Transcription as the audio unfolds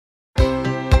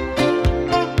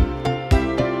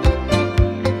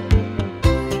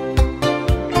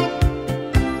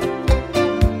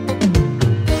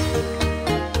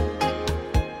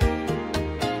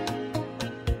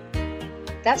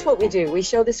That's what we do. We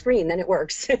show the screen, then it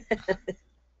works.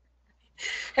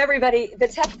 Everybody, the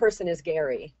tech person is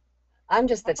Gary. I'm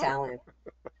just the talent.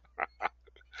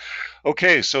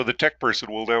 Okay, so the tech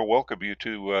person will now welcome you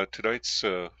to tonight's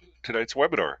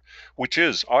webinar, which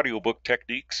is audiobook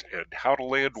techniques and how to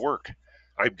land work.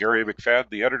 I'm Gary McFadden,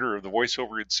 the editor of the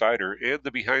VoiceOver Insider and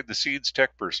the behind-the-scenes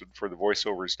tech person for the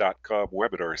voiceovers.com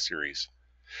webinar series.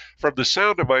 From the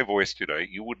sound of my voice tonight,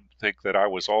 you wouldn't think that I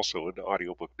was also an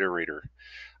audiobook narrator.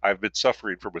 I've been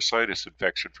suffering from a sinus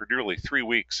infection for nearly 3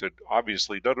 weeks, and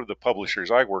obviously none of the publishers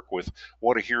I work with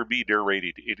want to hear me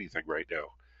narrating anything right now,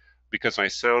 because I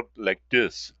sound like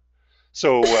this.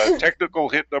 So technical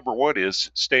hint number one is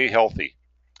stay healthy.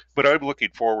 But I'm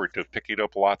looking forward to picking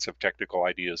up lots of technical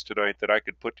ideas tonight that I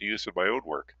can put to use in my own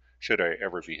work, should I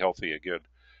ever be healthy again.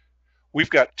 We've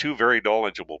got two very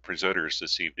knowledgeable presenters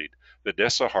this evening,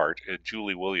 Vanessa Hart and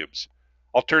Julie Williams.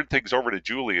 I'll turn things over to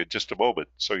Julie in just a moment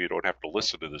so you don't have to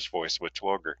listen to this voice much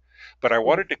longer. But I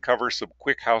wanted to cover some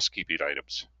quick housekeeping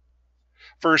items.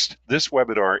 First, this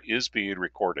webinar is being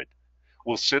recorded.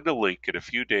 We'll send a link in a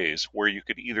few days where you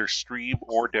can either stream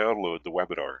or download the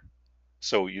webinar.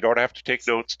 So you don't have to take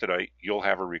notes tonight, you'll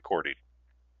have a recording.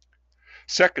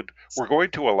 Second, we're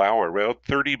going to allow around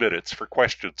 30 minutes for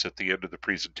questions at the end of the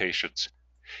presentations.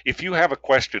 If you have a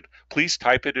question, please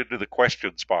type it into the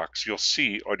questions box you'll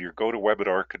see on your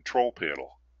GoToWebinar control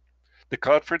panel. The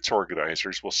conference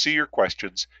organizers will see your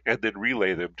questions and then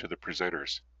relay them to the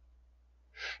presenters.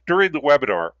 During the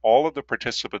webinar, all of the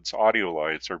participants' audio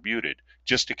lines are muted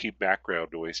just to keep background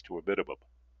noise to a minimum.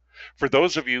 For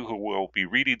those of you who will be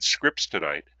reading scripts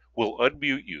tonight, we'll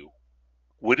unmute you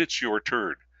when it's your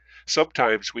turn.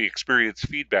 Sometimes we experience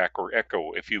feedback or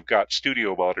echo if you've got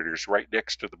studio monitors right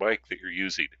next to the mic that you're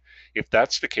using. If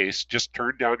that's the case, just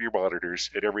turn down your monitors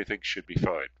and everything should be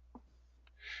fine.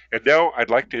 And now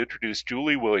I'd like to introduce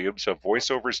Julie Williams of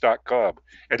voiceovers.com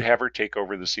and have her take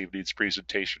over this evening's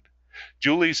presentation.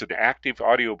 Julie's an active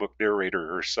audiobook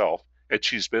narrator herself, and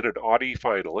she's been an Audie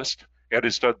finalist and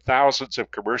has done thousands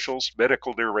of commercials,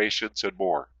 medical narrations, and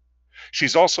more.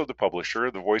 She's also the publisher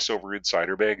of the VoiceOver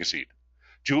Insider magazine.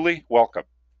 Julie, welcome.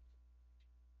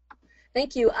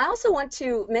 Thank you. I also want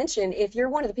to mention, if you're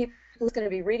one of the people who's going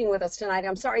to be reading with us tonight,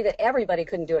 I'm sorry that everybody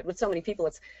couldn't do it. With so many people,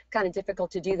 it's kind of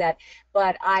difficult to do that.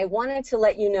 But I wanted to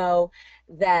let you know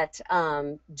that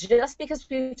just because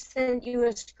we've sent you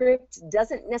a script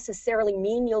doesn't necessarily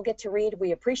mean you'll get to read.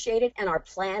 We appreciate it, and our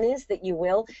plan is that you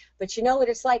will. But you know what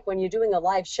it's like when you're doing a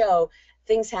live show.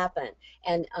 Things happen,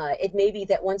 and it may be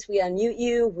that once we unmute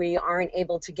you, we aren't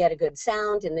able to get a good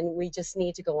sound, and then we just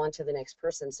need to go on to the next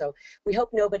person. So we hope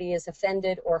nobody is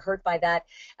offended or hurt by that.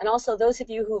 And also, those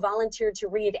of you who volunteered to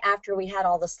read after we had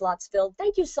all the slots filled,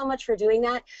 thank you so much for doing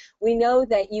that. We know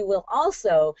that you will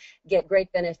also get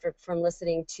great benefit from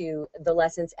listening to the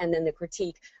lessons and then the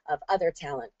critique of other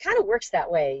talent. Kind of works that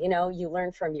way, you know, you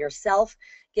learn from yourself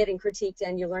getting critiqued,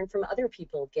 and you learn from other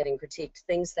people getting critiqued,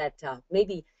 things that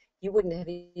maybe you wouldn't have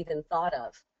even thought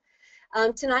of.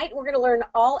 Tonight, we're going to learn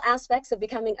all aspects of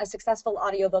becoming a successful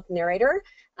audiobook narrator.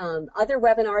 Other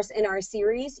webinars in our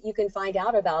series you can find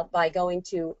out about by going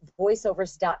to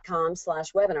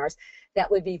voiceovers.com/webinars.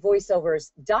 That would be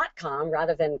voiceovers.com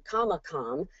rather than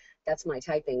 .com. That's my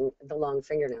typing, the long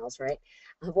fingernails, right?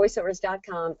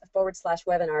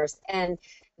 Voiceovers.com/webinars. And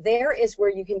there is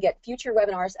where you can get future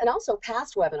webinars and also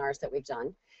past webinars that we've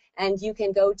done. And you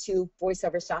can go to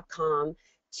voiceovers.com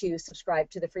to subscribe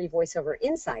to the free VoiceOver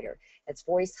Insider. It's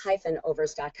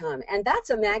voice-overs.com. And that's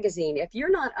a magazine. If you're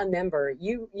not a member,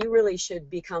 you really should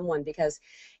become one, because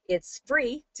it's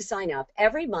free to sign up.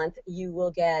 Every month you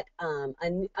will get a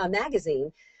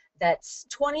magazine that's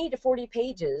 20 to 40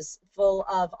 pages full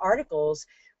of articles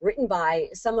written by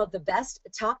some of the best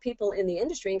top people in the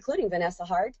industry, including Vanessa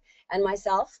Hart and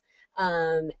myself,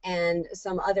 and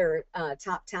some other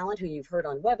top talent who you've heard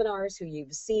on webinars, who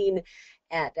you've seen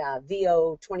at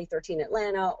VO 2013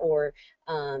 Atlanta, or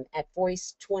at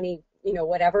Voice 20, you know,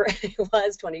 whatever it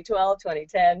was, 2012,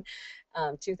 2010,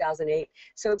 2008.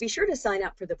 So be sure to sign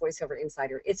up for the VoiceOver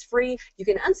Insider. It's free. You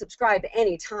can unsubscribe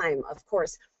anytime, of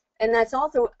course. And that's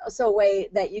also a way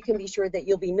that you can be sure that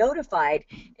you'll be notified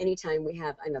anytime we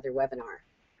have another webinar.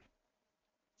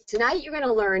 Tonight you're going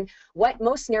to learn what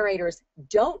most narrators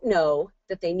don't know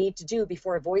that they need to do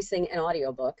before voicing an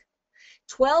audiobook,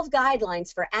 12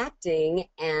 guidelines for acting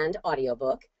and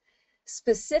audiobook,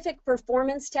 specific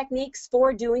performance techniques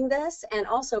for doing this, and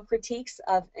also critiques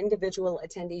of individual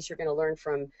attendees. You're going to learn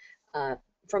from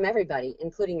everybody,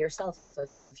 including yourself if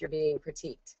you're being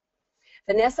critiqued.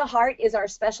 Vanessa Hart is our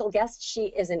special guest. She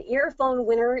is an earphone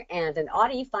winner and an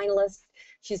Audie finalist.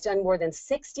 She's done more than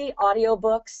 60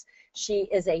 audiobooks. She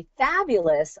is a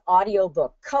fabulous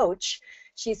audiobook coach.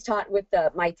 She's taught with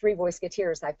my 3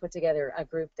 Voiceketeers. I put together a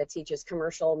group that teaches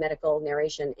commercial, medical,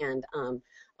 narration, and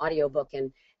audiobook.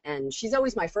 And she's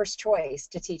always my first choice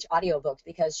to teach audiobooks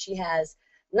because she has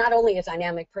not only a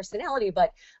dynamic personality,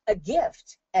 but a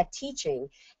gift at teaching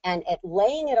and at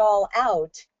laying it all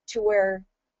out to where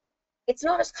it's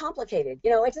not as complicated.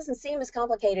 You know, it doesn't seem as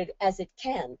complicated as it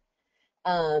can.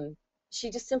 She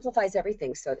just simplifies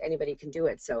everything so that anybody can do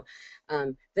it. So,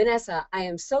 Vanessa, I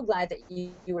am so glad that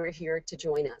you were here to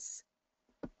join us.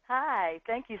 Hi,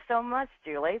 thank you so much,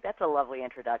 Julie. That's a lovely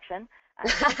introduction.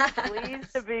 I'm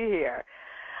pleased to be here.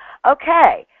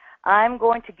 Okay, I'm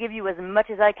going to give you as much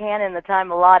as I can in the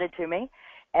time allotted to me,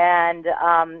 and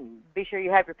be sure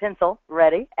you have your pencil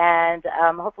ready, and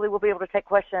hopefully we'll be able to take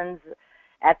questions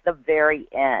at the very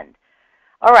end.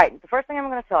 All right, the first thing I'm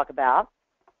going to talk about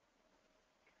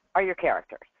are your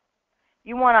characters.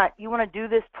 You want to do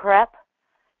this prep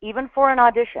even for an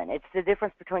audition. It's the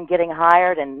difference between getting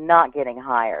hired and not getting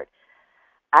hired.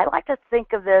 I like to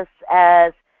think of this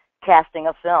as casting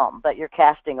a film, but you're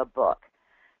casting a book.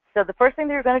 So the first thing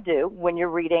that you're going to do when you're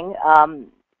reading,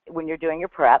 when you're doing your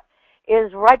prep,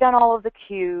 is write down all of the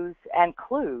cues and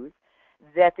clues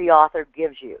that the author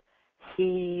gives you.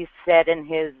 He said in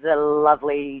his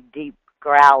lovely, deep,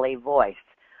 growly voice,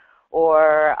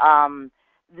 or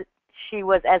she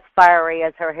was as fiery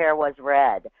as her hair was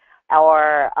red,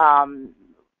 or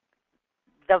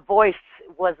the voice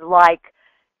was like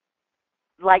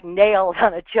nails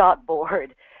on a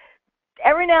chalkboard.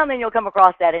 Every now and then you'll come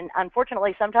across that, and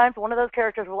unfortunately sometimes one of those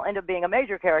characters will end up being a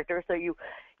major character, so you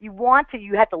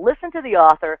have to listen to the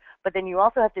author, but then you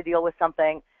also have to deal with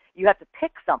something. You have to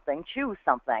pick something, choose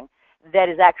something that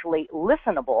is actually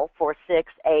listenable for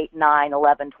 6, 8, 9,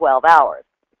 11, 12 hours.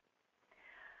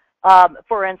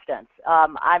 For instance,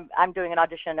 I'm doing an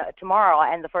audition tomorrow,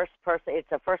 and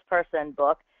it's a first-person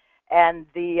book, and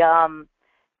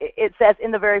it says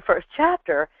in the very first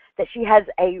chapter that she has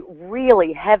a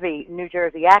really heavy New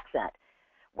Jersey accent.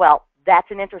 Well, that's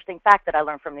an interesting fact that I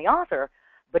learned from the author,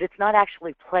 but it's not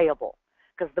actually playable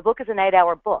because the book is an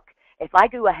 8-hour book. If I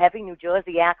do a heavy New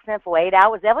Jersey accent for 8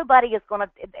 hours, everybody is going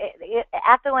to,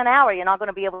 after an hour, you're not going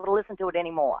to be able to listen to it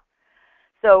anymore.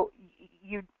 So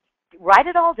you write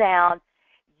it all down,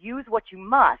 use what you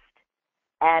must,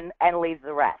 and leave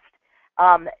the rest.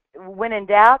 When in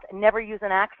doubt, never use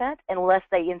an accent unless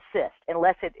they insist,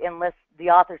 unless the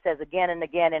author says again and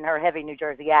again in her heavy New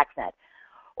Jersey accent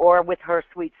or with her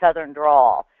sweet Southern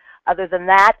drawl. Other than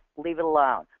that, leave it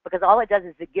alone, because all it does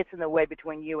is it gets in the way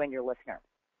between you and your listener.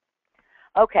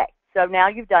 Okay, so now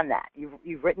you've done that.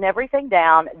 You've written everything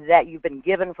down that you've been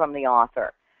given from the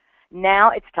author.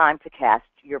 Now it's time to cast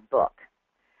your book.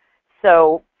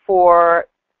 So for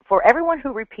everyone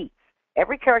who repeats,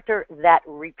 every character that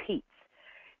repeats,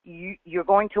 you're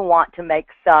going to want to make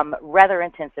some rather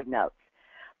intensive notes.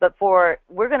 But we're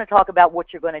going to talk about what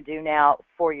you're going to do now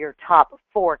for your top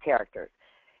 4 characters.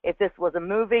 If this was a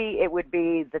movie, it would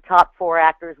be the top 4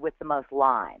 actors with the most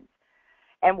lines.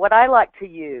 And what I like to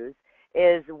use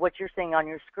is what you're seeing on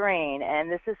your screen, and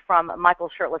this is from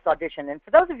Michael's Shirtless Audition. And for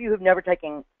those of you who've never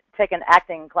taken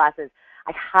acting classes,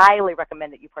 I highly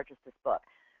recommend that you purchase this book.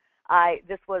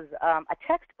 This was a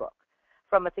textbook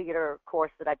from a theater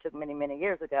course that I took many, many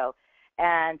years ago,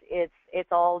 and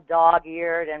it's all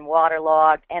dog-eared and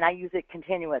waterlogged, and I use it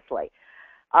continuously.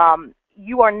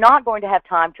 You are not going to have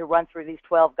time to run through these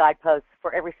 12 guideposts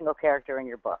for every single character in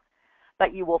your book,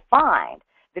 but you will find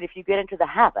that if you get into the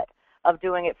habit of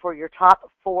doing it for your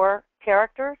top 4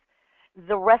 characters,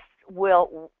 the rest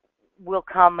will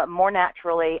come more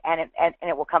naturally, and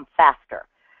it will come faster.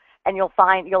 And you'll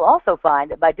also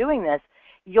find that by doing this,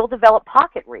 you'll develop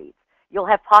pocket reads. You'll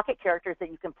have pocket characters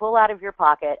that you can pull out of your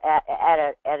pocket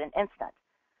at an instant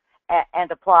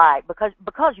and apply because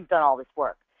you've done all this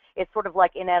work. It's sort of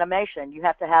like in animation. You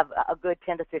have to have a good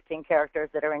 10 to 15 characters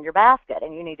that are in your basket,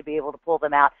 and you need to be able to pull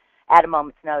them out at a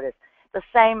moment's notice. The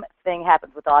same thing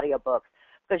happens with audiobooks,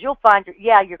 because you'll find,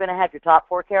 you're going to have your top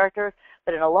 4 characters,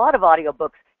 but in a lot of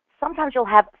audiobooks, sometimes you'll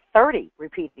have 30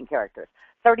 repeating characters,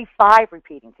 35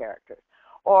 repeating characters,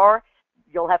 or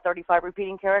you'll have 35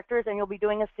 repeating characters and you'll be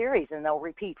doing a series and they'll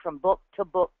repeat from book to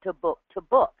book to book to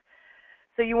book.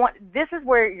 So this is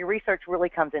where your research really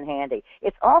comes in handy.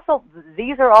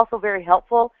 These are also very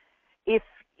helpful if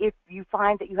you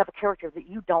find that you have a character that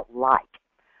you don't like,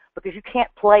 because you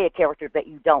can't play a character that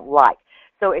you don't like.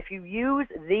 So if you use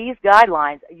these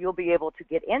guidelines, you'll be able to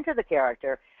get into the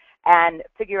character and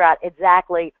figure out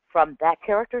exactly from that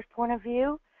character's point of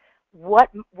view what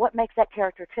makes that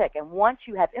character tick. And once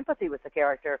you have empathy with the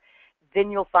character,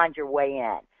 then you'll find your way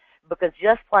in. Because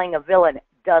just playing a villain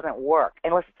doesn't work.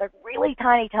 Unless it's a really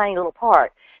tiny, tiny little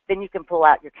part, then you can pull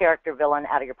out your character villain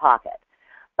out of your pocket.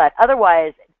 But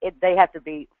otherwise, they have to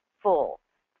be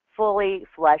fully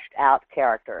fleshed out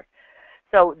characters.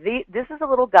 So this is a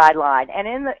little guideline, and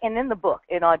in the book,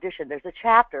 in Audition, there's a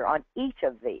chapter on each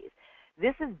of these.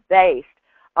 This is based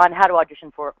on how to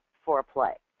audition for a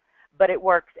play. But it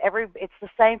works it's the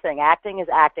same thing. Acting is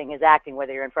acting,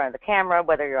 whether you're in front of the camera,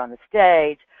 whether you're on the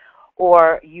stage,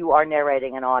 or you are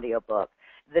narrating an audiobook.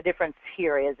 The difference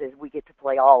here is we get to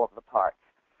play all of the parts.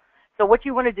 So what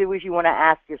you want to do is you want to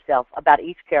ask yourself about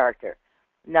each character.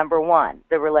 Number one,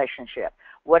 the relationship.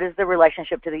 What is the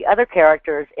relationship to the other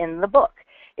characters in the book?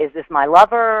 Is this my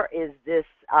lover? Is this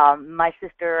my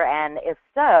sister? And if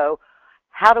so,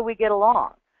 how do we get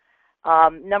along?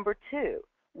 Number two,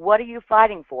 what are you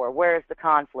fighting for? Where is the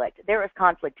conflict? There is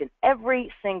conflict in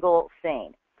every single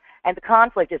scene. And the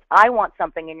conflict is, I want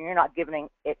something and you're not giving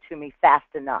it to me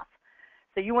fast enough.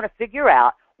 So you want to figure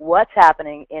out what's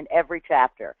happening in every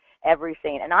chapter, every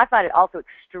scene. And I find it also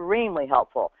extremely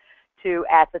helpful to,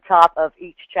 at the top of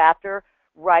each chapter,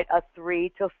 write a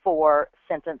 3 to 4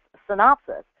 sentence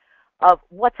synopsis of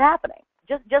what's happening.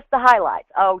 Just the highlights.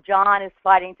 Oh, John is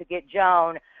fighting to get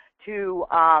Joan to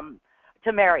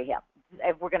marry him.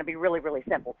 If we're going to be really, really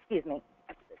simple. Excuse me.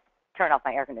 I have to turn off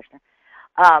my air conditioner.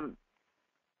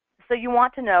 So you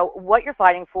want to know what you're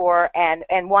fighting for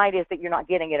and why it is that you're not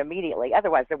getting it immediately.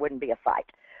 Otherwise, there wouldn't be a fight.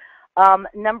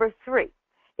 Number 3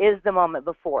 is the moment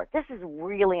before. This is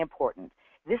really important.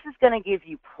 This is going to give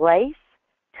you place,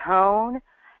 tone,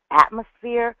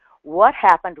 atmosphere, what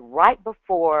happened right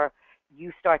before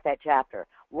you start that chapter.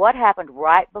 What happened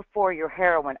right before your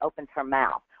heroine opens her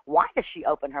mouth? Why does she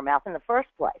open her mouth in the first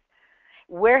place?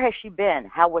 Where has she been?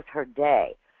 How was her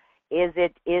day? Is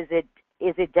it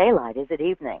daylight? Is it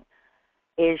evening?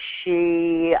 Is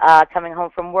she coming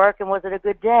home from work and was it a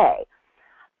good day?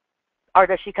 Or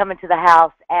does she come into the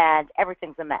house and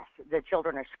everything's a mess? The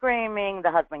children are screaming, the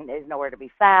husband is nowhere to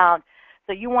be found.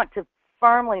 So you want to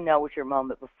firmly know what your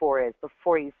moment before is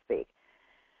before you speak.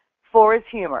 4 is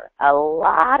humor. A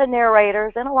lot of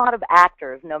narrators and a lot of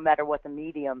actors, no matter what the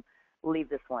medium, leave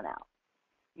this one out.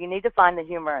 You need to find the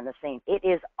humor in the scene. It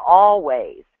is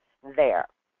always there.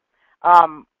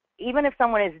 Even if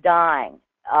someone is dying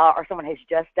or someone has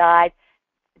just died,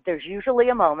 there's usually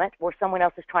a moment where someone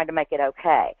else is trying to make it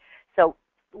okay. So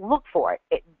look for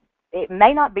it. It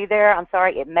may not be there. I'm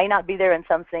sorry. It may not be there in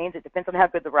some scenes. It depends on how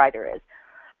good the writer is.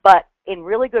 But in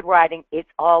really good writing, it's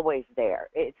always there.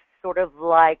 It's sort of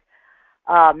like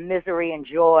misery and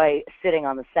joy sitting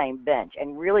on the same bench.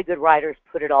 And really good writers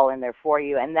put it all in there for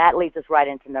you. And that leads us right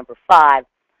into number 5,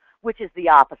 which is the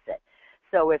opposite.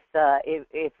 So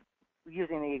if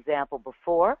using the example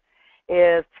before,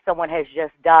 if someone has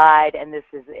just died and this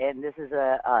is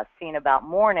a scene about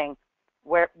mourning,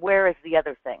 where is the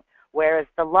other thing? Where is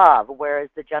the love? Where is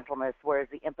the gentleness? Where is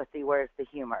the empathy? Where is the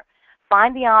humor?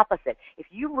 Find the opposite. If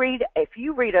you read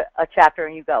a chapter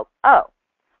and you go, oh,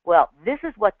 well, this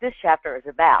is what this chapter is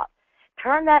about,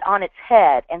 turn that on its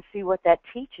head and see what that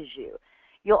teaches you.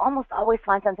 You'll almost always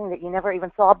find something that you never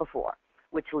even saw before,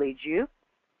 which leads you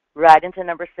right into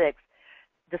number 6,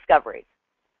 discoveries.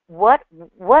 What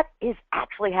is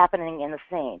actually happening in the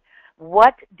scene?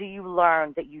 What do you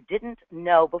learn that you didn't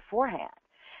know beforehand?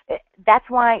 That's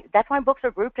why books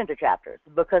are grouped into chapters,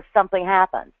 because something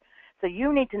happens. So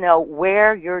you need to know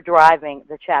where you're driving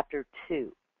the chapter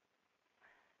to.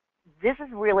 This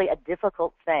is really a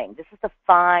difficult thing. This is the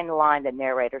fine line that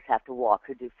narrators have to walk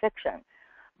who do fiction,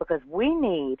 because we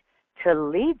need to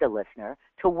lead the listener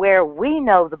to where we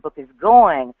know the book is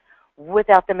going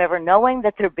without them ever knowing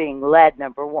that they're being led,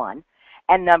 number 1.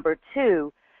 And number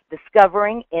 2,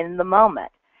 discovering in the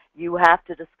moment. You have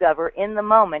to discover in the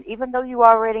moment, even though you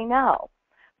already know.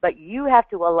 But you have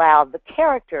to allow the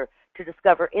character to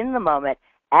discover in the moment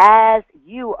as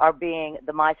you are being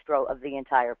the maestro of the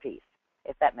entire piece,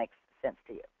 if that makes sense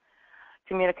to you.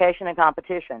 Communication and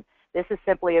competition. This is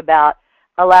simply about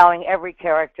allowing every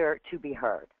character to be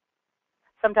heard.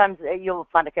 Sometimes you'll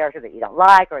find a character that you don't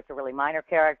like, or it's a really minor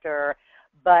character,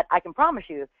 but I can promise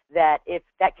you that if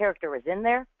that character is in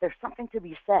there, there's something to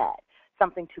be said,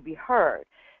 something to be heard.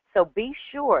 So be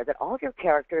sure that all of your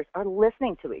characters are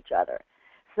listening to each other.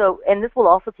 So, and this will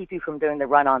also keep you from doing the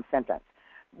run-on sentence,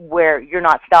 where you're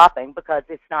not stopping because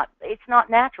it's not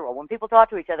natural. When people talk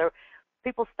to each other,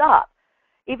 people stop,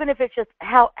 even if it's just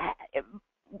how,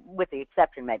 with the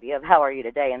exception maybe of how are you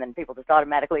today, and then people just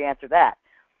automatically answer that.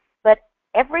 But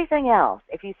everything else,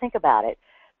 if you think about it,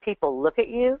 people look at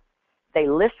you, they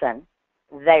listen,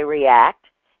 they react,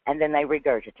 and then they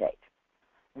regurgitate.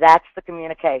 That's the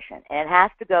communication. And it has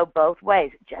to go both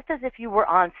ways, just as if you were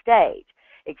on stage.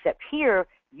 except here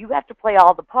you have to play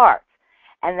all the parts.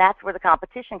 And that's where the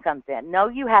competition comes in. No,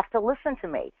 you have to listen to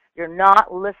me. You're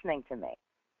not listening to me.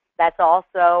 That's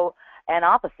also an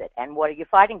opposite. And what are you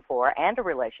fighting for? And a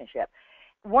relationship.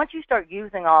 Once you start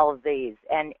using all of these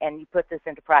and you put this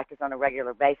into practice on a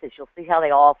regular basis, you'll see how they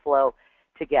all flow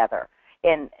together.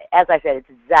 And as I said, it's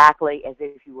exactly as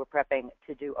if you were prepping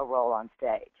to do a role on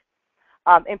stage.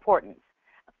 Importance.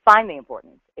 Find the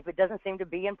importance. If it doesn't seem to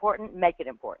be important, make it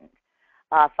important.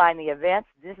 Find the events.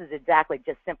 This is exactly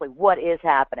just simply what is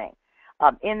happening.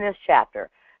 In this chapter,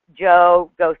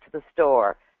 Joe goes to the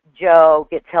store. Joe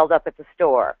gets held up at the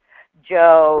store.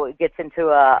 Joe gets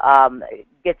into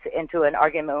an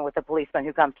argument with a policeman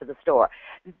who comes to the store.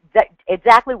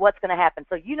 Exactly what's going to happen.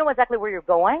 So you know exactly where you're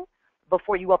going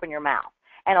before you open your mouth.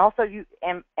 And also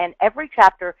and every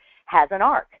chapter has an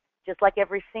arc, just like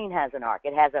every scene has an arc.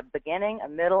 It has a beginning, a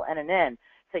middle, and an end.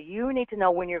 So you need to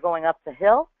know when you're going up the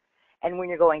hill and when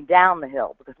you're going down the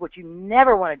hill, because what you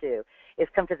never want to do is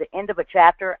come to the end of a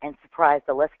chapter and surprise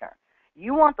the listener.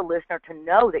 You want the listener to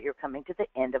know that you're coming to the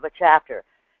end of a chapter,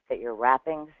 that you're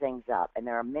wrapping things up. And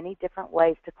there are many different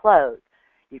ways to close.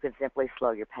 You can simply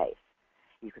slow your pace.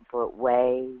 You can slow it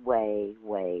way, way,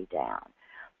 way down.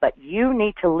 But you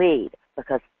need to lead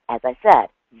because, as I said,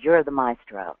 you're the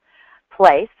maestro.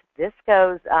 Place, this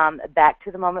goes back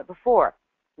to the moment before.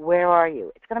 Where are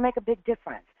you? It's going to make a big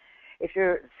difference. If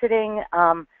you're sitting,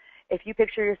 if you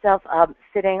picture yourself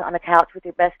sitting on a couch with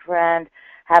your best friend,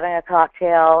 having a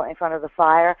cocktail in front of the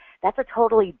fire, that's a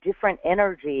totally different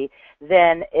energy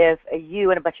than if you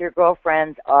and a bunch of your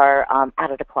girlfriends are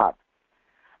out at a club.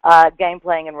 Game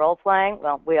playing and role playing,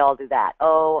 well, we all do that.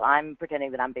 Oh, I'm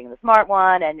pretending that I'm being the smart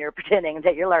one, and you're pretending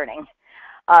that you're learning.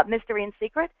 Mystery and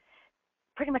secret,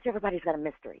 pretty much everybody's got a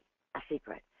mystery, a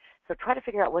secret. So try to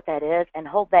figure out what that is and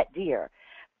hold that dear.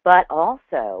 But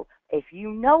also, if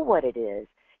you know what it is,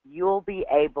 you'll be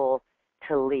able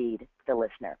to lead the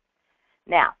listener.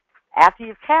 Now, after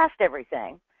you've cast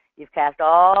everything, you've cast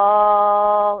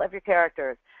all of your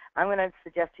characters, I'm going to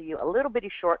suggest to you a little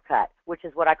bitty shortcut, which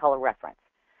is what I call a reference.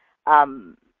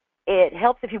 It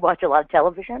helps if you watch a lot of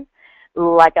television,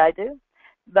 like I do,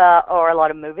 or a lot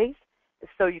of movies.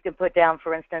 So you can put down,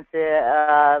 for instance,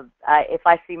 if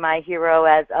I see my hero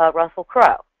as Russell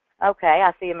Crowe, okay,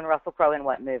 I see him in Russell Crowe in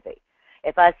what movie?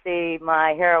 If I see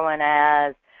my heroine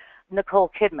as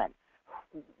Nicole Kidman,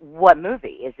 what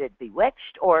movie? Is it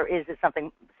Bewitched or is it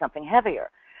something heavier?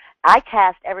 I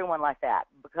cast everyone like that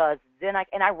because then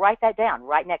I write that down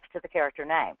right next to the character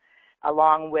name,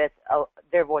 along with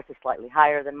their voice is slightly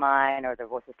higher than mine or their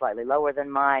voice is slightly lower than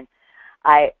mine.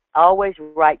 I always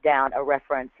write down a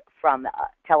reference from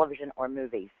television or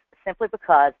movies simply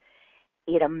because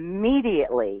it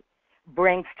immediately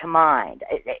brings to mind.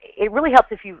 It really helps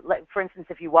if you, for instance,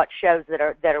 if you watch shows that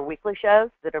are weekly shows,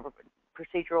 that are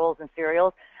procedurals and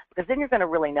serials, because then you're going to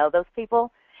really know those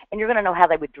people, and you're going to know how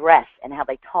they would dress and how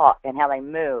they talk and how they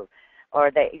move,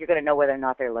 or you're going to know whether or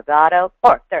not they're legato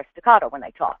or they're staccato when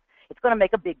they talk. It's going to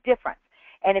make a big difference.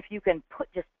 And if you can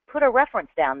just put a reference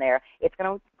down there, it's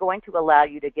going to allow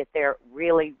you to get there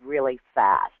really, really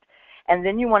fast. And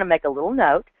then you want to make a little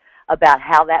note about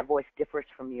how that voice differs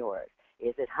from yours.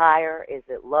 Is it higher? Is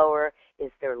it lower?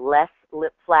 Is there less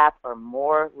lip flap or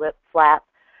more lip flap?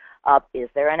 Is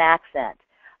there an accent?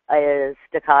 Is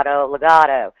staccato,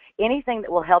 legato? Anything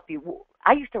that will help you.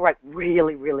 I used to write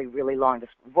really, really, really long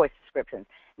voice descriptions.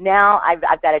 Now I've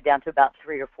got it down to about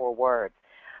 3 or 4 words.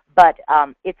 But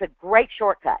it's a great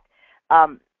shortcut,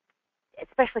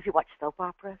 especially if you watch soap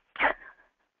operas.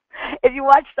 If you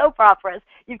watch soap operas,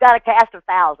 you've got a cast of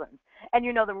thousands, and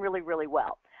you know them really, really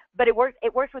well. But it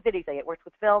works with anything. It works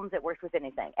with films. It works with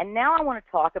anything. And now I want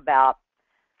to talk about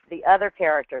the other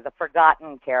character, the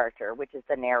forgotten character, which is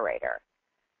the narrator.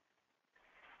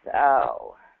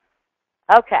 So,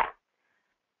 okay.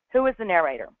 Who is the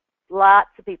narrator? Lots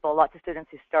of people, lots of students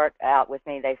who start out with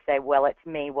me, they say, well, it's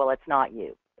me. Well, it's not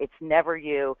you. It's never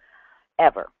you,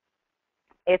 ever.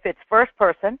 If it's first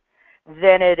person,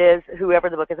 then it is whoever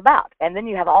the book is about. And then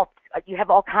you have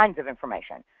all kinds of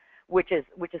information, which is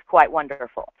quite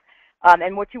wonderful.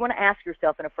 And what you want to ask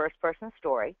yourself in a first-person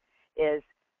story is,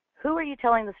 who are you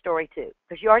telling the story to?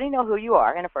 Because you already know who you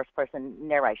are in a first-person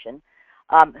narration.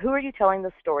 Who are you telling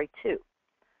the story to?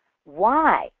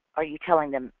 Why are you telling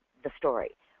them the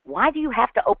story? Why do you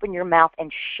have to open your mouth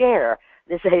and share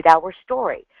this 8-hour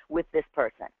story with this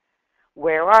person?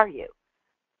 Where are you?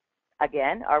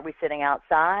 Again, are we sitting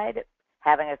outside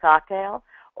having a cocktail,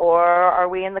 or are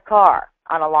we in the car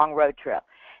on a long road trip?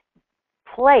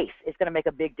 Place is going to make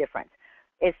a big difference.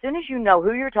 As soon as you know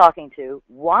who you're talking to,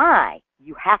 why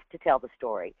you have to tell the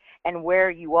story. And where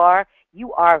you are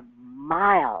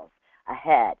miles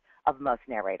ahead of most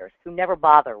narrators who never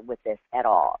bother with this at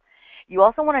all. You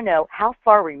also want to know how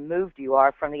far removed you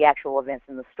are from the actual events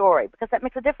in the story, because that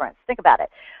makes a difference. Think about it.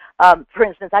 For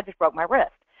instance, I just broke my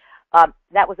wrist.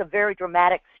 That was a very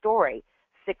dramatic story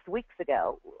 6 weeks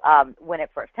ago when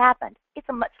it first happened. It's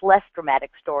a much less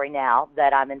dramatic story now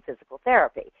that I'm in physical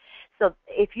therapy. So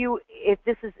if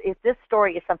this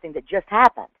story is something that just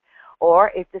happened,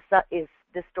 or if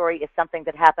this story is something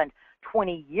that happened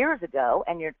 20 years ago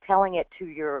and you're telling it to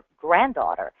your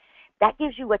granddaughter, that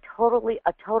gives you a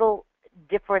total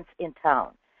difference in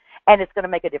tone. And it's going to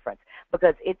make a difference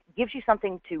because it gives you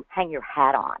something to hang your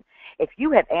hat on. If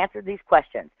you have answered these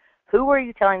questions, who are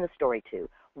you telling the story to?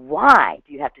 Why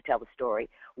do you have to tell the story?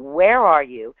 Where are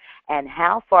you? And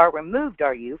how far removed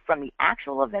are you from the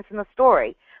actual events in the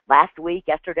story? Last week,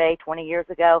 yesterday, 20 years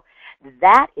ago?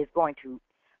 That is going to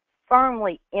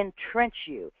firmly entrench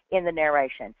you in the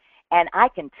narration. And I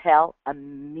can tell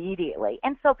immediately,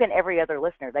 and so can every other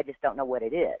listener, they just don't know what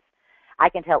it is. I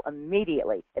can tell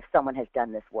immediately if someone has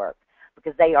done this work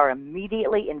because they are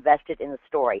immediately invested in the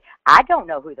story. I don't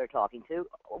know who they're talking to,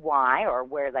 why, or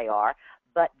where they are,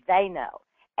 but they know,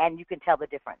 and you can tell the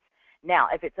difference. Now,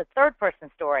 if it's a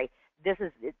third-person story,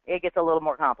 it gets a little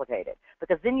more complicated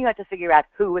because then you have to figure out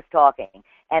who is talking,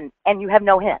 and you have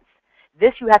no hints.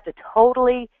 This you have to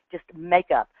totally just make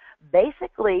up.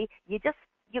 Basically,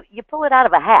 you pull it out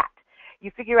of a hat.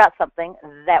 You figure out something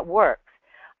that works.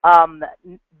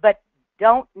 But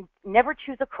never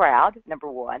choose a crowd, number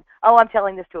one. Oh, I'm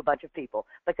telling this to a bunch of people,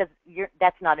 because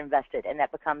that's not invested, and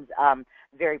that becomes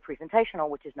very presentational,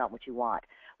 which is not what you want.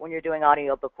 When you're doing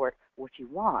audiobook work, what you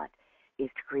want is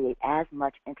to create as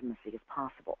much intimacy as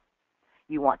possible.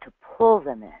 You want to pull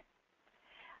them in.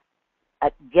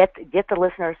 Get the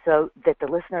listener so that the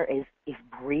listener is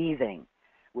breathing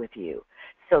with you.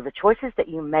 So the choices that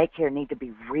you make here need to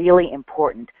be really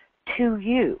important to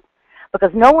you.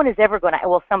 Because no one is ever going to,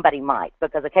 well, somebody might,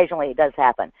 because occasionally it does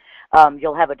happen.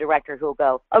 You'll have a director who will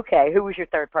go, okay, who was your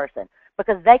third person?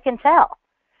 Because they can tell.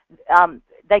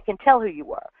 They can tell who you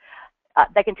were.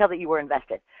 They can tell that you were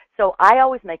invested. So I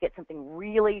always make it something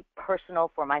really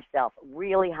personal for myself,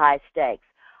 really high stakes.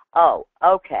 Oh,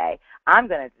 okay, I'm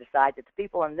going to decide that the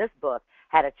people in this book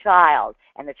had a child,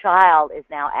 and the child is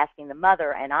now asking the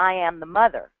mother, and I am the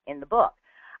mother in the book,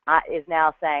 is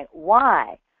now saying,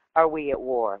 why are we at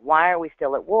war? Why are we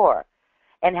still at war?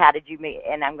 And how did you meet?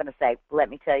 And I'm going to say, let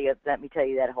me tell you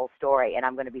that whole story. And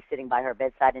I'm going to be sitting by her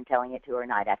bedside and telling it to her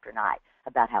night after night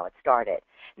about how it started.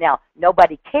 Now,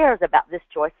 nobody cares about this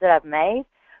choice that I've made,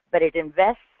 but it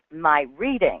invests my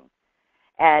reading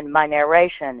and my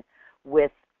narration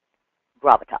with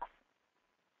gravitas,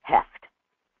 heft.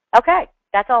 Okay,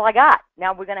 that's all I got.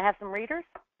 Now we're going to have some readers.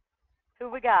 Who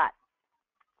we got?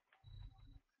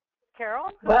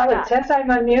 Carol? Well, it says I'm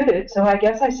unmuted, so I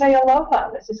guess I say aloha.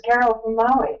 This is Carol from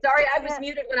Maui. Sorry, I was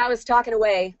muted when I was talking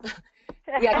away.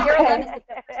 Yeah, Carol, let me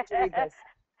read this.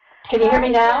 Can you hear me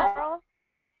now? Carol?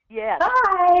 Yes.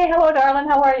 Hi. Hello, darling.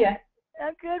 How are you?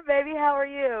 I'm good, baby. How are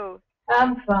you?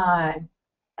 I'm fine.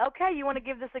 Okay, you want to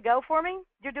give this a go for me?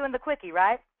 You're doing the quickie,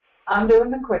 right? I'm doing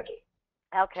the quickie.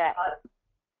 Okay.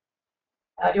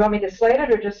 Do you want me to slate it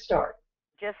or just start?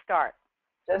 Just start.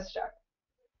 Just start.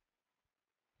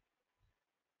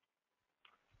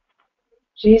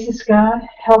 Jesus, God,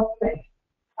 help me,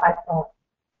 I thought.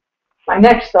 My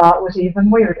next thought was even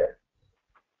weirder.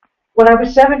 When I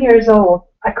was 7 years old,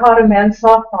 I caught a men's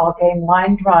softball game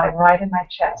line drive right in my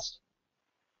chest.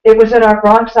 It was at our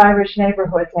Bronx Irish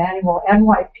neighborhood's annual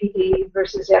NYPD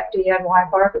versus FDNY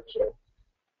barbecue.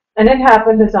 And it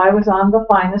happened as I was on the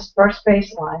finest first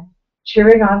baseline,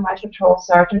 cheering on my patrol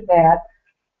sergeant dad,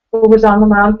 who was on the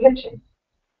mound pitching.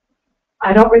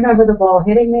 I don't remember the ball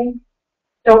hitting me.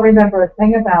 Don't remember a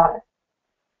thing about it.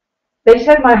 They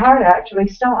said my heart actually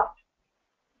stopped.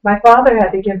 My father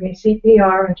had to give me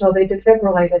CPR until they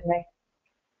defibrillated me.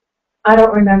 I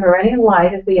don't remember any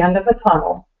light at the end of a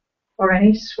tunnel or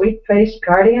any sweet-faced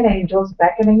guardian angels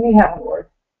beckoning me heavenward.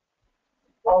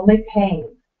 Only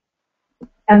pain.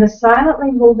 And the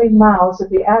silently moving mouths of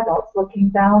the adults looking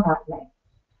down on me,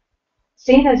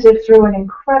 seen as if through an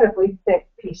incredibly thick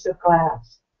piece of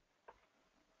glass.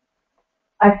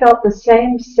 I felt the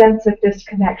same sense of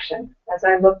disconnection as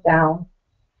I looked down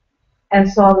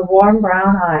and saw the warm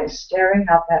brown eyes staring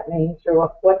up at me through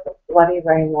a foot of bloody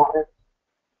rainwater.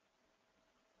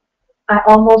 I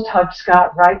almost hugged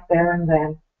Scott right there and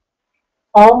then,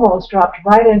 almost dropped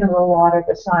right into the water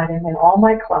beside him in all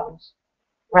my clothes,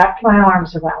 wrapped my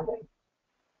arms around him,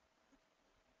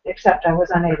 except I was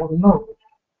unable to move.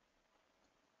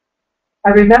 I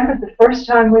remembered the first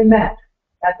time we met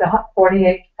at the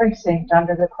 48th precinct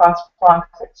under the Cross Bronx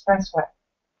Expressway.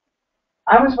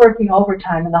 I was working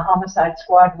overtime in the homicide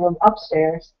squad room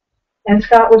upstairs, and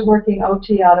Scott was working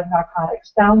OT out of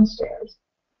narcotics downstairs.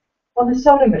 Well, the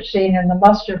soda machine in the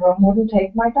muster room wouldn't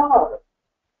take my dollar.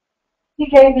 He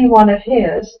gave me one of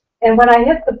his, and when I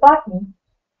hit the button,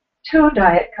 2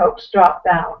 Diet Cokes dropped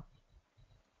down.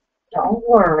 "Don't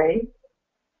worry,"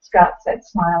 Scott said,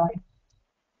 smiling.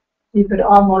 You could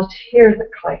almost hear the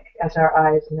click as our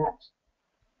eyes met.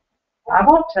 "I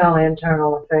won't tell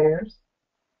Internal Affairs."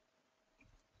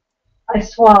 I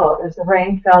swallowed as the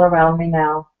rain fell around me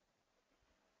now.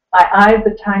 I eyed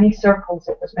the tiny circles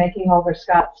it was making over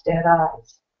Scott's dead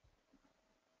eyes.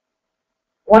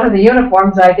 "One of the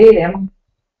uniforms ID'd him,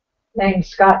 named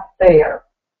Scott Thayer,"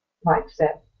 Mike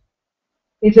said.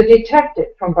 "He's a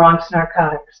detective from Bronx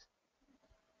Narcotics."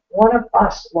 "What a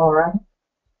bust, Lauren.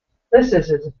 This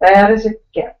is as bad as it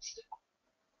gets.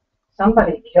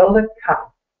 Somebody killed a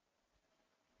cop."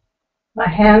 My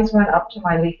hands went up to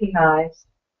my leaking eyes.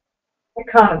 I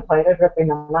contemplated ripping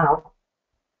them out.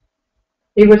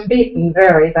 "He was beaten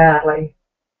very badly,"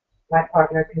 my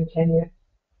partner continued,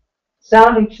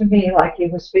 sounding to me like he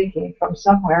was speaking from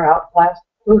somewhere out past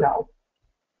Pluto.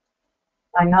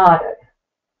 I nodded.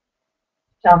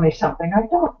 "Tell me something I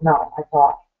don't know," I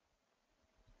thought.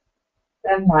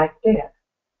 Then Mike did.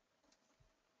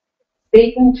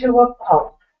 "Beaten to a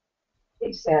pulp,"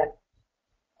 he said,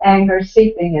 anger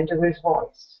seeping into his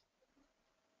voice.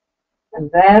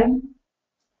 "And then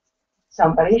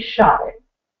somebody shot him."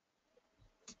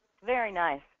 Very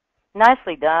nice.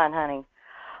 Nicely done, honey.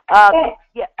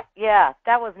 Yeah,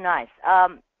 that was nice.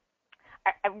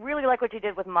 I really like what you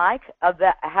did with Mike,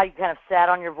 how you kind of sat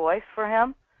on your voice for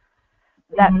him.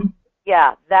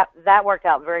 Yeah, that worked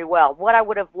out very well. What I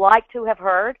would have liked to have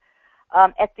heard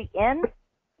at the end,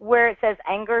 where it says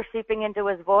anger seeping into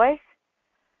his voice,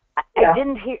 I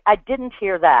didn't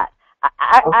hear that.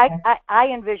 I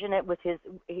envision it with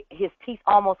his teeth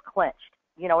almost clenched.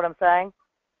 You know what I'm saying?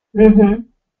 Mm-hmm.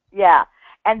 Yeah,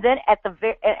 and then at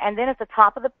the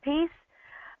top of the piece,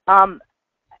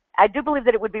 I do believe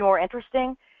that it would be more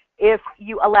interesting if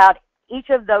you allowed each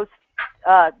of those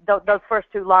first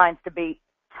 2 lines to be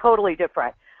totally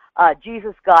different.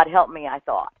 Jesus, God, help me, I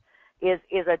thought,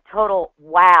 is a total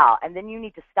wow. And then you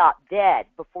need to stop dead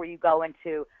before you go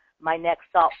into my next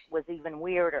thought was even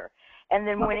weirder. And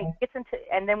then when it gets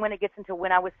into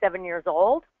when I was 7 years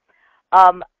old,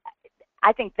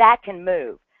 I think that can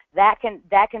move. That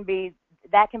can be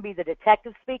the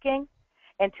detective speaking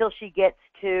until she gets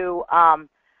to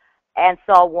and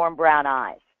saw warm brown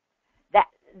eyes.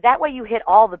 That way you hit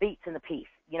all the beats in the piece.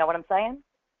 You know what I'm saying?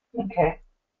 Okay.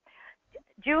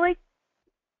 Julie?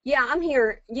 Yeah, I'm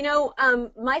here.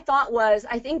 My thought was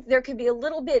I think there could be a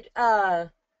little bit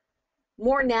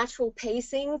more natural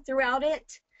pacing throughout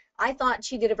it. I thought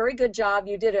she did a very good job.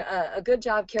 You did a good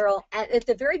job, Carol. At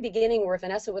the very beginning where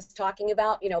Vanessa was talking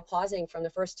about, pausing from the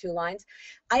first 2 lines,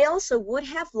 I also would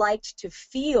have liked to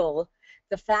feel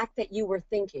the fact that you were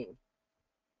thinking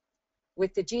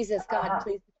with the Jesus, God,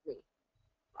 please help me,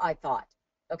 I thought.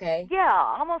 Okay?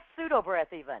 Yeah, almost pseudo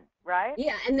breath even, right?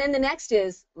 Yeah, and then the next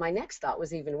is, my next thought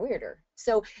was even weirder.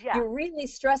 So you're really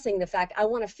stressing the fact, I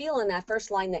want to feel in that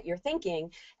first line that you're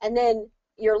thinking, and then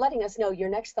you're letting us know your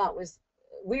next thought was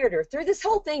weirder. Through this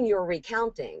whole thing you're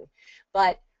recounting,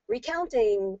 but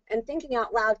recounting and thinking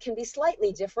out loud can be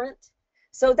slightly different.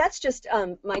 So that's just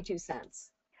my 2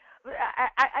 cents.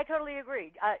 I totally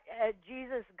agree.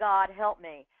 Jesus, God, help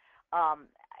me.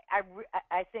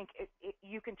 I think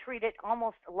you can treat it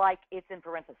almost like it's in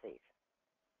parentheses.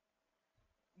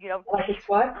 Like it's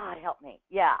what? God, help me.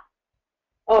 Yeah.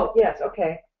 Oh, yes,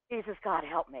 okay. Jesus, God,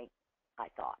 help me, I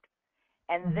thought.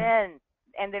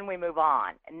 And then we move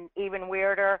on, and even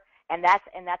weirder, and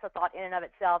that's a thought in and of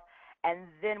itself, and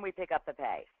then we pick up the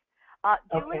pace.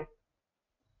 Julie? Okay.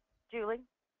 Julie?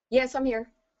 Yes, I'm here.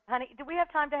 Honey, do we have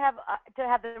time to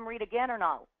have them read again or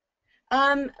no?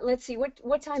 Let's see,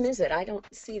 what time is it? I don't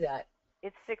see that.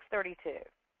 It's 6:32.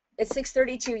 It's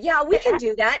 6:32. Yeah, we can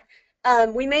do that.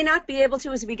 We may not be able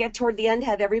to, as we get toward the end,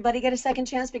 have everybody get a second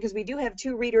chance because we do have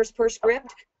 2 readers per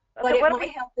script, but it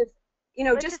might help if,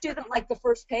 just do like the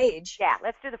first page. Yeah,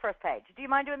 let's do the first page. Do you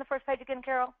mind doing the first page again,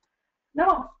 Carol?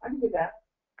 No, I can do that.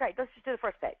 Great, let's just do the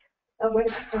first page. Oh, wait,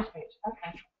 the first page.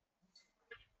 Okay.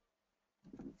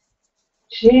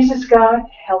 Jesus, God,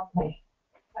 help me,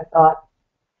 I thought.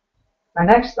 My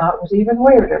next thought was even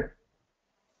weirder.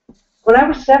 When I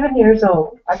was 7 years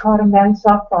old, I caught a men's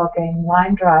softball game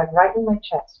line drive right in my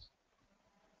chest.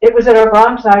 It was at our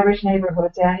Bronx Irish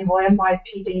neighborhood's annual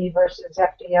NYPD versus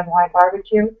FDNY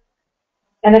barbecue.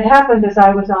 And it happened as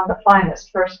I was on the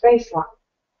finest first baseline,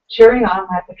 cheering on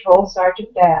my patrol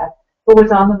sergeant dad, who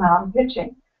was on the mound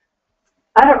pitching.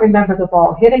 I don't remember the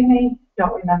ball hitting me,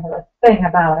 don't remember a thing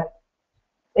about it.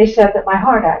 They said that my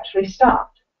heart actually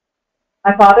stopped.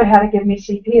 My father had to give me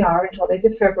CPR until they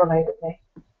defibrillated me.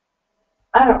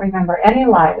 I don't remember any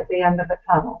light at the end of the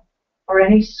tunnel, or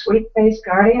any sweet-faced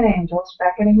guardian angels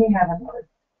beckoning me heavenward.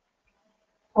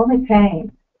 Only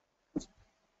pain,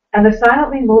 and the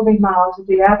silently moving mouths of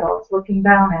the adults looking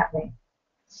down at me,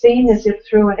 seen as if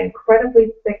through an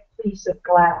incredibly thick piece of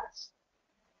glass.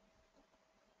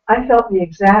 I felt the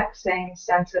exact same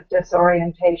sense of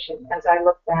disorientation as I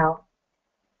looked down.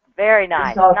 Very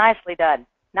nice. Nicely done.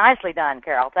 Nicely done,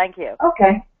 Carol. Thank you.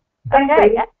 Okay. Thanks, okay.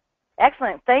 Lady.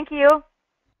 Excellent. Thank you.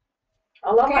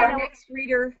 Okay,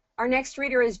 our next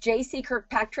reader is J.C.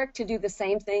 Kirkpatrick to do the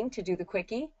same thing, to do the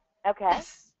quickie. Okay.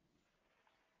 Yes.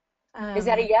 Is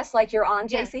that a yes, like you're on,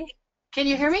 J.C.? Can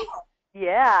you hear me?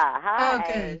 Yeah. Hi.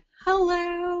 Oh, good.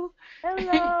 Hello.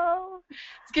 Hello.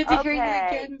 It's good to hear you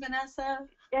again, Vanessa.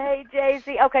 Hey,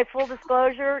 J.C. Okay, full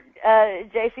disclosure,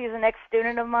 J.C. is an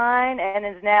ex-student of mine and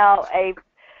is now a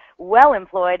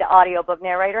well-employed audiobook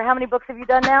narrator. How many books have you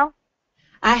done now?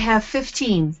 I have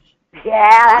 15.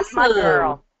 Yeah, that's my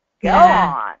girl. Go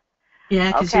on.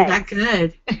 Yeah, because you're that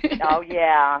good. Oh,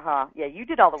 yeah, huh. Yeah, you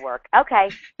did all the work. Okay.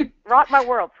 Rock my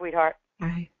world, sweetheart. All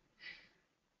right.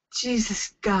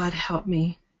 Jesus, God help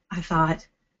me, I thought.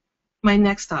 My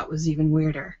next thought was even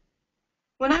weirder.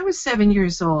 When I was 7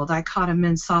 years old, I caught a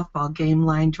men's softball game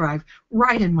line drive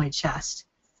right in my chest.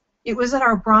 It was at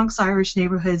our Bronx Irish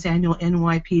Neighborhood's annual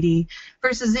NYPD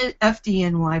versus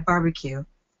FDNY barbecue.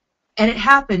 And it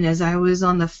happened as I was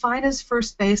on the finest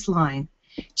first base line,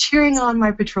 cheering on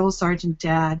my patrol sergeant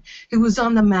dad, who was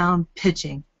on the mound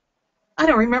pitching. I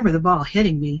don't remember the ball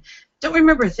hitting me. Don't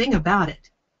remember a thing about it.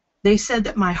 They said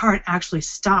that my heart actually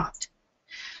stopped.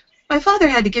 My father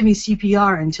had to give me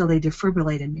CPR until they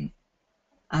defibrillated me.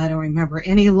 I don't remember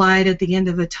any light at the end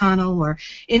of a tunnel or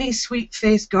any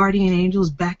sweet-faced guardian angels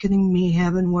beckoning me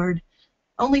heavenward.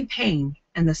 Only pain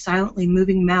and the silently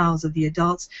moving mouths of the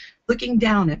adults looking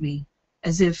down at me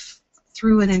as if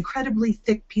through an incredibly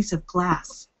thick piece of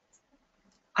glass.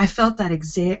 I felt that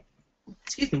exact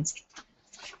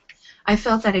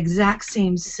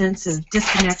same sense of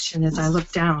disconnection as I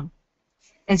looked down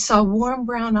and saw warm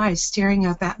brown eyes staring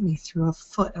up at me through a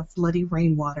foot of bloody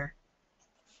rainwater.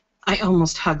 I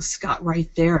almost hugged Scott right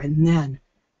there and then,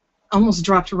 almost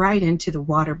dropped right into the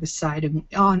water beside him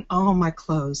on all my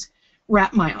clothes,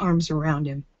 wrapped my arms around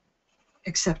him,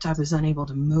 except I was unable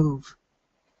to move.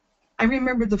 I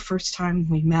remember the first time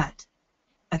we met,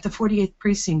 at the 48th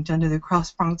Precinct under the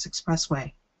Cross Bronx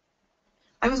Expressway.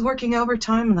 I was working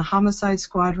overtime in the homicide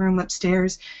squad room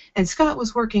upstairs, and Scott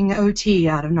was working OT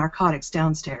out of narcotics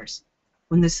downstairs,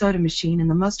 when the soda machine in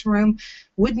the muster room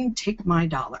wouldn't take my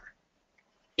dollar.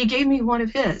 He gave me one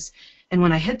of his, and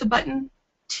when I hit the button,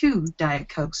 2 Diet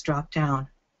Cokes dropped down.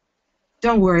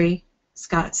 "Don't worry,"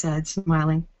 Scott said,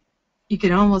 smiling. You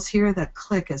could almost hear the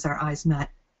click as our eyes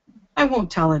met. "I won't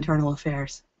tell Internal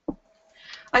Affairs."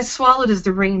 I swallowed as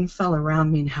the rain fell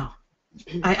around me now.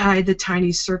 I eyed the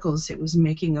tiny circles it was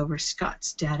making over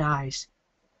Scott's dead eyes.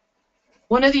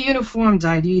 "One of the uniformed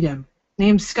ID'd him.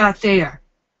 Name's Scott Thayer,"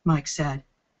 Mike said.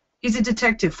 "He's a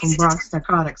detective from Bronx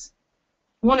Narcotics.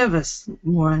 One of us,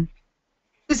 Warren.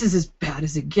 This is as bad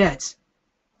as it gets.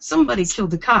 Somebody killed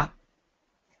the cop."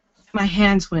 My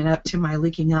hands went up to my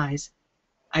leaking eyes.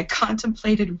 I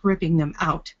contemplated ripping them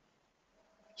out.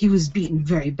 "He was beaten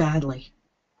very badly,"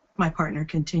 my partner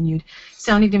continued,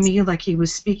 sounding to me like he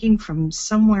was speaking from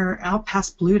somewhere out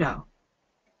past Pluto.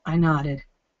 I nodded.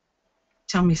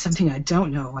 Tell me something I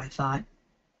don't know, I thought.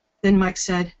 Then Mike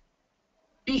said,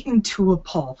 "Beaten to a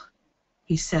pulp,"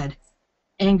 he said,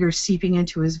 anger seeping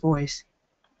into his voice.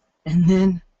 "And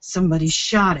then somebody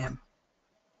shot him."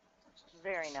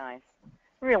 Very nice.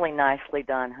 Really nicely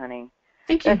done, honey.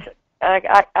 Thank you.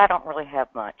 I don't really have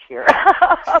much here.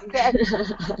 Okay.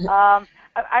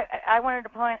 I wanted to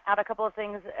point out a couple of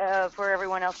things for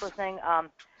everyone else listening.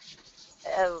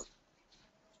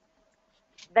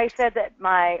 They said that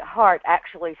my heart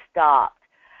actually stopped.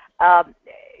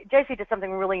 JC did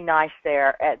something really nice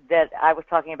there that I was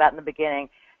talking about in the beginning.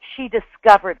 She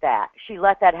discovered that. She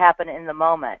let that happen in the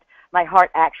moment. My heart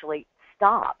actually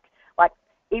stopped. Like,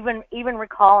 even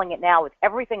recalling it now with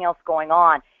everything else going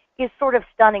on is sort of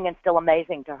stunning and still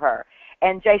amazing to her.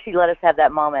 And JC let us have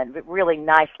that moment. Really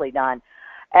nicely done.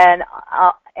 And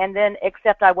then,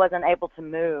 except I wasn't able to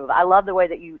move. I love the way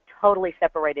that you totally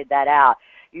separated that out.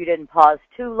 You didn't pause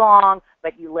too long,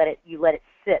 but you let it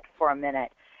sit for a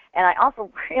minute. And I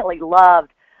also really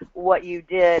loved what you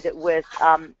did with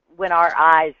when our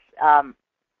eyes,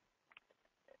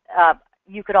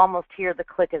 you could almost hear the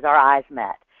click as our eyes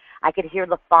met. I could hear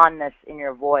the fondness in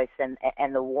your voice and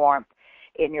the warmth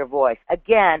in your voice.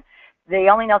 Again, the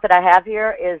only note that I have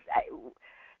here is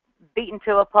beaten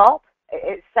to a pulp.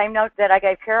 It's the same note that I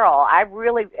gave Carol. I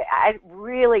really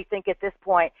think at this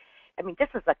point, I mean, this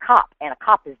is a cop, and a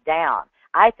cop is down.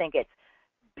 I think it's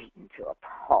beaten to a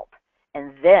pulp,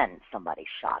 and then somebody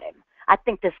shot him. I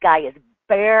think this guy is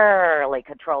barely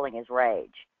controlling his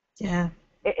rage. Yeah.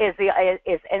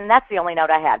 And that's the only note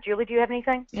I have. Julie, do you have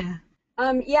anything? Yeah.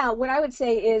 Yeah, what I would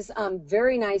say is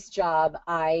very nice job.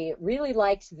 I really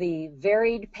liked the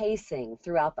varied pacing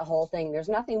throughout the whole thing. There's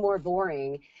nothing more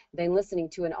boring than listening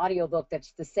to an audiobook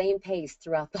that's the same pace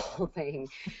throughout the whole thing.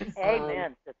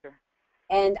 Amen, sister.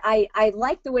 And I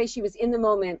liked the way she was in the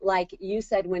moment, like you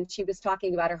said, when she was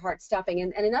talking about her heart stopping.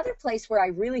 And another place where I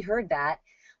really heard that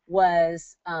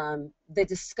was the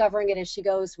discovering it as she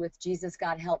goes with Jesus,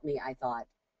 God help me, I thought.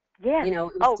 Yeah. You know,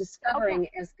 it was discovering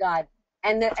as God.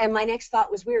 And my next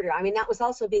thought was weirder. I mean, that was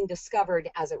also being discovered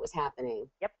as it was happening.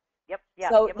 Yep.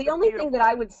 So the only thing that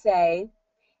I would say,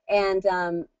 and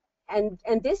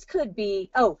this could be,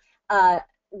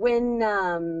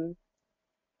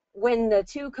 when the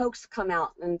two Cokes come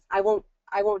out, and I won't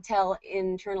tell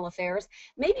internal affairs,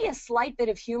 maybe a slight bit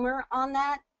of humor on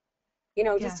that, you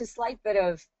know, just a slight bit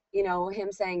of, you know,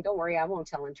 him saying, don't worry, I won't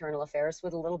tell internal affairs,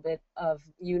 with a little bit of,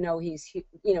 he's,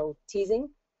 teasing.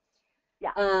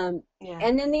 Yeah.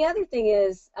 And then the other thing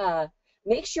is,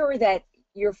 make sure that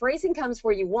your phrasing comes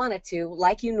where you want it to,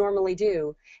 like you normally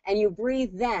do, and you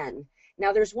breathe then.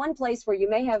 Now, there's one place where you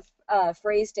may have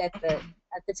phrased at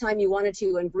the time you wanted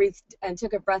to and breathed and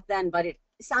took a breath then, but it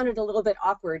sounded a little bit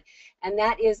awkward, and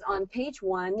that is on page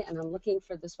 1, and I'm looking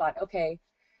for the spot. Okay,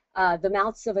 the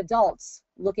mouths of adults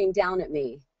looking down at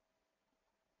me.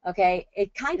 Okay,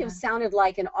 it kind of sounded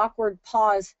like an awkward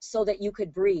pause so that you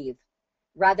could breathe,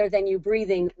 rather than you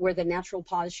breathing where the natural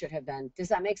pause should have been. Does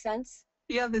that make sense?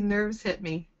 Yeah, the nerves hit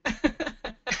me.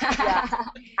 Yeah,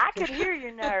 I could hear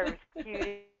your nerves,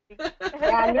 cutie.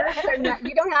 Yeah, nerves are not,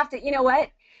 you don't have to, you know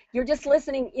what? You're just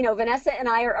listening. You know, Vanessa and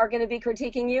I are going to be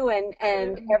critiquing you,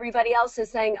 and everybody else is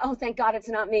saying, oh, thank God it's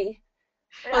not me.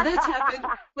 Well, that's happened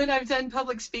when I've done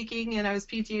public speaking and I was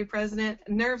PTA president.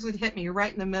 Nerves would hit me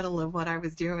right in the middle of what I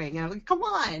was doing. I was like, come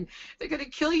on, they're going to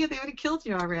kill you. They would have killed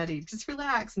you already. Just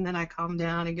relax. And then I calm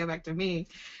down and go back to me.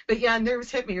 But yeah, nerves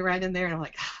hit me right in there, and I'm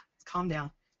like, calm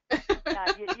down. No,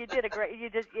 you did a great.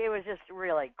 It was just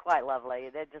really quite lovely.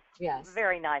 That just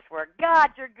very nice work. God,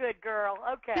 you're good, girl.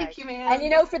 Okay. Thank you, man. And you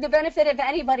know, for the benefit of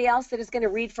anybody else that is going to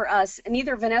read for us,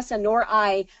 neither Vanessa nor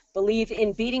I believe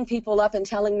in beating people up and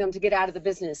telling them to get out of the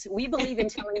business. We believe in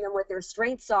telling them what their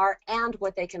strengths are and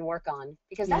what they can work on,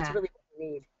 because that's really what we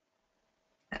need.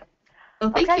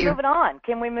 Well, thank you. Moving on.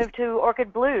 Can we move to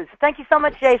Orchid Blues? Thank you so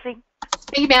much, JC.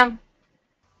 Thank you, ma'am.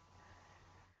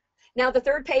 Now, the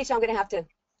third page, I'm going to have to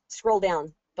scroll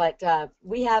down, but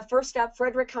we have first up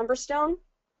Frederick Humberstone.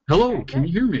 Hello, can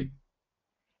you hear me?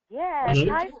 Yes.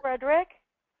 Hi, Frederick.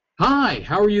 Hi,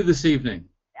 how are you this evening?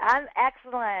 I'm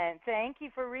excellent. Thank you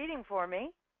for reading for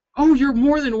me. Oh, you're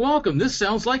more than welcome. This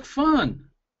sounds like fun.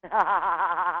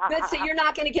 Good, so you're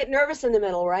not going to get nervous in the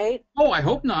middle, right? Oh, I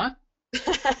hope not.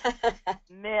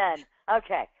 Men.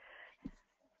 Okay.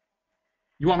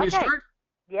 You want me to start?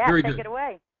 Yeah, Very take good. it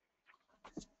away.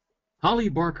 Holly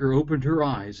Barker opened her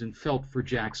eyes and felt for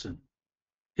Jackson.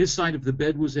 His side of the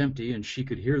bed was empty, and she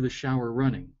could hear the shower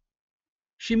running.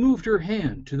 She moved her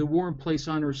hand to the warm place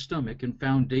on her stomach and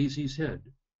found Daisy's head.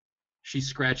 She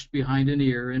scratched behind an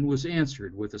ear and was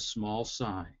answered with a small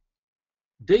sigh.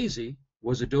 Daisy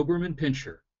was a Doberman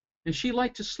Pinscher, and she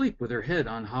liked to sleep with her head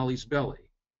on Holly's belly.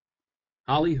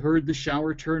 Holly heard the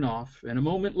shower turn off, and a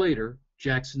moment later,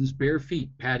 Jackson's bare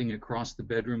feet padding across the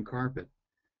bedroom carpet.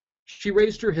 She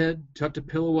raised her head, tucked a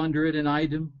pillow under it, and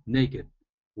eyed him, naked,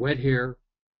 wet hair,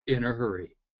 in a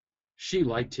hurry. She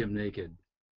liked him naked.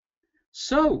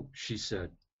 So, she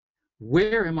said,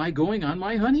 where am I going on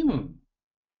my honeymoon?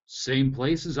 Same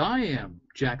place as I am,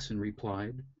 Jackson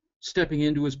replied, stepping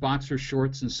into his boxer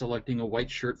shorts and selecting a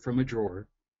white shirt from a drawer.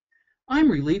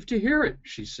 I'm relieved to hear it,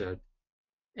 she said.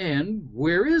 And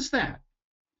where is that?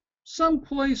 Some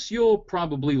place you'll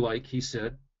probably like, he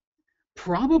said.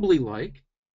 Probably like?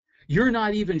 You're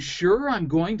not even sure I'm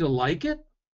going to like it?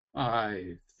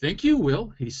 I think you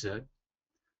will, he said.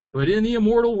 But in the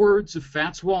immortal words of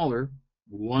Fats Waller,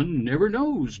 one never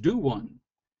knows, do one?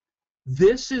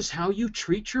 This is how you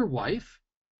treat your wife?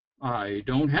 I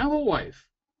don't have a wife.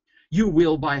 You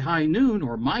will by high noon,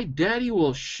 or my daddy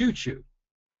will shoot you.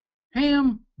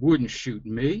 Ham wouldn't shoot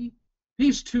me.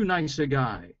 He's too nice a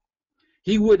guy.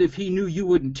 He would if he knew you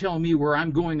wouldn't tell me where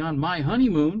I'm going on my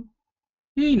honeymoon.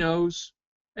 He knows,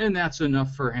 and that's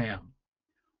enough for Ham.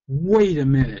 Wait a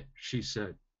minute, she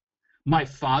said. My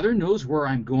father knows where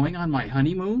I'm going on my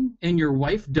honeymoon, and your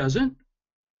wife doesn't?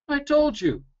 I told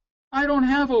you, I don't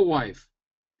have a wife.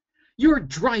 You're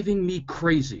driving me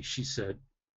crazy, she said,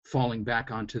 falling back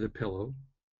onto the pillow.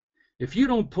 If you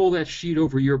don't pull that sheet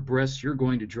over your breasts, you're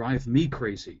going to drive me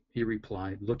crazy, he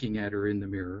replied, looking at her in the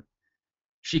mirror.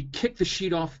 She kicked the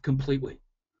sheet off completely,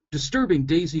 disturbing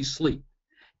Daisy's sleep.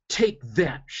 Take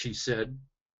that, she said.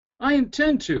 I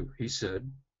intend to, he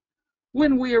said.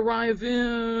 When we arrive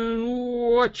in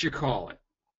what-you-call-it.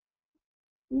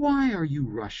 Why are you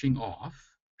rushing off?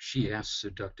 She asked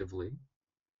seductively.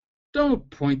 Don't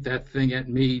point that thing at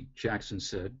me, Jackson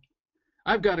said.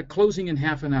 I've got a closing in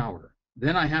half an hour.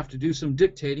 Then I have to do some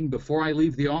dictating before I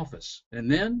leave the office.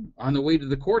 And then, on the way to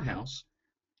the courthouse,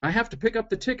 I have to pick up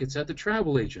the tickets at the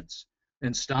travel agent's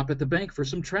and stop at the bank for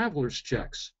some traveler's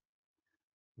checks.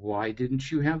 Why didn't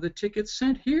you have the tickets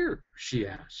sent here? She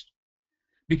asked.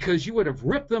 Because you would have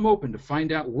ripped them open to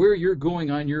find out where you're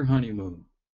going on your honeymoon.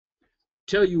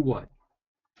 Tell you what,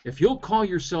 if you'll call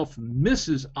yourself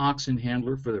Mrs.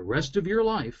 Oxenhandler for the rest of your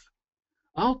life,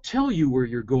 I'll tell you where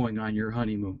you're going on your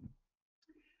honeymoon.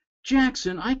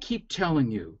 Jackson, I keep telling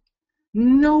you,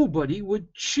 nobody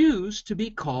would choose to be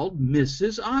called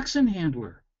Mrs.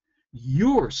 Oxenhandler.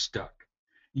 You're stuck.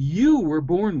 You were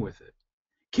born with it.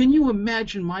 Can you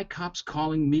imagine my cops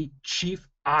calling me Chief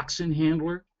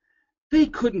Oxenhandler? They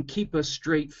couldn't keep a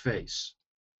straight face.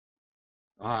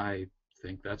 I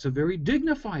think that's a very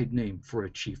dignified name for a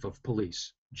chief of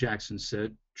police, Jackson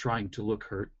said, trying to look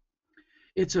hurt.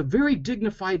 It's a very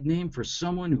dignified name for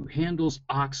someone who handles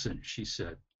oxen, she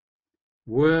said.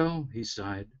 Well, he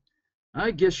sighed,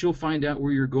 I guess you'll find out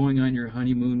where you're going on your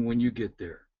honeymoon when you get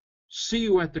there. See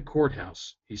you at the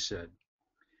courthouse, he said.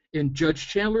 In Judge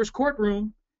Chandler's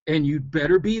courtroom, and you'd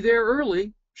better be there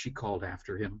early, she called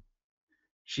after him.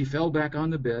 She fell back on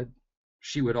the bed.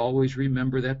 She would always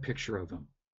remember that picture of him,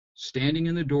 standing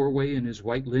in the doorway in his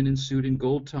white linen suit and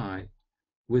gold tie,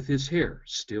 with his hair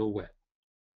still wet.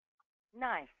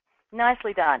 Nice.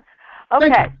 Nicely done.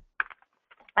 Thank Okay.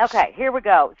 you. Okay, here we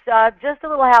go. So, just a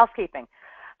little housekeeping.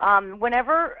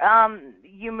 Whenever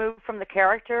you move from the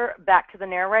character back to the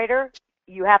narrator,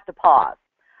 you have to pause.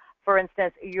 For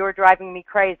instance, you're driving me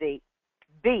crazy.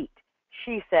 Beat,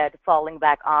 she said, falling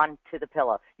back onto the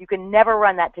pillow. You can never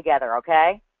run that together,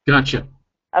 okay? Gotcha.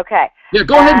 Okay. Yeah,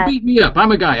 go ahead and beat me up.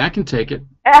 I'm a guy. I can take it.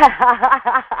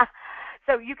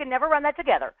 So you can never run that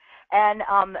together. And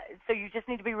so you just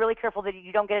need to be really careful that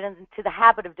you don't get into the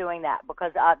habit of doing that,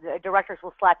 because the directors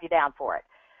will slap you down for it.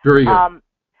 Very good.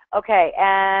 Okay,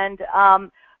 and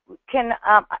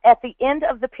at the end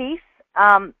of the piece,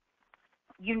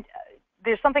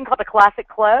 there's something called a classic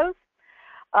close,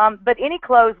 but any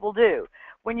close will do.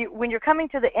 When you're coming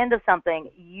to the end of something,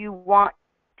 you want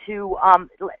to,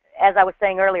 as I was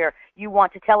saying earlier, you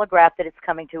want to telegraph that it's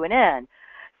coming to an end.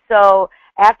 So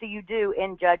after you do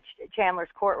in Judge Chandler's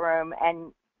courtroom,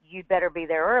 and you'd better be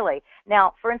there early.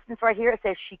 Now, for instance, right here it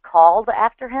says she called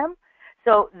after him.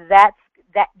 So that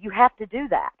you have to do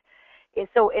that.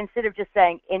 So instead of just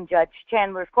saying in Judge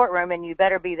Chandler's courtroom and you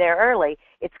better be there early,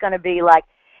 it's going to be like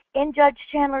in Judge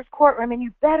Chandler's courtroom and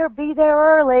you better be there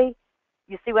early.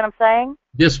 You see what I'm saying?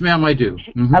 Yes, ma'am, I do.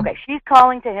 Okay, she's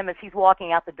calling to him as he's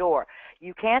walking out the door.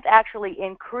 You can't actually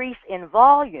increase in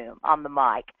volume on the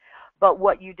mic, but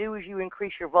what you do is you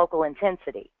increase your vocal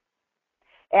intensity.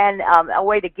 And a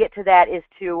way to get to that is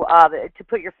to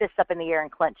put your fists up in the air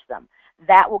and clench them.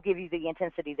 That will give you the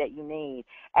intensity that you need.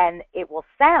 And it will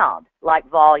sound like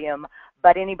volume,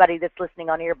 but anybody that's listening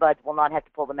on earbuds will not have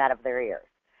to pull them out of their ears.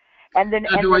 And then,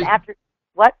 after,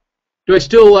 what? Do I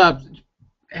still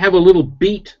have a little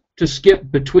beat to skip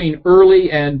between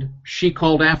early and she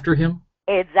called after him?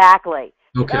 Exactly.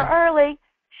 Okay. Early,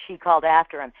 she called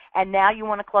after him. And now you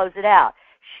want to close it out.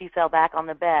 She fell back on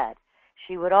the bed.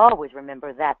 She would always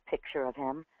remember that picture of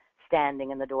him,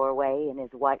 standing in the doorway in his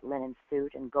white linen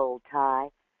suit and gold tie,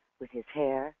 with his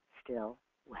hair still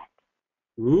wet.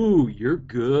 Ooh, you're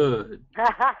good.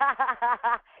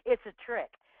 It's a trick.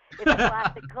 It's a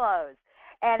classic close.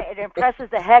 And it impresses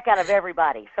the heck out of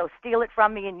everybody. So steal it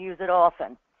from me and use it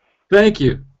often. Thank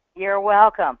you. You're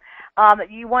welcome.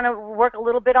 You want to work a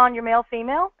little bit on your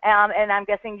male-female, and I'm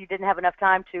guessing you didn't have enough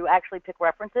time to actually pick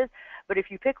references. But if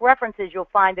you pick references, you'll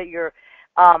find that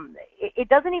it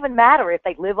doesn't even matter if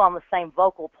they live on the same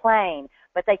vocal plane,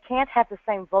 but they can't have the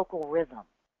same vocal rhythm.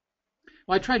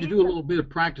 Well, I tried to do a little bit of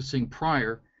practicing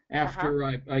prior after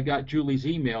I got Julie's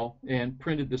email and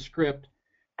printed the script.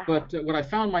 But what I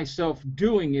found myself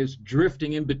doing is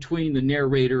drifting in between the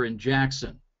narrator and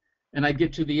Jackson. And I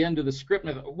get to the end of the script,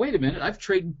 and I thought, wait a minute, I've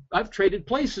traded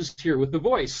places here with the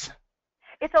voice.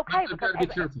 It's okay I've got to be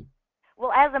careful.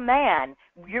 Well, as a man,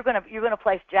 you're gonna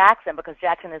place Jackson, because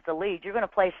Jackson is the lead. You're gonna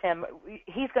place him.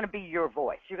 He's gonna be your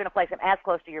voice. You're gonna place him as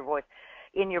close to your voice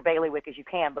in your bailiwick as you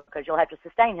can, because you'll have to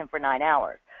sustain him for 9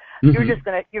 hours. Mm-hmm.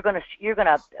 You're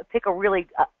gonna pick a really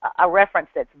a reference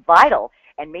that's vital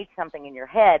and meet something in your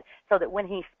head, so that when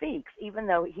he speaks, even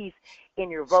though he's in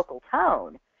your vocal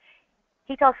tone,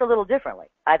 he talks a little differently.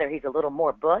 Either he's a little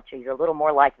more butch, he's a little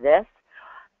more like this,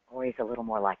 or he's a little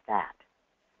more like that.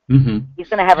 Mm-hmm. He's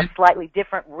going to have a slightly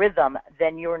different rhythm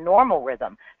than your normal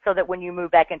rhythm, so that when you move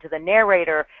back into the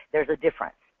narrator, there's a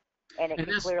difference, and it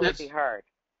can clearly be heard.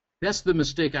 That's the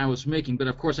mistake I was making, but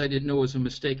of course I didn't know it was a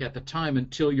mistake at the time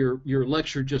until your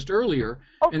lecture just earlier.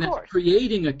 Of and course. That's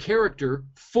creating a character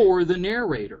for the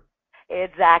narrator.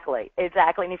 Exactly.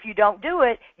 And if you don't do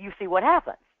it, you see what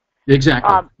happens.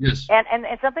 Exactly. Yes. And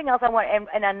something else I want,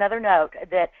 and another note,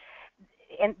 that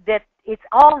it's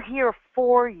all here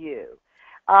for you.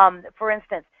 For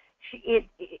instance,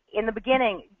 in the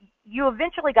beginning, you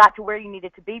eventually got to where you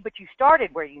needed to be, but you started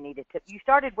where you needed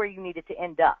to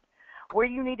end up. Where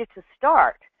you needed to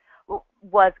start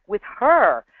was with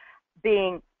her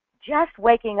being just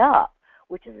waking up,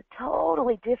 which is a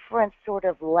totally different sort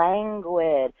of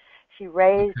language. She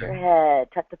raised her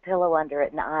head, tucked the pillow under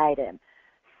it, and eyed him.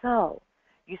 So,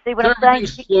 you see what I'm saying?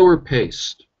 Slower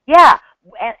paced. Yeah,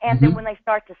 and then when they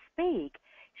start to speak,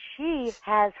 she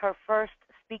has her first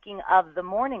speaking of the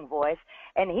morning voice,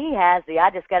 and he has the I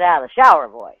just got out of the shower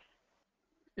voice.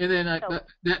 And then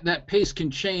that pace can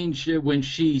change when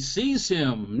she sees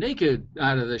him naked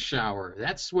out of the shower.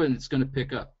 That's when it's going to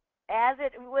pick up.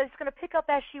 It's going to pick up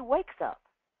as she wakes up.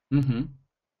 Mm-hmm.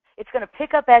 It's going to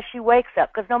pick up as she wakes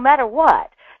up, because no matter what,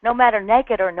 no matter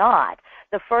naked or not,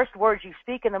 the first words you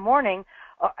speak in the morning,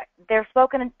 they're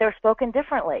spoken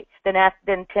differently than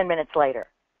 10 minutes later.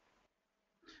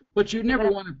 But you never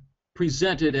want to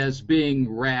present it as being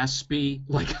raspy,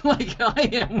 like I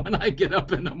am when I get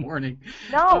up in the morning.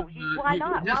 No, why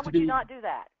not? Why would you not do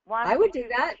that? I would do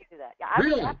that. Yeah, I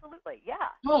really? would, absolutely, yeah.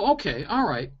 Oh, okay, all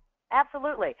right.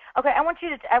 Absolutely. Okay, I want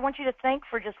you to think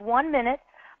for just 1 minute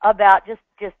about just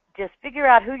figure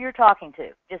out who you're talking to.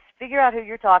 Just figure out who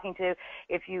you're talking to.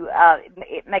 If you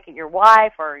make it your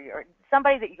wife or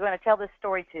somebody that you're going to tell this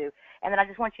story to, and then I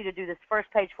just want you to do this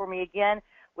first page for me again,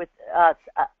 with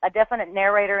a definite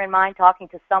narrator in mind talking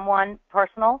to someone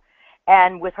personal,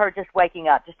 and with her just waking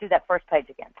up. Just do that first page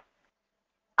again.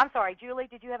 I'm sorry, Julie,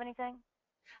 did you have anything?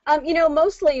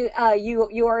 Mostly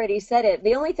you already said it.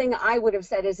 The only thing I would have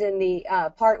said is in the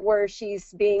part where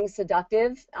she's being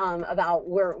seductive about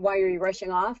why are you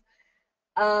rushing off.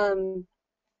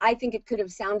 I think it could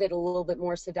have sounded a little bit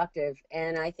more seductive,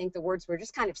 and I think the words were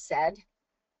just kind of said.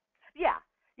 Yeah.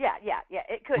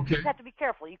 It could. Okay. You just have to be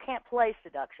careful. You can't play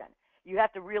seduction. You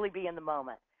have to really be in the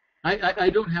moment. I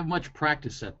don't have much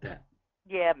practice at that.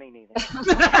 Yeah, me neither.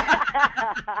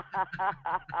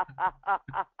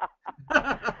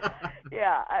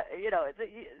 Yeah,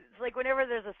 it's like whenever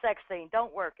there's a sex scene,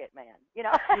 don't work it, man.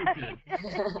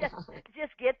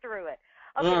 Just get through it.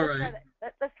 Okay, all right.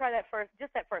 Let's try that first.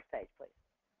 Just that first page, please.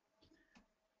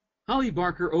 Holly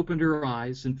Barker opened her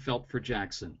eyes and felt for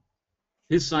Jackson.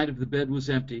 His side of the bed was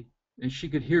empty, and she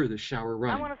could hear the shower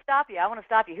running. I want to stop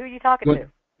you. Who are you talking to?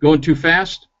 Going too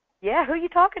fast? Yeah, who are you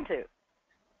talking to?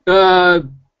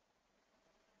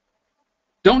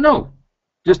 Don't know.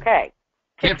 Just okay.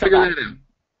 Can't figure that out.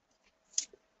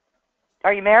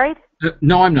 Are you married?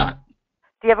 No, I'm not.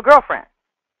 Do you have a girlfriend?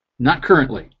 Not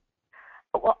currently.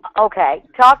 Well, okay.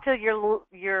 Talk to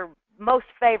your most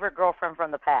favorite girlfriend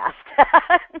from the past.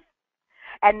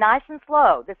 And nice and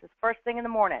slow. This is first thing in the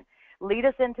morning. Lead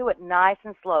us into it nice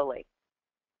and slowly.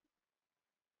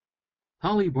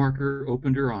 Holly Barker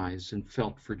opened her eyes and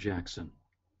felt for Jackson.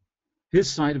 His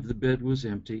side of the bed was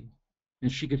empty,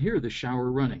 and she could hear the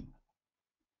shower running.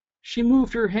 She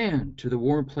moved her hand to the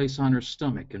warm place on her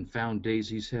stomach and found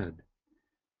Daisy's head.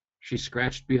 She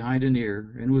scratched behind an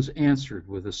ear and was answered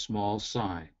with a small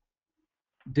sigh.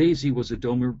 Daisy was a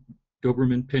Doberman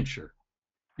pinscher,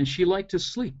 and she liked to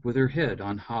sleep with her head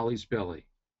on Holly's belly.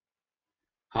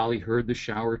 Holly heard the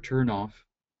shower turn off,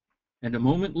 and a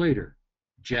moment later,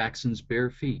 Jackson's bare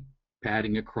feet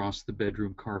padding across the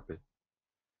bedroom carpet.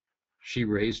 She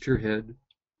raised her head,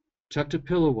 tucked a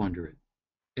pillow under it,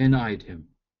 and eyed him,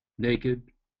 naked,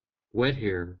 wet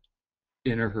hair,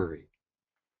 in a hurry.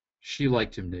 She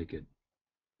liked him naked.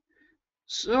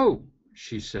 "So,"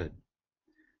 she said,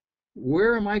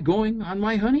 "where am I going on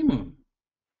my honeymoon?"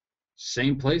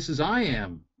 "Same place as I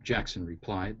am," Jackson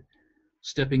replied,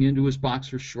 stepping into his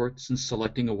boxer shorts and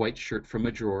selecting a white shirt from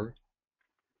a drawer.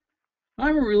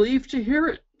 I'm relieved to hear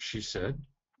it, she said.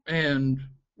 And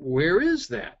where is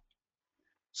that?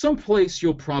 Some place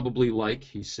you'll probably like,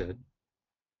 he said.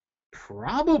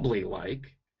 Probably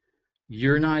like?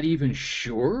 You're not even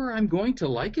sure I'm going to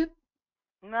like it?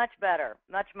 Much better.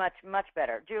 Much, much, much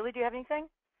better. Julie, do you have anything?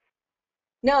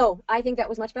 No, I think that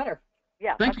was much better.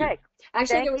 Yeah. Thank Okay. you.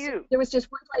 Actually, Thank there was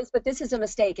just one place, but this is a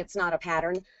mistake. It's not a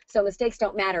pattern, so mistakes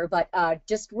don't matter. But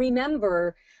just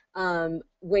remember,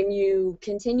 when you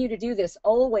continue to do this,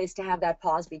 always to have that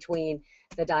pause between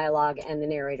the dialogue and the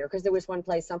narrator, because there was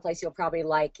someplace you'll probably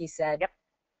like. He said, Yep.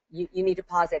 You need to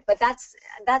pause it. But that's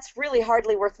really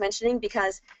hardly worth mentioning,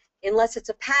 because unless it's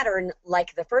a pattern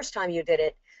like the first time you did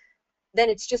it, then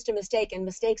it's just a mistake, and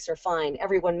mistakes are fine.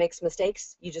 Everyone makes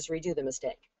mistakes. You just redo the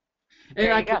mistake.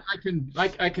 And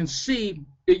I can see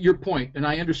your point, and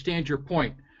I understand your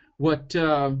point. What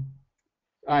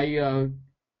I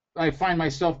find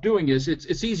myself doing is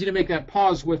it's easy to make that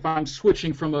pause if I'm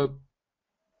switching from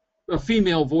a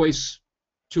female voice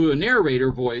to a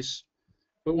narrator voice,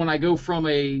 but when I go from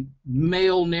a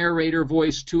male narrator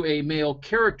voice to a male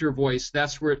character voice,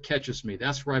 that's where it catches me.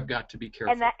 That's where I've got to be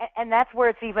careful. And that's where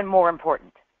it's even more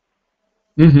important.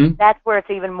 Mm-hmm. That's where it's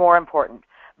even more important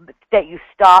that you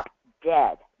stop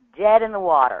dead in the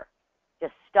water.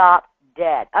 Just stop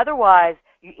dead. Otherwise,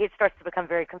 it starts to become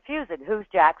very confusing. Who's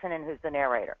Jackson and who's the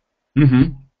narrator?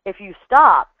 Mm-hmm. If you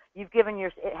stop,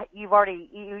 you've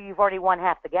already won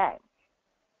half the game,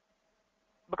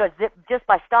 because just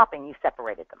by stopping, you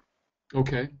separated them.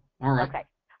 Okay. All right.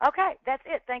 Okay. That's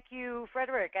it. Thank you,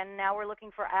 Frederick. And now we're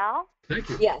looking for Al. Thank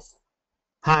you. Yes.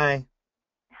 Hi.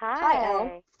 Hi,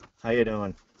 Al. How you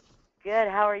doing? Good.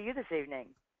 How are you this evening?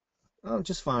 Oh,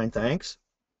 just fine, thanks.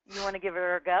 You want to give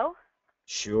her a go?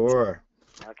 Sure.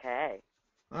 Okay.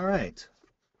 All right.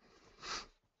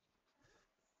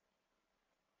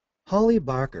 Holly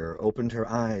Barker opened her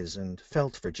eyes and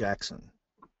felt for Jackson.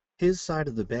 His side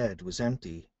of the bed was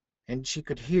empty, and she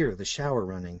could hear the shower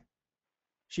running.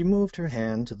 She moved her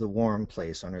hand to the warm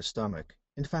place on her stomach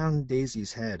and found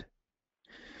Daisy's head.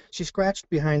 She scratched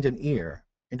behind an ear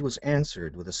and was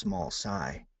answered with a small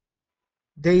sigh.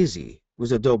 Daisy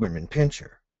was a Doberman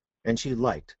Pinscher, and she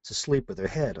liked to sleep with her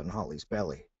head on Holly's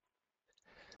belly.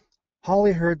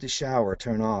 Holly heard the shower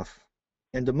turn off,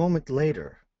 and a moment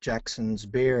later Jackson's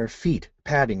bare feet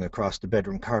padding across the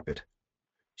bedroom carpet.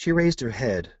 She raised her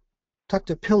head, tucked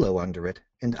a pillow under it,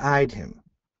 and eyed him,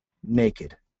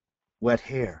 naked, wet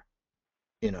hair,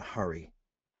 in a hurry.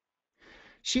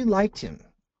 She liked him,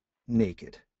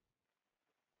 naked.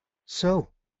 So,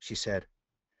 she said,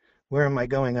 where am I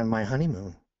going on my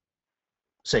honeymoon?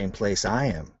 Same place I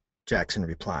am, Jackson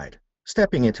replied,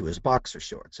 stepping into his boxer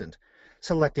shorts and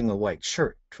selecting a white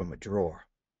shirt from a drawer.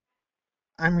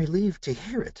 I'm relieved to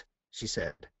hear it, she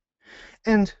said.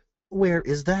 And where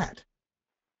is that?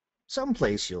 Some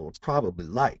place you'll probably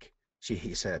like,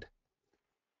 he said.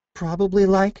 Probably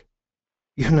like?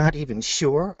 You're not even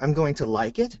sure I'm going to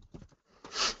like it?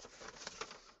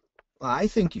 I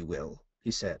think you will, he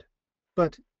said.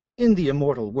 But in the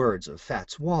immortal words of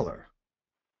Fats Waller,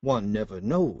 one never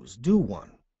knows, do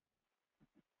one?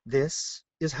 This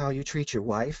is how you treat your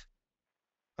wife?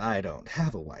 I don't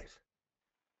have a wife.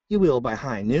 You will by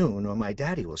high noon, or my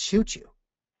daddy will shoot you.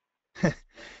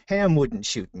 Ham wouldn't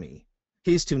shoot me.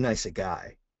 He's too nice a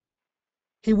guy.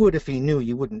 He would if he knew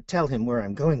you wouldn't tell him where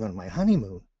I'm going on my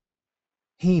honeymoon.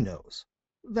 He knows.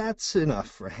 That's enough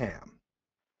for Ham.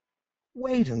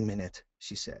 Wait a minute,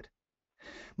 she said.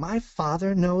 My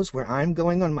father knows where I'm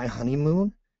going on my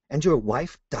honeymoon, and your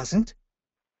wife doesn't?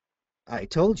 I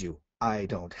told you I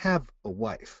don't have a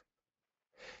wife.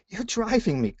 You're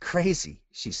driving me crazy,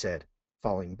 she said,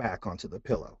 falling back onto the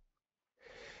pillow.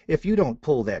 If you don't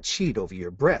pull that sheet over your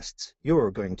breasts,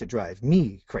 you're going to drive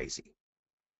me crazy,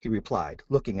 he replied,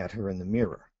 looking at her in the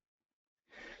mirror.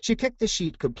 She kicked the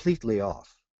sheet completely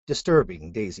off,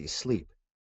 disturbing Daisy's sleep.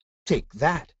 Take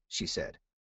that, she said.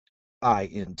 I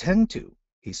intend to,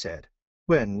 he said,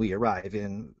 when we arrive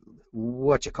in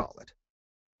whatchamacallit.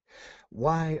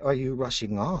 Why are you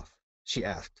rushing off? She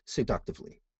asked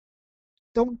seductively.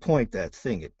 Don't point that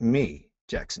thing at me,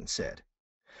 Jackson said.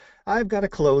 I've got a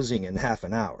closing in half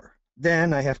an hour.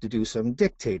 Then I have to do some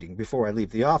dictating before I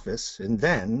leave the office, and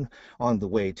then, on the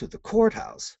way to the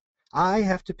courthouse, I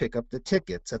have to pick up the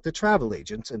tickets at the travel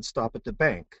agent's and stop at the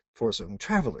bank for some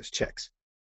traveler's checks.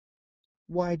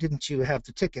 Why didn't you have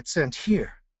the tickets sent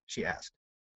here? She asked.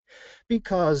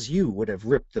 Because you would have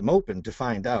ripped them open to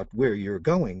find out where you're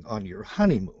going on your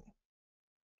honeymoon.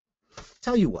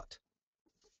 Tell you what.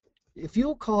 If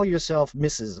you'll call yourself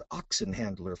Mrs.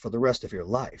 Oxenhandler for the rest of your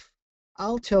life,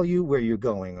 I'll tell you where you're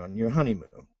going on your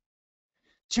honeymoon.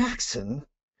 Jackson,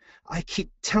 I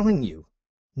keep telling you,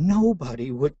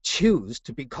 nobody would choose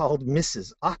to be called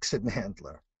Mrs.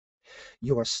 Oxenhandler.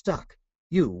 You're stuck.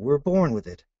 You were born with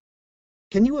it.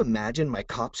 Can you imagine my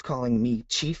cops calling me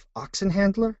Chief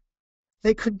Oxenhandler?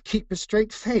 They couldn't keep a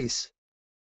straight face.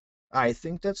 I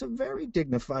think that's a very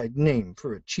dignified name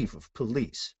for a chief of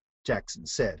police, Jackson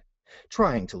said,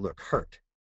 trying to look hurt.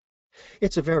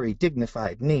 It's a very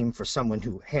dignified name for someone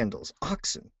who handles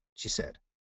oxen, she said.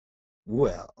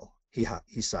 Well, he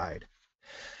sighed,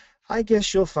 I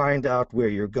guess you'll find out where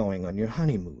you're going on your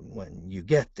honeymoon when you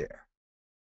get there.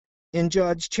 In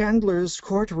Judge Chandler's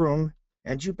courtroom,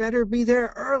 and you better be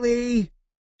there early,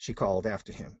 she called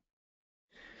after him.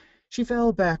 She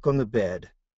fell back on the bed.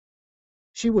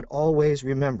 She would always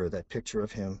remember that picture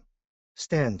of him,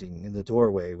 standing in the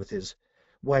doorway with his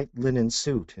white linen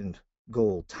suit and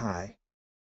gold tie,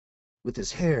 with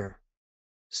his hair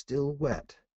still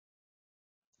wet.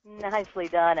 Nicely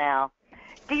done, Al.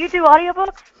 Do you do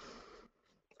audiobooks?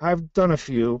 I've done a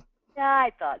few. Yeah,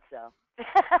 I thought so.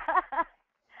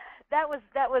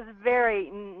 That was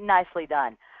very nicely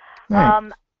done.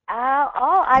 Right.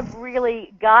 All I've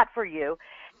really got for you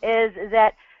is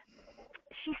that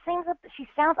she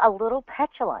sounds a little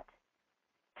petulant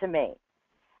to me,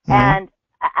 and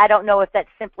I don't know if that's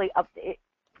simply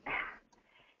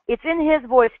it's in his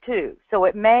voice too, so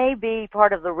it may be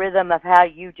part of the rhythm of how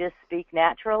you just speak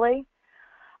naturally.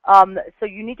 So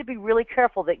you need to be really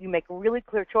careful that you make really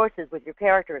clear choices with your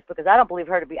characters, because I don't believe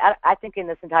her to be, I think in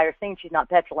this entire scene she's not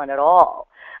petulant at all.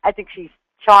 I think she's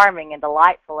charming and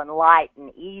delightful and light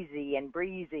and easy and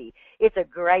breezy. It's a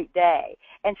great day.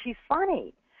 And she's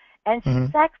funny and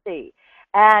she's sexy.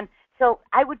 And so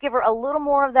I would give her a little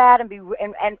more of that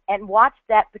and watch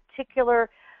that particular,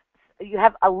 you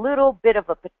have a little bit of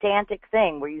a pedantic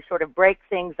thing where you sort of break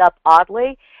things up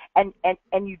oddly, and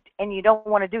you don't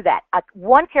want to do that.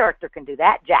 One character can do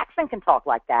that. Jackson can talk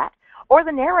like that, or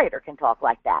the narrator can talk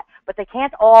like that, but they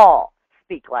can't all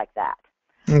speak like that.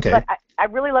 Okay. But I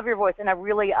really love your voice, and I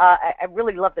really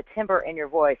love the timbre in your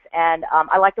voice, and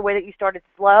I like the way that you started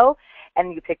slow,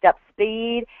 and you picked up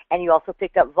speed, and you also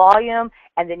picked up volume,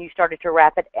 and then you started to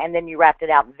wrap it, and then you wrapped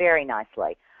it out very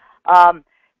nicely.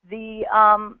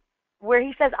 Where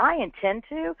he says, I intend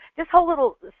to, this whole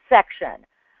little section,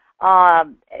 at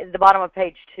the bottom of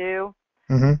page 2,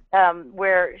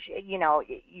 where,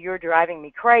 you're driving me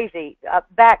crazy.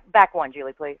 Back one,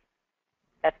 Julie, please.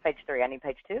 That's page 3. I need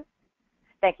page 2.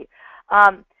 Thank you.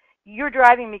 You're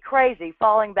driving me crazy,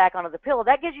 falling back onto the pillow.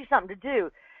 That gives you something to do.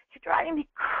 You're driving me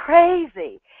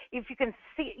crazy. If you can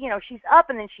see, she's up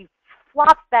and then she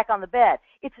flops back on the bed.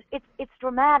 It's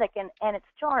dramatic and it's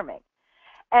charming.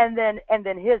 And then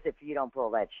his, if you don't pull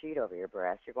that sheet over your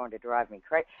breast, you're going to drive me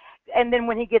crazy. And then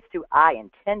when he gets to, I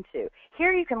intend to,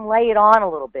 here you can lay it on a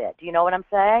little bit. Do you know what I'm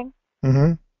saying?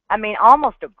 I mean,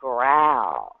 almost a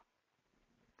growl.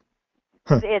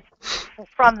 It's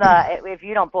from the, if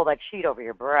you don't pull that sheet over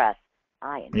your breast,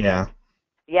 I intend.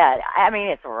 Yeah, I mean,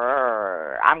 it's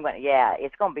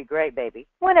going to be great, baby.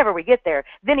 Whenever we get there,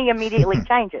 then he immediately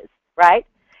changes, right?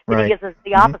 Then he gives us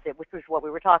the opposite, which was what we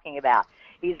were talking about.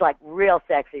 He's like real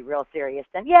sexy, real serious.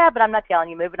 And yeah, but I'm not telling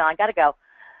you, moving on, got to go.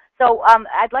 So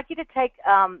I'd like you to take,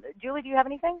 Julie, do you have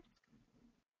anything?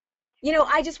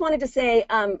 I just wanted to say,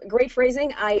 great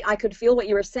phrasing. I could feel what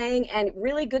you were saying, and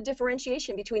really good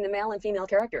differentiation between the male and female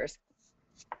characters.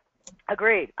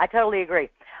 Agreed. I totally agree.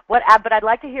 But I'd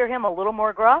like to hear him a little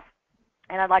more gruff,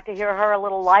 and I'd like to hear her a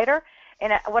little lighter.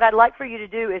 And what I'd like for you to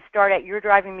do is start at You're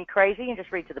Driving Me Crazy and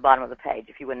just read to the bottom of the page,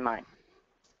 if you wouldn't mind.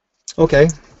 Okay.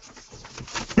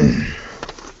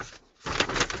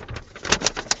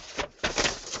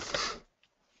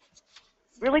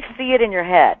 Really see it in your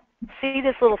head. See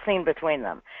this little scene between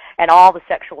them and all the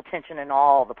sexual tension and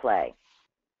all the play.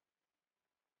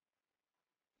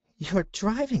 You're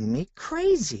driving me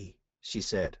crazy, she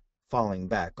said, falling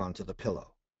back onto the pillow.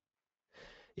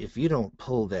 If you don't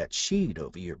pull that sheet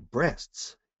over your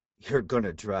breasts, you're going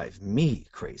to drive me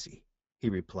crazy, he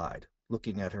replied,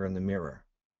 looking at her in the mirror.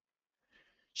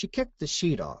 She kicked the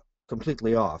sheet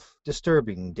completely off,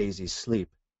 disturbing Daisy's sleep.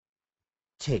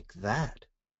 Take that,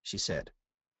 she said.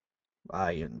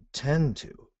 I intend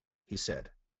to, he said,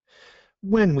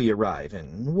 when we arrive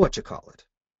in whatchacallit.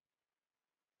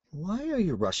 Why are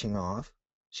you rushing off?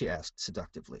 She asked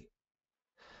seductively.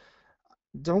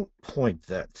 Don't point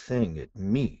that thing at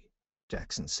me,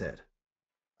 Jackson said.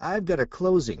 I've got a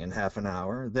closing in half an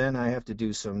hour, then I have to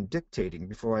do some dictating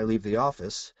before I leave the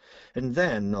office, and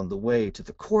then on the way to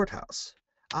the courthouse,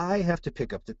 I have to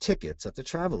pick up the tickets at the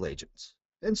travel agents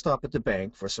and stop at the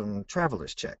bank for some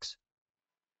traveler's checks.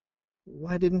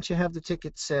 Why didn't you have the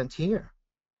tickets sent here?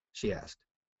 She asked.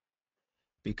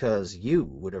 Because you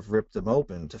would have ripped them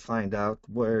open to find out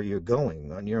where you're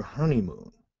going on your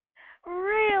honeymoon.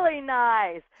 Really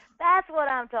nice. That's what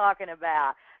I'm talking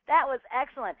about. That was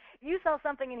excellent. You saw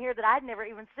something in here that I'd never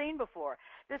even seen before.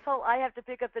 This whole I have to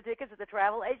pick up the tickets at the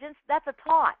travel agents, that's a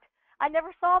taunt. I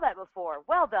never saw that before.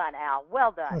 Well done, Al.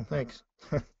 Well done. Oh, thanks.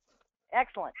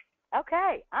 Excellent.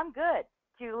 Okay, I'm good.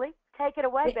 Julie, take it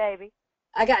away, baby.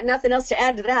 I got nothing else to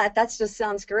add to that. That just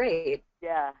sounds great.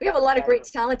 Yeah. We have a lot of great,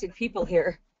 talented people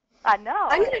here. I know.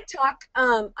 I'm going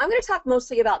to talk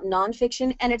mostly about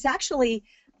nonfiction, and it's actually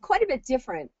quite a bit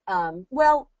different.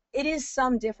 Well, it is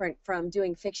some different from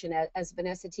doing fiction, as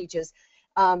Vanessa teaches.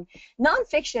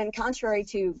 Nonfiction, contrary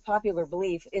to popular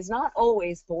belief, is not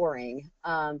always boring.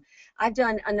 I've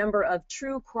done a number of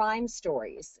true crime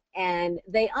stories, and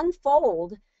they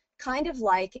unfold kind of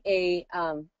like a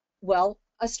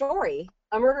story,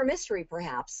 a murder mystery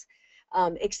perhaps,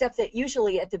 except that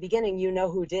usually at the beginning you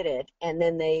know who did it, and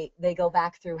then they go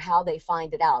back through how they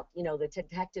find it out, you know, the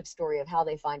detective story of how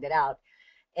they find it out.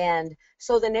 And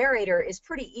so the narrator is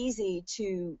pretty easy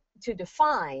to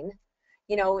define.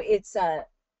 You know, it's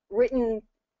written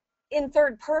in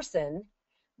third person,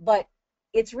 but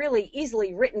it's really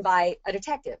easily written by a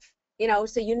detective. You know,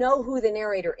 so you know who the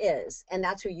narrator is, and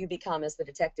that's who you become as the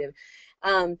detective.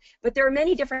 But there are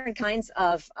many different kinds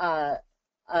of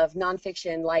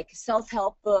nonfiction, like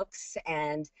self-help books,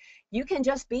 and you can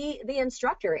just be the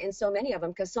instructor in so many of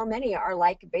them, because so many are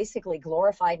like basically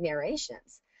glorified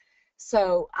narrations.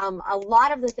 So a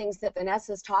lot of the things that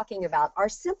Vanessa's talking about are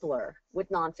simpler with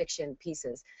nonfiction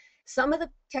pieces. Some of the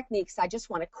techniques I just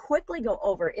want to quickly go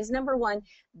over is, number one,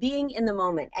 being in the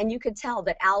moment. And you could tell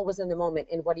that Al was in the moment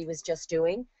in what he was just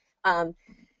doing.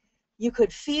 You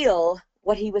could feel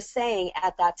what he was saying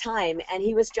at that time, and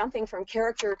he was jumping from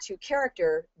character to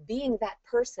character, being that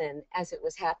person as it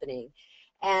was happening.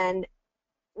 And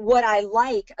what I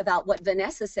like about what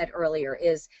Vanessa said earlier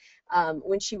is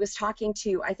when she was talking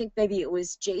to, I think maybe it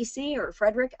was JC or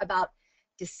Frederick, about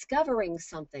discovering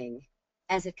something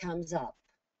as it comes up.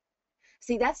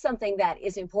 See, that's something that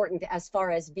is important as far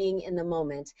as being in the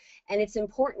moment, and it's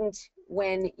important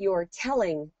when you're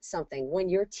telling something, when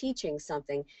you're teaching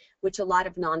something, which a lot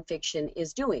of nonfiction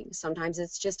is doing. Sometimes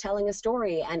it's just telling a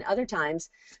story, and other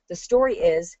times the story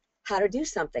is how to do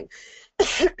something.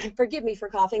 Forgive me for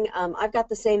coughing. I've got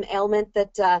the same ailment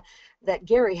that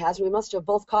Gary has. We must have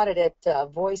both caught it at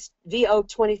VO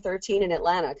 2013 in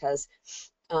Atlanta, because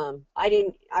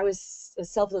I was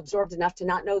self-absorbed enough to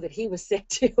not know that he was sick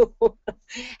too.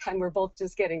 And we're both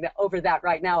just getting over that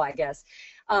right now, I guess.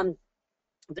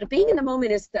 But being in the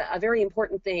moment is a very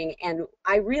important thing, and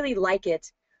I really like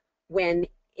it when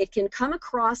it can come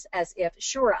across as if,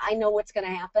 sure, I know what's going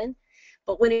to happen,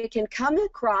 but when it can come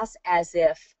across as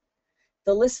if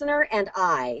the listener and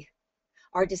I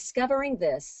are discovering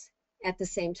this at the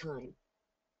same time.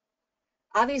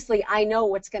 Obviously, I know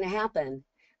what's going to happen,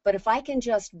 but if I can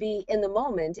just be in the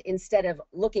moment instead of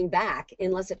looking back,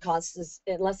 unless it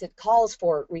calls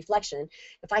for reflection,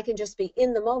 if I can just be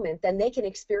in the moment, then they can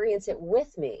experience it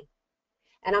with me.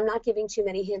 And I'm not giving too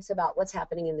many hints about what's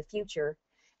happening in the future,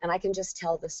 and I can just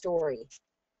tell the story.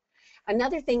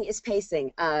 Another thing is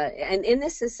pacing, and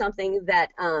this is something that,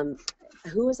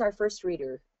 who was our first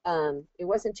reader? It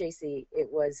wasn't JC,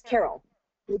 it was Carol.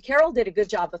 And Carol did a good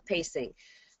job of pacing.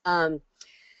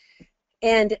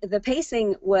 And the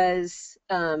pacing was,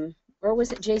 or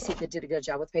was it JC that did a good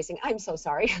job with pacing? I'm so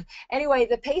sorry. Anyway,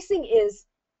 the pacing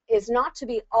is not to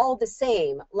be all the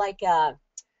same. Like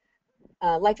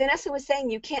Vanessa was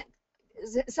saying, you can't,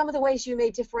 some of the ways you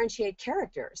may differentiate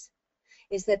characters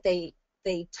is that they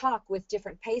talk with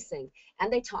different pacing,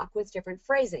 and they talk with different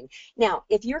phrasing. Now,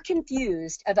 if you're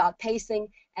confused about pacing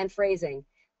and phrasing,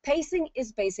 pacing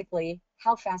is basically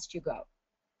how fast you go,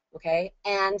 okay?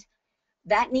 And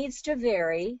that needs to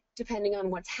vary depending on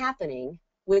what's happening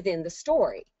within the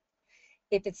story.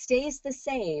 If it stays the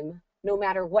same, no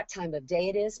matter what time of day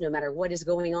it is, no matter what is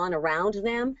going on around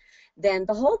them, then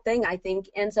the whole thing, I think,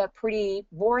 ends up pretty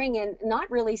boring and not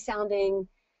really sounding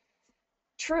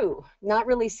true, not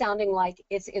really sounding like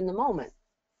it's in the moment.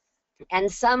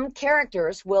 And some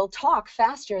characters will talk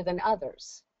faster than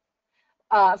others.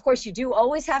 Of course, you do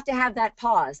always have to have that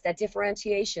pause, that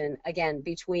differentiation, again,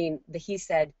 between the he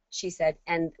said, she said,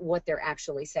 and what they're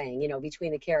actually saying, you know,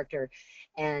 between the character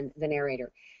and the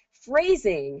narrator.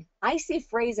 Phrasing, I see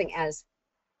phrasing as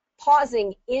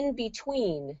pausing in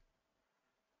between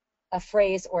a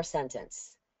phrase or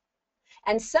sentence.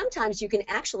 And sometimes you can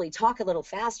actually talk a little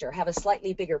faster, have a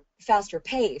slightly faster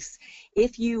pace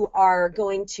if you are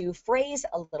going to phrase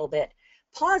a little bit,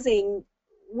 pausing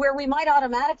where we might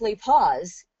automatically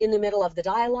pause in the middle of the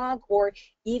dialogue or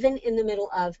even in the middle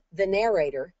of the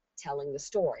narrator telling the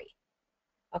story.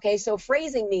 Okay, so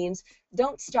phrasing means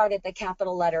don't start at the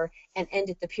capital letter and end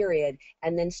at the period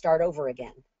and then start over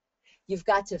again. You've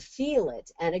got to feel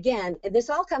it. And again, this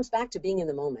all comes back to being in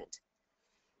the moment.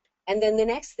 And then the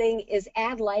next thing is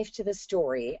add life to the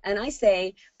story. And I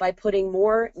say by putting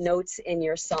more notes in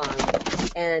your song.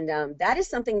 And that is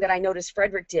something that I noticed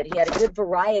Frederick did. He had a good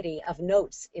variety of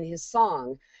notes in his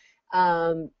song.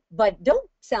 But don't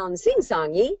sound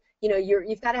sing-songy. You know,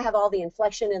 you've got to have all the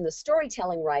inflection and the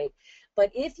storytelling right. But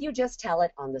if you just tell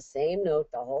it on the same note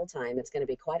the whole time, it's going to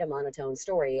be quite a monotone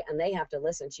story, and they have to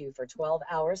listen to you for 12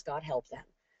 hours. God help them.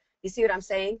 You see what I'm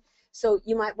saying? So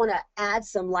you might want to add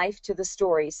some life to the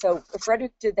story. So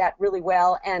Frederick did that really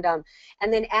well, and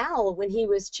then Al, when he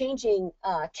was changing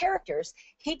characters,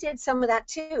 he did some of that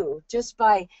too, just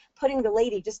by putting the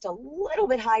lady just a little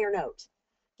bit higher note,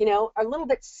 you know, a little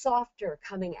bit softer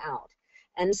coming out.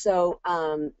 And so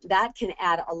that can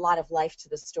add a lot of life to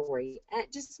the story, and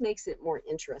it just makes it more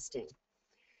interesting.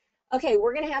 Okay,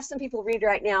 we're going to have some people read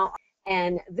right now,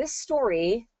 and this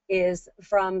story is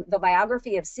from the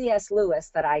biography of C.S. Lewis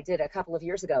that I did a couple of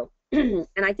years ago. And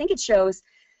I think it shows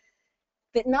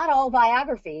that not all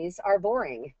biographies are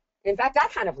boring. In fact, I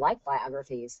kind of like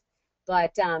biographies.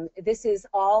 But this is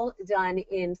all done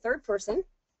in third person.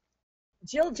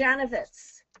 Jill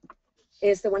Janovitz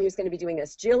is the one who's going to be doing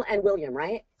this. Jill and William,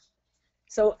 right?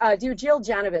 So do Jill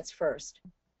Janovitz first.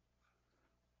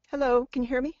 Hello, can you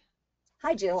hear me?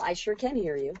 Hi, Jill. I sure can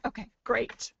hear you. Okay,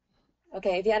 great.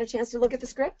 Okay, have you had a chance to look at the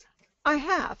script? I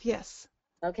have, yes.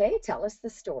 Okay, tell us the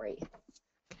story.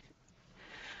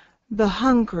 The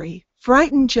hungry,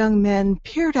 frightened young men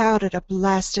peered out at a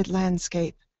blasted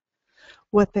landscape.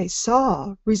 What they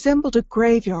saw resembled a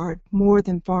graveyard more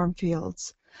than farm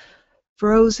fields.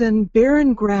 Frozen,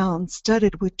 barren ground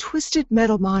studded with twisted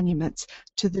metal monuments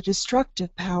to the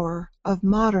destructive power of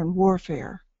modern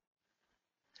warfare.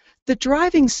 The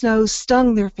driving snow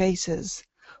stung their faces,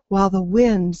 while the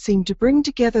wind seemed to bring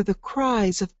together the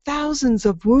cries of thousands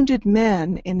of wounded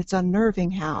men in its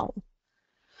unnerving howl.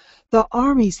 The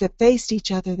armies that faced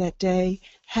each other that day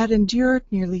had endured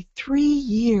nearly 3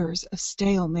 years of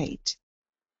stalemate.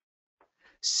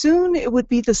 Soon it would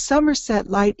be the Somerset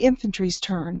Light Infantry's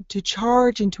turn to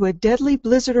charge into a deadly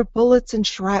blizzard of bullets and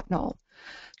shrapnel,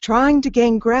 trying to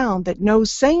gain ground that no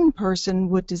sane person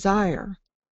would desire.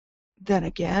 Then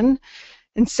again,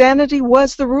 insanity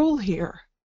was the rule here.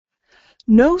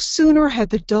 No sooner had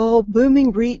the dull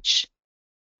booming reached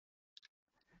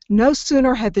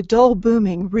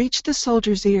the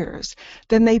soldiers' ears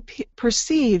than they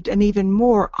perceived an even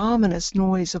more ominous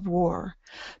noise of war,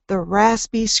 the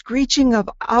raspy screeching of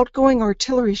outgoing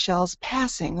artillery shells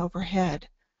passing overhead.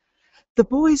 The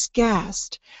boys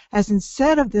gasped as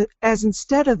instead of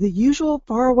the usual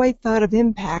faraway thud of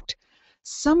impact,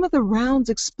 some of the rounds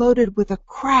exploded with a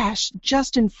crash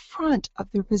just in front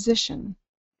of their position.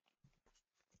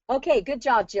 Okay, good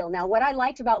job, Jill. Now, what I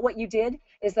liked about what you did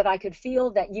is that I could feel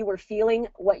that you were feeling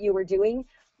what you were doing.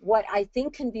 What I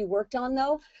think can be worked on,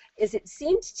 though, is it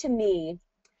seemed to me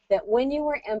that when you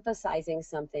were emphasizing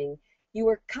something, you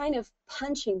were kind of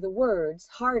punching the words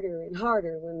harder and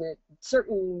harder when the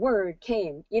certain word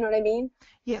came. You know what I mean?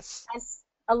 Yes. And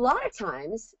a lot of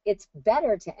times, it's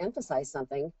better to emphasize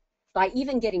something by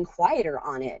even getting quieter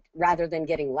on it rather than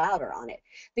getting louder on it.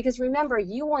 Because remember,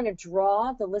 you want to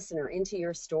draw the listener into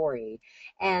your story.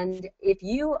 And if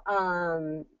you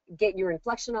get your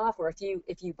inflection off, or if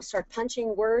you start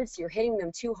punching words, you're hitting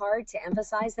them too hard to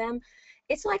emphasize them,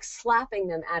 it's like slapping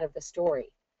them out of the story.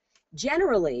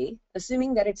 Generally,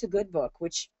 assuming that it's a good book,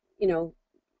 which, you know,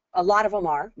 a lot of them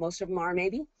are, most of them are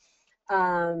maybe,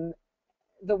 the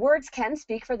words can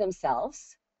speak for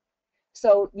themselves.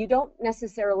 So you don't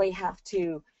necessarily have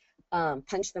to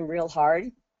punch them real hard.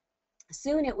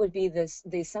 Soon it would be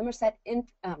the Somerset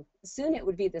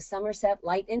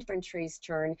Light Infantry's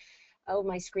turn. Oh,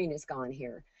 my screen is gone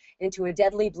here. Into a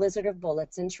deadly blizzard of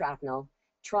bullets and shrapnel,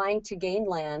 trying to gain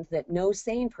land that no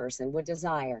sane person would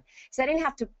desire. So I didn't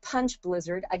have to punch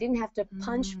blizzard. I didn't have to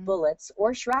punch bullets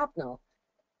or shrapnel,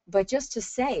 but just to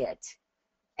say it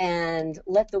and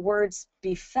let the words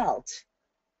be felt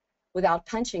without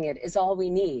punching it is all we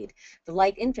need. The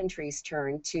light infantry's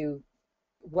turn to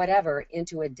whatever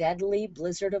into a deadly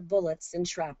blizzard of bullets and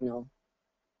shrapnel.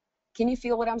 Can you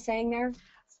feel what I'm saying there?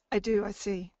 I do, I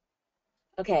see.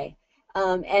 Okay.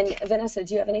 And Vanessa,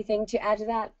 do you have anything to add to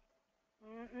that?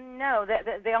 No,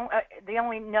 the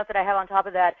only note that I have on top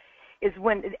of that is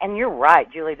when, and you're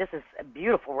right, Julie, this is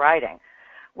beautiful writing.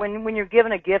 When you're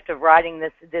given a gift of writing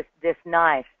this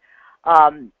nice,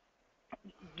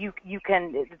 you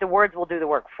can, the words will do the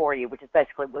work for you, which is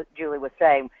basically what Julie was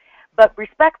saying. But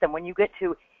respect them when you get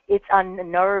to it's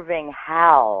unnerving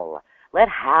howl. Let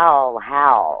howl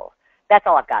howl. That's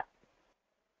all I've got.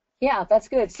 Yeah, that's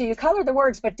good. So you color the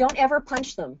words, but don't ever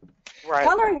punch them. Right.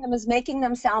 Coloring them is making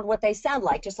them sound what they sound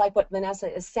like, just like what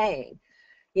Vanessa is saying.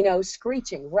 You know,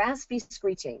 screeching, raspy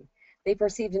screeching. They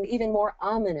perceived an even more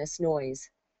ominous noise.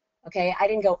 Okay, I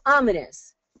didn't go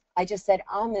ominous. I just said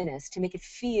ominous to make it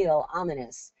feel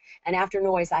ominous. And after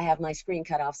noise, I have my screen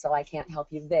cut off, so I can't help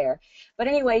you there. But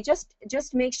anyway, just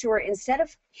make sure instead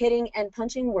of hitting and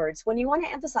punching words, when you want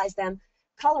to emphasize them,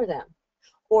 color them.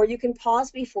 Or you can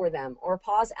pause before them or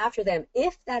pause after them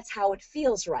if that's how it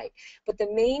feels right. But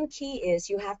the main key is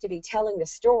you have to be telling the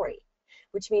story,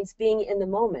 which means being in the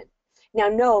moment. Now,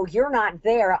 no, you're not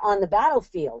there on the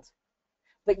battlefield,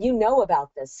 but you know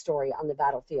about this story on the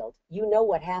battlefield. You know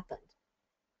what happened.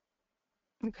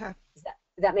 Okay. Does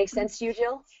that make sense to you,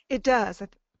 Jill? It does.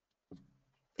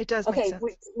 It does make sense.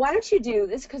 Okay, why don't you do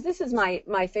this, because this is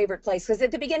my favorite place, because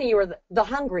at the beginning you were the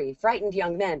hungry, frightened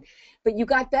young men, but you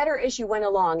got better as you went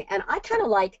along, and I kind of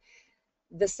like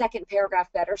the second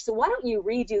paragraph better, so why don't you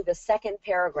redo the second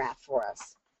paragraph for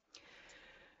us?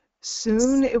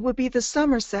 Soon it would be the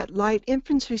Somerset Light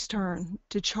Infantry's turn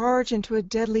to charge into a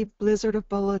deadly blizzard of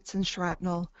bullets and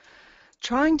shrapnel,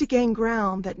 trying to gain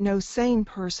ground that no sane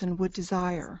person would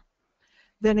desire.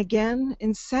 Then again,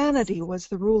 insanity was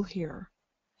the rule here.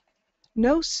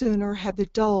 No sooner had the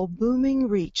dull booming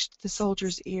reached the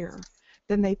soldier's ear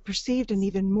than they perceived an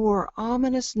even more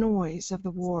ominous noise of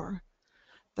the war,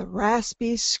 the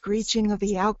raspy screeching of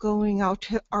the outgoing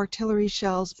artillery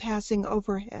shells passing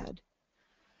overhead.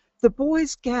 The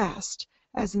boys gasped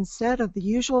as instead of the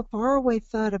usual faraway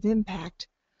thud of impact,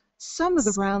 some of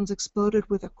the rounds exploded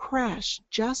with a crash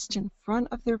just in front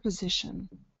of their position.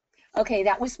 Okay,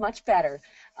 that was much better.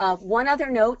 One other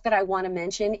note that I want to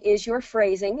mention is your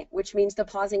phrasing, which means the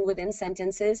pausing within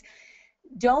sentences.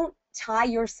 Don't tie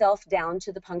yourself down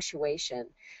to the punctuation,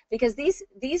 because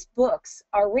these books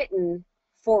are written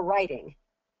for writing.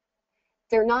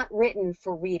 They're not written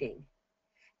for reading.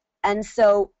 And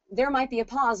so there might be a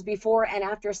pause before and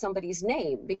after somebody's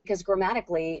name, because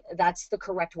grammatically that's the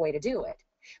correct way to do it.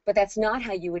 But that's not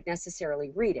how you would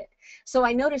necessarily read it. So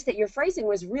I noticed that your phrasing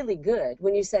was really good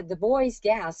when you said the boys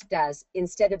gasped as,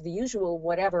 instead of the usual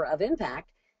whatever of impact,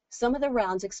 some of the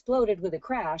rounds exploded with a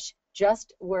crash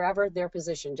just wherever their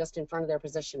position, just in front of their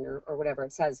position, or whatever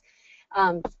it says.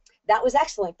 That was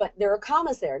excellent, but there are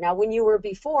commas there. Now, when you were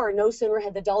before, no sooner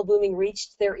had the dull booming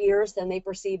reached their ears than they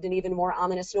perceived an even more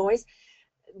ominous noise.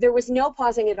 There was no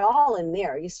pausing at all in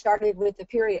there. You started with the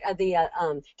period,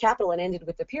 the capital, and ended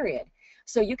with the period.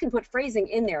 So you can put phrasing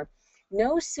in there.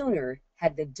 No sooner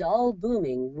had the dull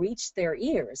booming reached their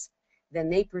ears than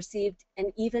they perceived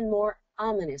an even more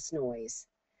ominous noise,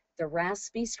 the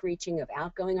raspy screeching of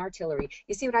outgoing artillery.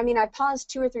 You see what I mean? I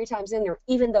paused 2 or 3 times in there,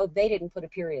 even though they didn't put a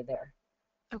period there.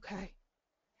 Okay.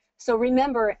 So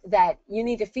remember that you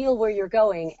need to feel where you're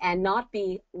going and not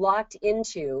be locked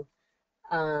into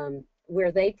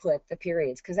where they put the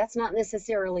periods, because that's not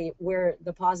necessarily where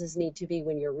the pauses need to be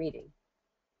when you're reading.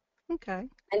 Okay.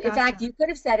 And Gotcha. in fact, you could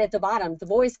have said at the bottom, the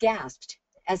boys gasped,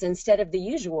 as instead of the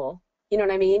usual, you know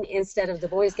what I mean? Instead of the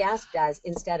boys gasped as,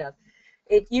 instead of.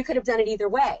 You could have done it either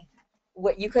way.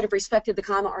 You could have respected the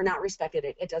comma or not respected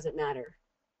it. It doesn't matter.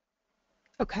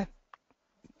 Okay.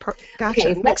 Gotcha.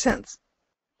 Okay, Makes sense.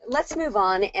 Let's move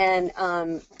on, and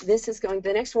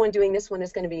the next one doing this one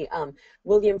is going to be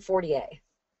William Fortier.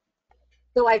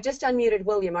 So I've just unmuted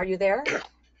William. Are you there?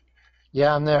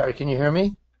 Yeah, I'm there. Can you hear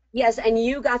me? Yes, and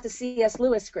you got the C.S.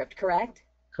 Lewis script, correct?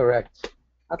 Correct.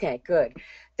 Okay, good.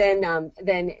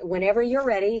 Then whenever you're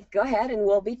ready, go ahead and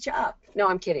we'll beat you up. No,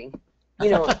 I'm kidding. You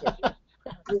know I'm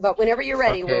kidding. But whenever you're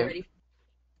ready, Okay. we're ready.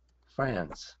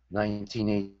 France,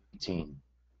 1918.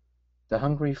 The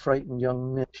hungry, frightened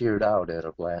young men peered out at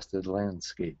a blasted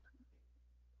landscape.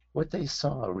 What they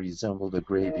saw resembled a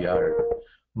graveyard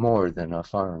more than a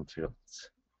farm field.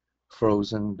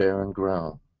 Frozen, barren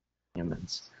ground,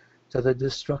 monuments to the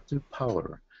destructive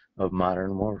power of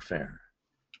modern warfare.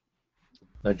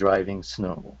 The driving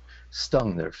snow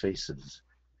stung their faces,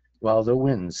 while the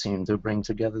wind seemed to bring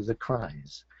together the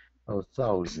cries of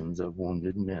thousands of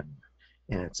wounded men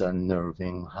in its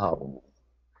unnerving howl.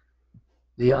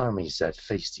 The armies that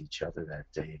faced each other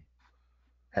that day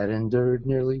had endured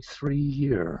nearly 3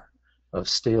 years of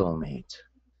stalemate.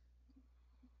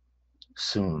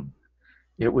 Soon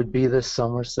It would be the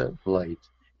Somerset Light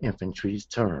Infantry's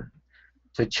turn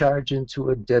to charge into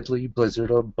a deadly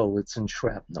blizzard of bullets and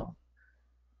shrapnel,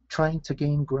 trying to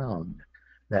gain ground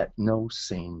that no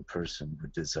sane person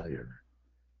would desire.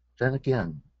 Then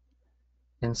again,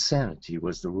 insanity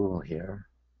was the rule here.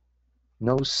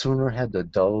 No sooner had the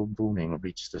dull booming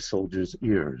reached the soldiers'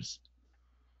 ears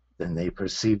than they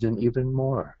perceived an even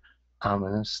more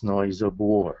ominous noise of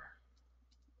war.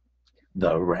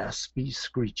 The raspy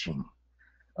screeching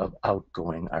of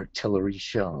outgoing artillery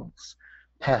shells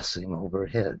passing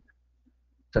overhead.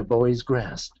 The boys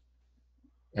grasped,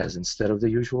 as instead of the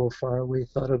usual faraway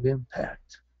thud of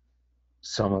impact,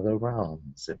 some of the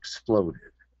rounds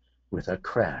exploded with a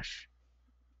crash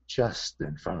just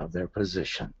in front of their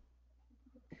position.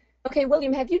 Okay,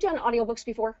 William, have you done audiobooks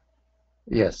before?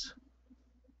 Yes.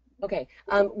 Okay.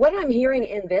 What I'm hearing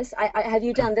in this, have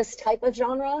you done this type of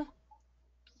genre?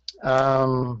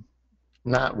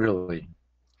 Not really.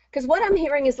 Because what I'm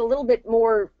hearing is a little bit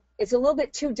more, it's a little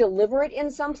bit too deliberate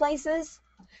in some places,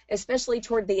 especially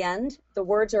toward the end. The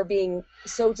words are being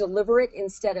so deliberate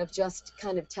instead of just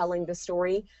kind of telling the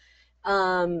story.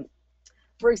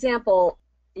 For example,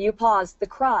 you pause the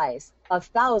cries of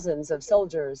thousands of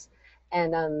soldiers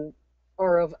and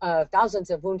or of thousands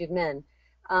of wounded men.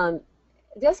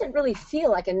 It doesn't really feel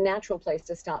like a natural place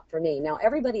to stop for me. Now,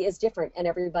 everybody is different and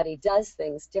everybody does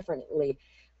things differently,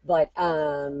 but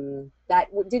that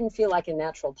didn't feel like a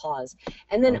natural pause.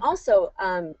 And then also,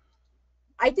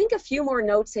 I think a few more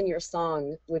notes in your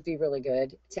song would be really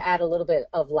good to add a little bit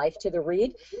of life to the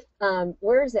read.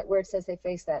 Where is it where it says they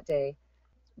faced that day?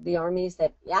 The armies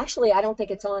that, actually, I don't think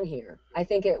it's on here. I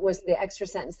think it was the extra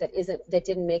sentence that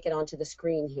didn't make it onto the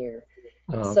screen here.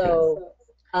 Okay. So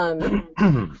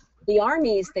the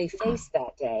armies they faced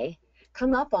that day,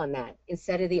 come up on that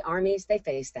instead of the armies they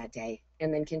faced that day,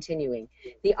 and then continuing.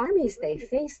 The armies they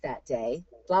faced that day,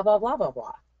 blah, blah, blah, blah,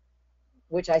 blah,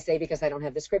 which I say because I don't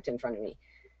have the script in front of me.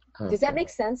 Okay. Does that make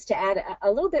sense to add a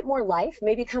little bit more life,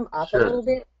 maybe come up Sure. a little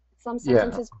bit, some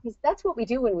sentences? Because that's what we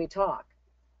do when we talk.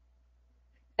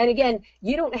 And again,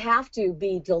 you don't have to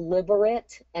be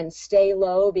deliberate and stay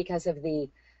low because of the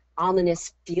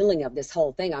ominous feeling of this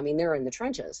whole thing. I mean, they're in the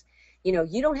trenches. You know,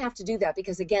 you don't have to do that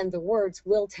because, again, the words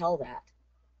will tell that.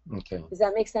 Okay. Does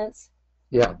that make sense?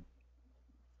 Yeah.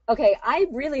 Okay, I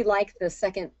really like the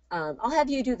second. I'll have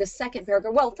you do the second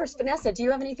paragraph. Well, first, Vanessa, do you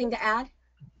have anything to add?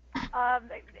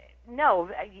 No,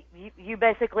 you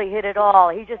basically hit it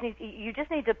all. You just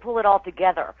need to pull it all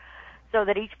together so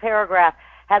that each paragraph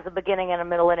has a beginning and a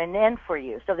middle and an end for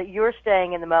you, so that you're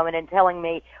staying in the moment and telling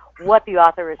me what the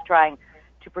author is trying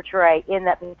to portray in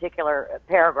that particular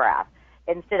paragraph.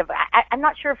 Instead of, I'm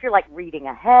not sure if you're like reading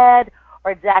ahead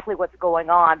or exactly what's going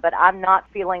on, but I'm not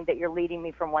feeling that you're leading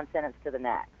me from one sentence to the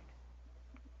next.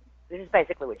 This is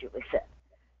basically what Julie said.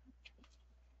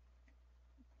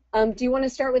 Do you want to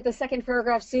start with the second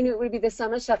paragraph? Soon it would be the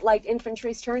Somerset Light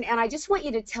Infantry's turn, and I just want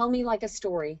you to tell me like a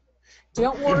story.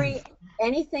 Don't worry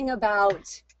anything about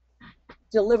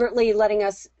deliberately letting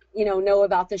us, know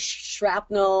about the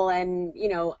shrapnel and,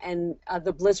 and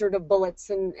the blizzard of bullets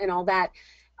and all that.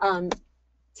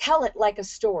 Tell it like a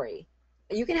story.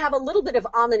 You can have a little bit of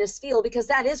ominous feel because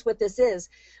that is what this is,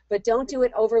 but don't do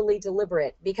it overly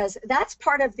deliberate because that's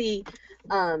part of the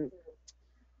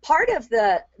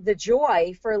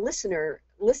joy for a listener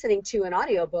listening to an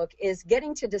audiobook is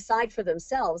getting to decide for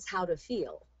themselves how to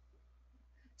feel.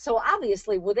 So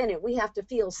obviously within it we have to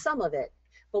feel some of it,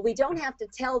 but we don't have to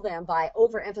tell them by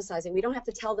overemphasizing. We don't have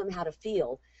to tell them how to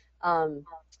feel.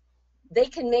 They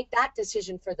can make that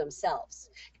decision for themselves.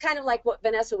 Kind of like what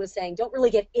Vanessa was saying, don't really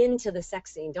get into the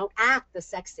sex scene. Don't act the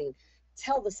sex scene.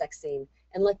 Tell the sex scene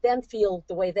and let them feel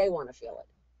the way they want to feel it.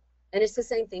 And it's the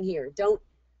same thing here. Don't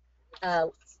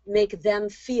make them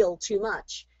feel too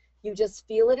much. You just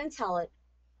feel it and tell it.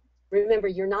 Remember,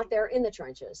 you're not there in the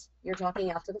trenches. You're talking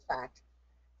after the fact.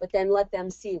 But then let them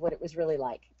see what it was really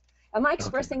like. Am I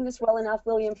expressing this well enough,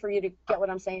 William, for you to get what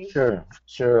I'm saying? Sure.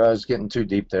 I was getting too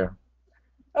deep there.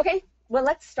 Okay. Well,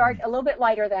 let's start a little bit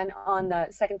lighter then on the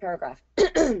second paragraph.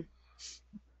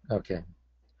 Okay.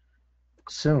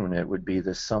 Soon it would be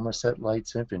the Somerset Light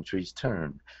Infantry's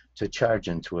turn to charge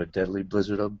into a deadly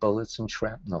blizzard of bullets and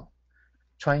shrapnel,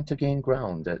 trying to gain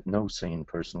ground that no sane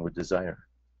person would desire.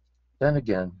 Then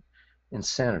again,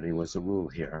 insanity was the rule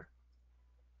here.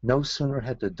 No sooner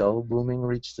had the dull booming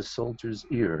reached the soldiers'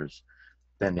 ears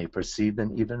than they perceived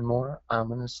an even more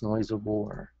ominous noise of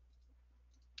war.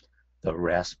 The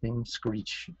rasping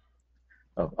screeching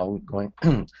of outgoing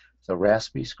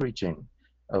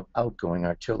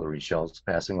artillery shells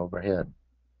passing overhead.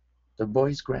 The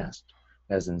boys grasped,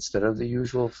 as instead of the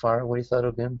usual faraway thud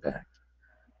of impact,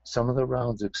 Some of the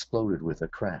rounds exploded with a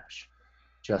crash,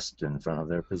 just in front of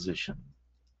their position.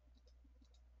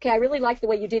 Okay, I really like the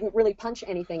way you didn't really punch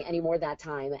anything anymore that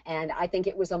time, and I think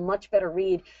it was a much better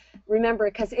read. Remember,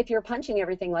 because if you're punching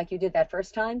everything like you did that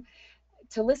first time,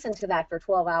 to listen to that for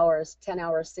 12 hours, 10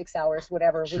 hours, 6 hours,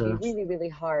 whatever, would be really, really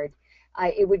hard.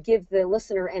 It would give the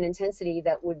listener an intensity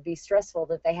that would be stressful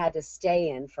that they had to stay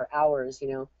in for hours,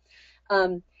 you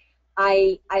know.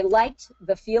 I liked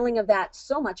the feeling of that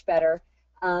so much better.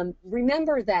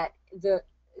 Remember that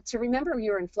to remember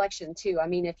your inflection too. I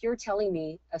mean, if you're telling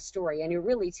me a story and you're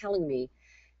really telling me,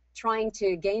 trying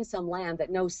to gain some land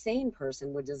that no sane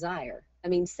person would desire. I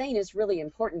mean, sane is really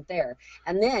important there.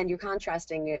 And then you're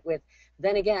contrasting it with,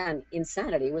 then again,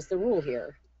 insanity was the rule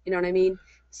here. You know what I mean?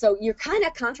 So you're kind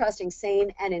of contrasting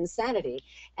sane and insanity.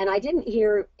 And I didn't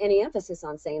hear any emphasis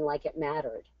on sane like it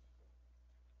mattered.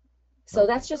 So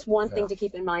that's just one thing to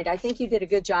keep in mind. I think you did a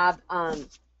good job,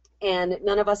 and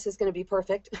none of us is going to be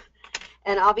perfect.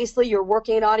 And obviously you're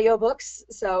working in audiobooks,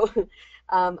 so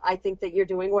I think that you're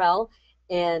doing well.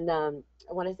 And I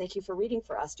want to thank you for reading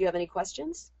for us. Do you have any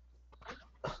questions?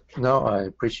 No, I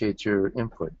appreciate your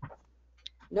input.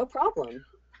 No problem.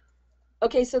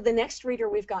 Okay, so the next reader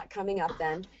we've got coming up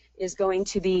then is going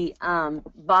to be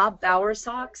Bob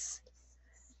Bowersox,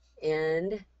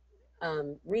 and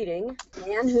reading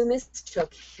Man Who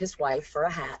Mistook His Wife for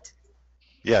a Hat.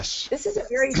 Yes. This is a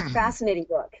very fascinating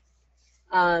book.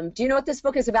 Do you know what this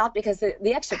book is about? Because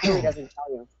the excerpt really doesn't tell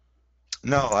you.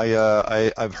 No,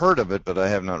 I've heard of it, but I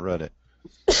have not read it.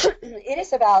 It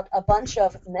is about a bunch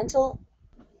of mental,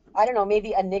 I don't know,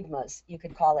 maybe enigmas, you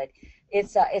could call it.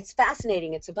 It's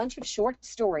fascinating. It's a bunch of short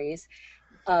stories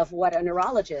of what a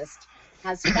neurologist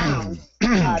has found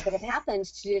that have happened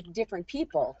to different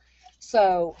people.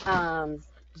 So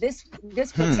this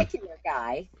particular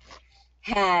guy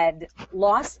had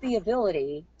lost the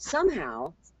ability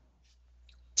somehow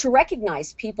to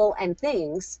recognize people and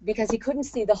things because he couldn't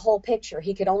see the whole picture.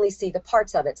 He could only see the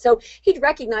parts of it. So he'd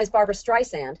recognize Barbra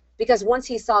Streisand because once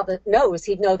he saw the nose,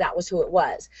 he'd know that was who it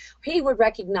was. He would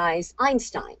recognize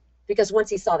Einstein because once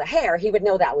he saw the hair, he would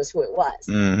know that was who it was.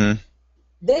 Mm-hmm.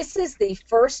 This is the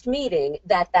first meeting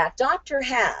that doctor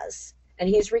has, and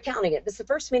he's recounting it. This is the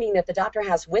first meeting that the doctor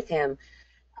has with him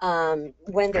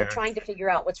when they're trying to figure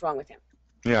out what's wrong with him.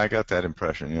 Yeah, I got that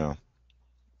impression, yeah.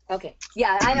 Okay.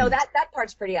 Yeah, I know that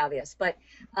part's pretty obvious, but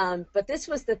this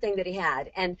was the thing that he had,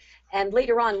 and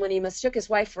later on when he mistook his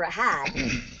wife for a hat,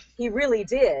 he really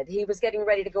did. He was getting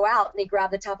ready to go out, and he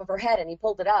grabbed the top of her head and he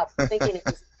pulled it up, thinking it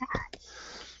was a hat,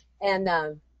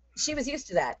 and she was used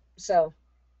to that. So,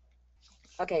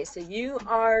 okay, so you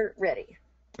are ready.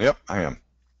 Yep, I am.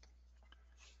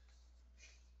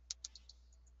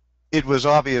 It was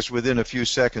obvious within a few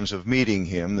seconds of meeting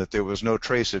him that there was no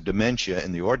trace of dementia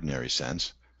in the ordinary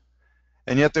sense.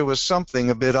 And yet there was something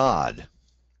a bit odd.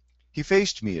 He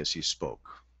faced me as he spoke,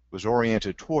 was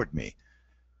oriented toward me,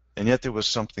 and yet there was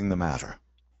something the matter.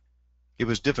 It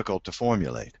was difficult to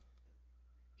formulate.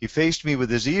 He faced me with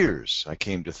his ears, I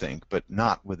came to think, but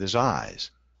not with his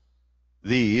eyes.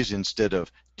 These, instead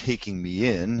of taking me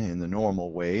in the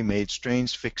normal way, made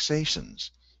strange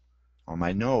fixations on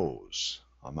my nose,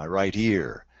 on my right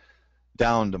ear,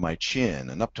 down to my chin,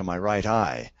 and up to my right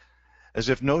eye, as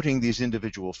if noting these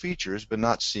individual features but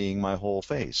not seeing my whole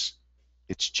face,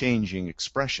 its changing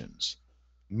expressions,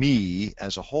 me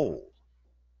as a whole.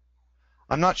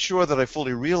 I'm not sure that I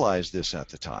fully realized this at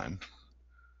the time.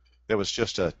 There was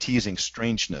just a teasing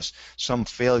strangeness, some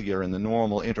failure in the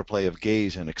normal interplay of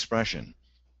gaze and expression.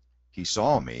 He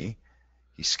saw me,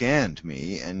 he scanned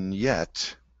me, and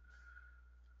yet...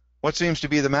 "What seems to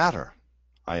be the matter?"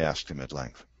 I asked him at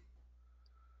length.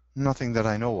 "Nothing that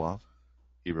I know of,"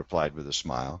 he replied with a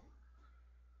smile.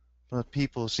 "But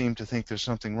people seem to think there's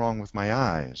something wrong with my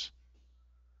eyes."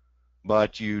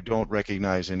 "But you don't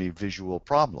recognize any visual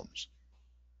problems?"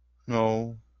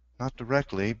 "No, not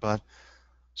directly, but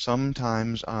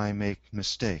sometimes I make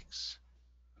mistakes."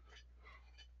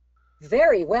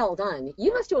 Very well done.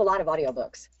 You must do a lot of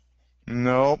audiobooks.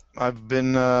 No, I've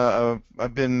been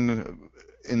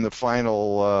in the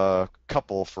final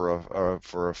couple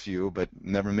for a few, but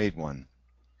never made one.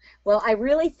 Well, I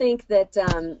really think that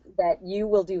that you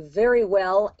will do very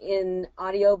well in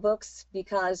audiobooks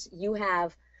because you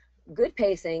have good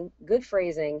pacing, good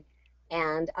phrasing,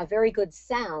 and a very good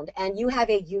sound, and you have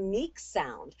a unique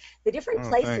sound. The different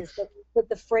places that you put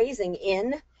the phrasing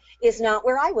in is not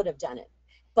where I would have done it,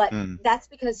 but that's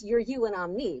because you're you and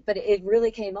I'm me, but it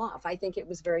really came off. I think it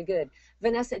was very good.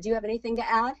 Vanessa, do you have anything to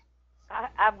add?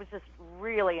 I was just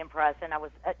really impressed, and I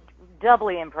was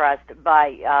doubly impressed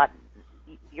by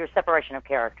your separation of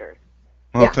characters.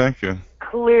 Well, thank you.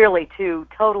 clearly two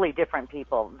totally different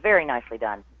people. Very nicely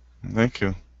done. Thank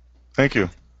you. Thank you.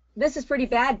 This is pretty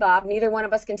bad, Bob. Neither one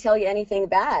of us can tell you anything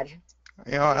bad.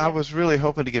 You know, I was really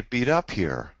hoping to get beat up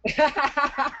here.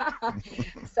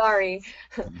 Sorry,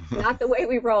 not the way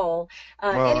we roll.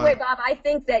 Well, anyway, Bob, I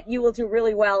think that you will do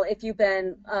really well if you've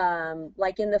been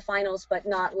like in the finals but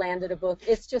not landed a book.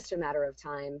 It's just a matter of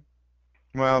time.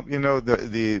 Well, you know,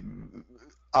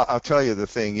 I'll tell you, the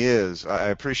thing is, I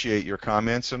appreciate your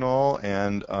comments and all,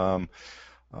 and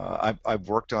I've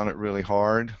worked on it really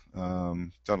hard,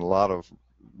 done a lot of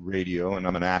radio, and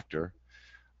I'm an actor,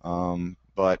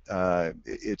 but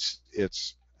it's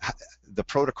the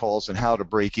protocols and how to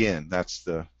break in. That's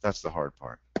the hard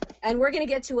part. And we're going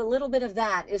to get to a little bit of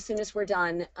that as soon as we're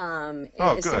done. Oh,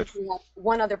 as soon good. as we have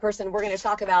one other person, we're going to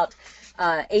talk about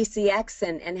ACX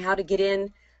and how to get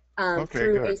in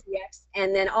through good. ACX,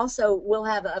 and then also we'll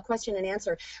have a question and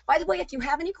answer. By the way, if you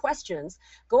have any questions,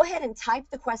 go ahead and type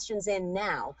the questions in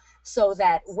now, so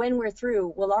that when we're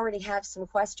through, we'll already have some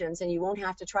questions and you won't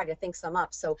have to try to think some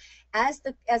up. So as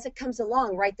it comes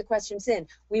along, write the questions in.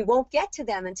 We won't get to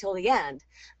them until the end,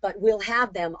 but we'll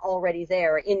have them already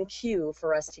there in queue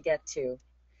for us to get to.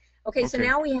 Okay, so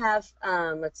now we have,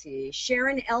 let's see,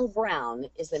 Sharon L. Brown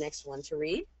is the next one to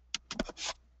read.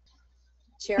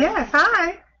 Sharon? Yes,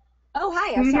 hi. Oh,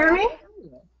 hi. Do you hear me?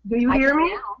 Do you hear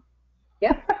me?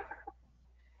 Yep.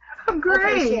 Great.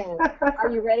 Okay, Sharon,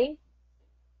 are you ready?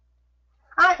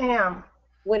 I am.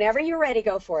 Whenever you're ready,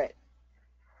 go for it.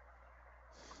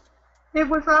 It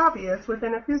was obvious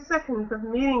within a few seconds of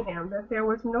meeting him that there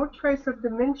was no trace of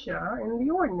dementia in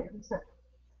the ordinary sense,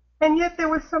 and yet there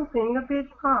was something a bit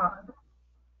odd.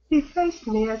 He faced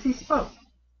me as he spoke,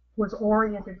 was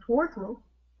oriented towards me,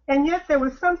 and yet there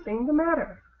was something the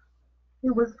matter.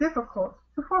 It was difficult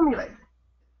to formulate.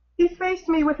 He faced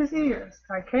me with his ears,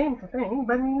 I came to think,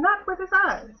 but not with his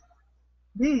eyes.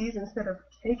 These, instead of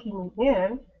taking me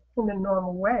in the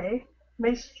normal way,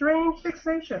 made strange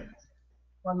fixations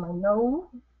on my nose,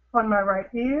 on my right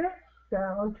ear,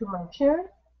 down to my chin,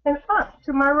 and up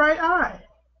to my right eye,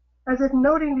 as if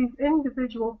noting these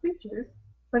individual features,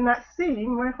 but not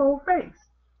seeing my whole face,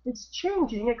 its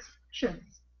changing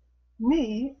expressions,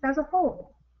 me as a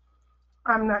whole.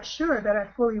 I'm not sure that I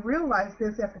fully realized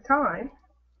this at the time.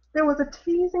 There was a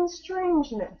teasing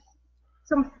strangeness,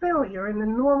 some failure in the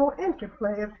normal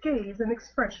interplay of gaze and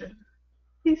expression.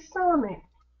 He saw me,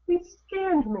 he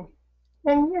scanned me,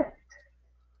 and yet,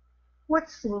 what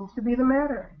seems to be the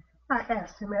matter? I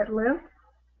asked him at length.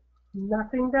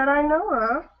 Nothing that I know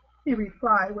of, he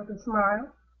replied with a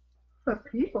smile. But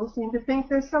people seem to think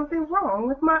there's something wrong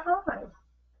with my eyes.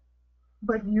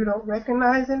 But you don't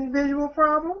recognize any visual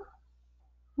problem?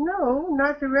 No,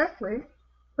 not directly,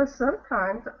 but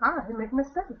sometimes I make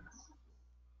mistakes.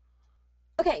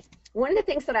 Okay, one of the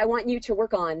things that I want you to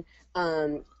work on,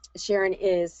 Sharon,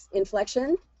 is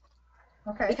inflection.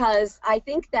 Okay. Because I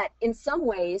think that in some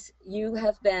ways you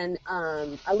have been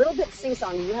a little bit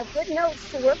sing-songy. You have good notes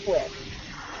to work with,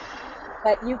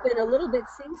 but you've been a little bit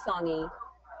sing-songy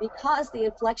because the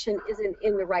inflection isn't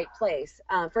in the right place.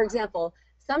 For example,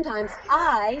 sometimes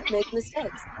I make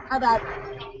mistakes. How about,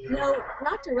 no,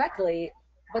 not directly,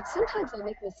 but sometimes I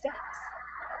make mistakes.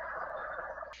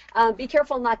 Be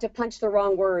careful not to punch the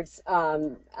wrong words.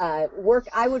 I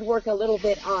would work a little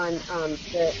bit on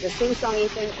the sing-songy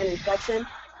thing and inflection,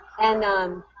 and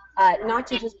not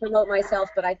to just promote myself,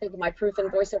 but I think my Proof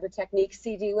and Voiceover Techniques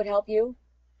CD would help you,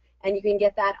 and you can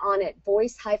get that on at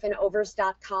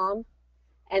voice-overs.com,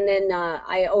 and then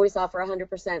I always offer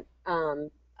 100%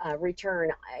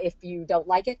 return. If you don't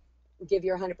like it, give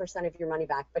you 100% of your money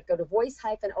back, but go to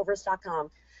voice-overs.com.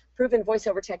 Proven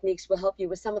Voiceover Techniques will help you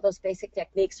with some of those basic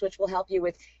techniques, which will help you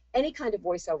with any kind of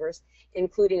voiceovers,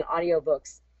 including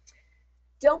audiobooks.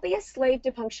 Don't be a slave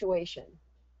to punctuation.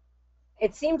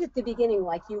 It seemed at the beginning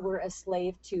like you were a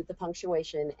slave to the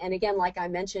punctuation. And again, like I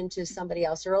mentioned to somebody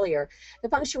else earlier, the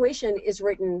punctuation is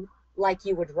written like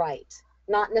you would write,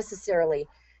 not necessarily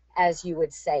as you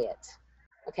would say it.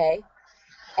 Okay?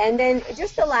 And then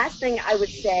just the last thing I would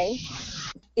say,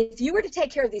 if you were to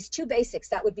take care of these two basics,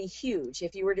 that would be huge.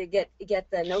 If you were to get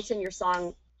the notes in your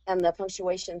song and the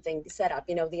punctuation thing set up,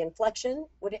 you know, the inflection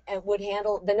would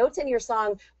handle, the notes in your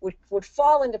song would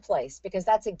fall into place, because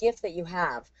that's a gift that you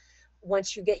have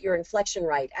once you get your inflection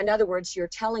right. In other words, you're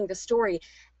telling the story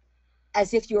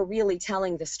as if you're really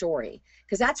telling the story,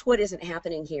 because that's what isn't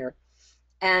happening here.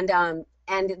 And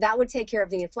that would take care of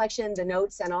the inflection, the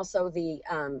notes, and also the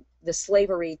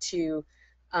slavery to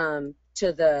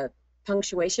the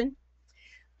punctuation.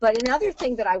 But another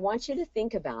thing that I want you to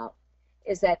think about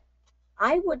is that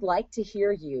I would like to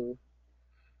hear you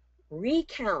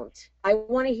recount. I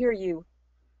want to hear you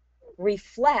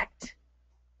reflect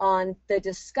on the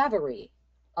discovery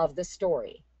of the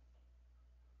story.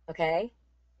 Okay?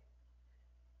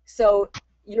 So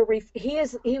he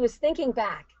was thinking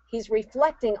back. He's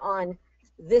reflecting on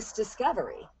this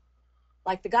discovery.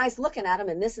 Like the guy's looking at him,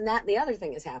 and this and that and the other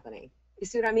thing is happening. You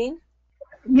see what I mean?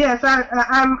 Yes,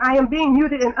 I am being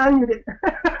muted and unmuted.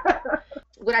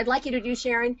 What I'd like you to do,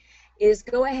 Sharon, is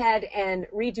go ahead and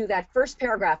redo that first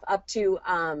paragraph up to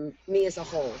me as a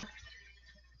whole.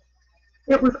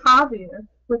 It was obvious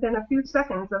within a few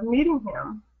seconds of meeting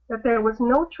him that there was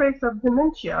no trace of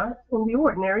dementia in the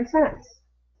ordinary sense,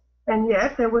 and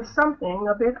yet there was something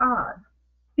a bit odd.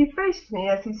 He faced me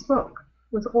as he spoke,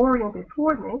 was oriented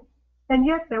toward me, and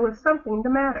yet there was something the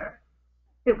matter.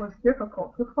 It was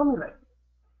difficult to formulate.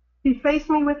 He faced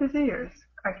me with his ears,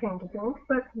 I came to think,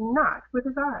 but not with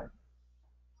his eyes.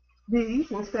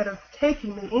 These, instead of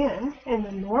taking me in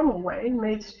the normal way,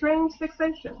 made strange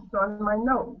fixations on my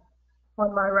nose,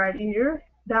 on my right ear,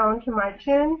 down to my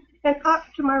chin, and up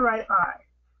to my right eye,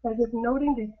 as if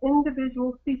noting these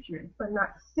individual features but not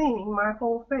seeing my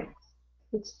whole face,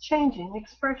 its changing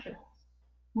expressions,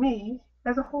 me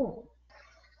as a whole.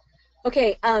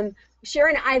 Okay,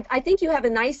 Sharon, I think you have a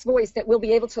nice voice that we'll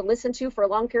be able to listen to for a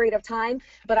long period of time,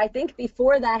 but I think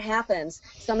before that happens,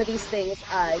 some of these things,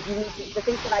 the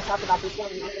things that I talked about before,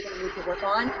 you're really going to need to work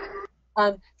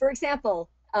on. For example,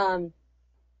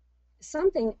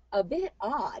 something a bit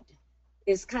odd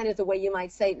is kind of the way you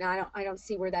might say. Now, I don't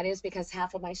see where that is because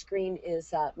half of my screen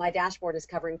is, my dashboard is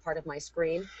covering part of my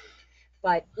screen.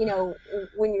 But, you know,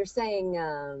 when you're saying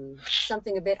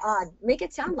something a bit odd, make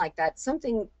it sound like that.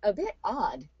 Something a bit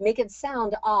odd. Make it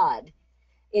sound odd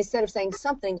instead of saying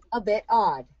something a bit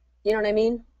odd. You know what I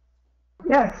mean?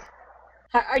 Yes.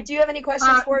 Do you have any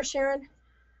questions for us, Sharon?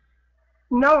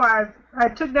 No, I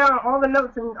took down all the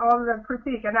notes and all the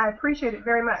critique, and I appreciate it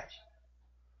very much.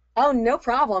 Oh, no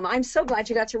problem. I'm so glad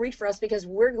you got to read for us because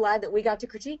we're glad that we got to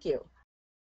critique you.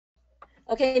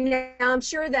 Okay, now I'm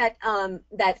sure that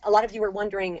that a lot of you are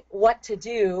wondering what to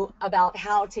do about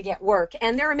how to get work,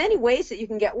 and there are many ways that you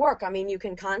can get work. I mean, you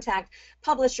can contact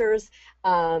publishers.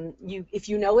 If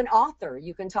you know an author,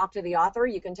 you can talk to the author.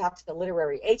 You can talk to the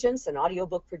literary agents and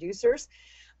audiobook producers.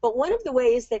 But one of the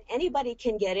ways that anybody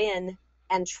can get in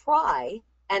and try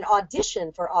and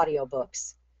audition for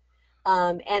audiobooks,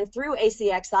 and through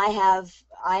ACX, I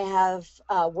have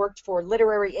worked for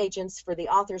literary agents, for the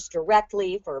authors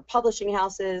directly, for publishing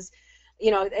houses.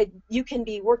 You know, you can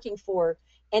be working for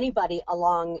anybody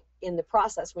along in the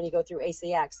process when you go through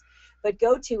ACX. But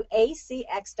go to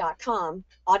acx.com,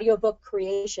 Audiobook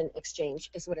Creation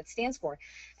Exchange is what it stands for,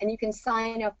 and you can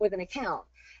sign up with an account.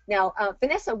 Now,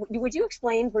 Vanessa, would you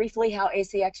explain briefly how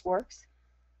ACX works?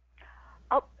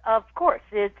 Oh, of course.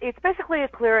 It's basically a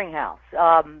clearinghouse.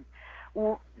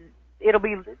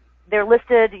 They're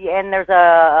listed, and there's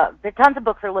tons of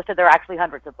books are listed. There are actually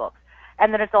hundreds of books.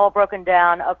 And then it's all broken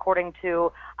down according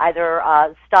to either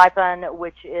stipend,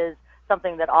 which is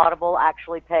something that Audible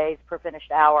actually pays per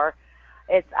finished hour.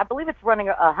 I believe it's running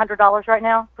 $100 right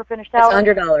now per finished hour. It's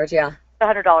 $100, yeah.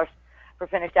 $100 per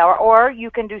finished hour. Or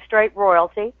you can do straight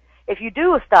royalty. If you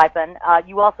do a stipend,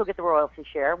 you also get the royalty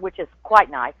share, which is quite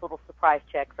nice. Little surprise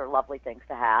checks are lovely things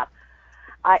to have.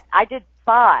 I did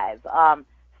 5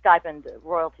 stipend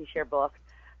royalty share books,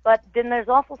 but then there's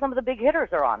also some of the big hitters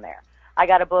are on there. I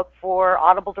got a book for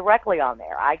Audible directly on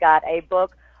there. I got a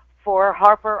book for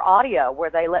Harper Audio where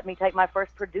they let me take my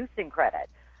first producing credit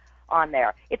on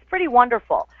there. It's pretty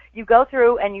wonderful. You go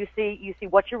through and you see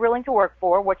what you're willing to work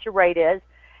for, what your rate is,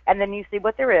 and then you see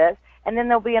what there is, and then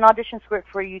there'll be an audition script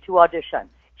for you to audition.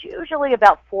 It's usually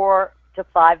about 4 to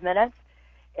 5 minutes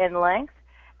in length.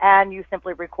 And you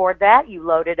simply record that, you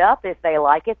load it up. If they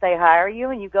like it, they hire you,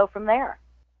 and you go from there.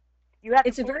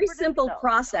 It's a very simple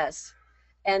process.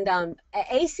 And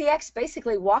ACX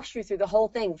basically walks you through the whole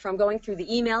thing, from going through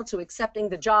the email to accepting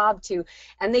the job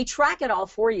and they track it all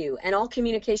for you. And all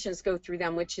communications go through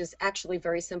them, which is actually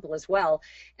very simple as well.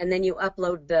 And then you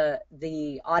upload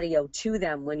the audio to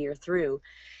them when you're through.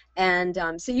 And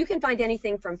so you can find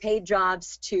anything from paid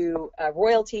jobs to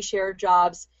royalty share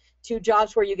jobs, to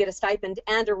jobs where you get a stipend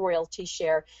and a royalty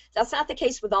share. That's not the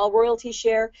case with all royalty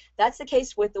share. That's the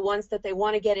case with the ones that they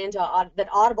want to get into, that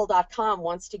Audible.com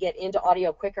wants to get into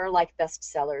audio quicker, like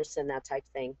bestsellers and that type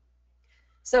thing.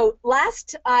 So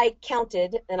last I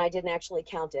counted, and I didn't actually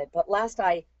count it, but last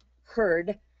I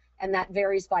heard, and that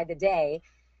varies by the day,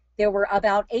 there were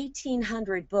about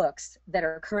 1,800 books that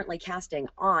are currently casting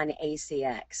on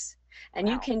ACX. And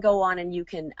wow. You can go on and you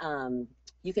can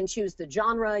choose the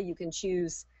genre, you can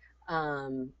choose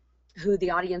who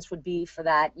the audience would be for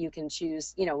that. You can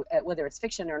choose, you know, whether it's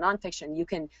fiction or nonfiction. You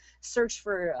can search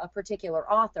for a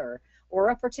particular author or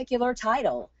a particular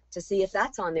title to see if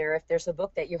that's on there, if there's a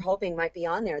book that you're hoping might be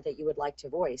on there that you would like to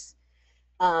voice.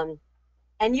 And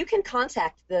you can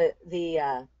contact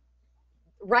the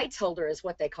rights holder, is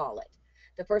what they call it.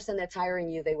 The person that's hiring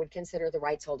you, they would consider the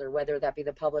rights holder, whether that be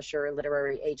the publisher,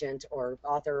 literary agent, or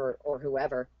author, or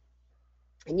whoever.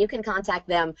 And you can contact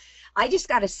them. I just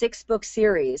got a 6-book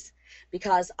series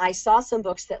because I saw some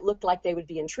books that looked like they would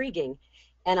be intriguing.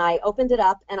 And I opened it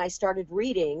up and I started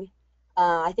reading.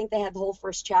 I think they had the whole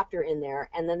first chapter in there.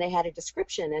 And then they had a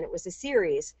description, and it was a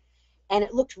series. And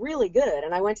it looked really good.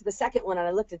 And I went to the second one and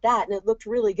I looked at that, and it looked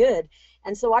really good.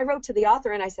 And so I wrote to the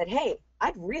author and I said, hey,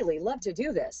 I'd really love to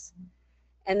do this.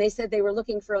 And they said they were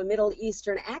looking for a Middle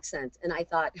Eastern accent. And I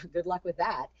thought, good luck with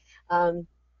that.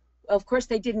 Of course,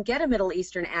 they didn't get a Middle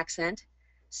Eastern accent.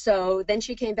 So then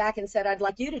she came back and said, I'd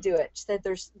like you to do it. She said,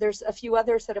 there's a few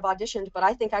others that have auditioned, but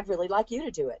I think I'd really like you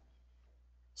to do it.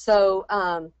 So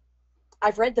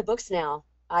I've read the books now.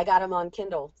 I got them on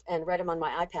Kindle and read them on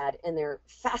my iPad, and they're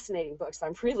fascinating books.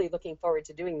 I'm really looking forward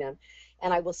to doing them.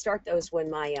 And I will start those when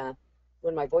my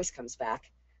voice comes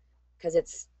back, because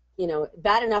it's, you know,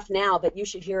 bad enough now, but you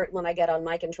should hear it when I get on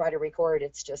mic and try to record.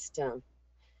 It's just,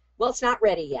 well, it's not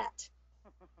ready yet.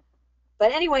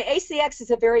 But anyway, ACX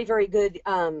is a very, very good,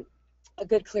 a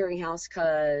good clearinghouse,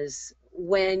 because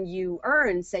when you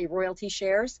earn, say, royalty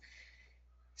shares,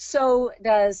 so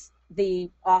does the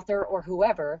author or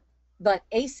whoever. But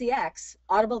ACX,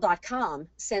 audible.com,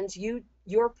 sends you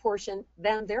your portion,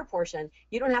 them their portion.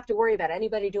 You don't have to worry about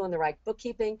anybody doing the right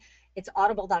bookkeeping. It's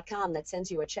audible.com that sends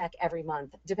you a check every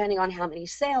month, depending on how many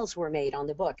sales were made on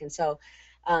the book. And so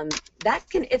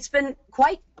it's been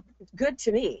quite good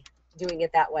to me doing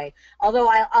it that way. Although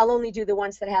I'll only do the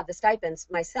ones that have the stipends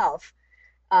myself,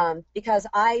 because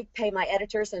I pay my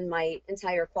editors and my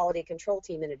entire quality control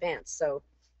team in advance. So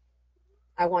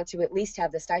I want to at least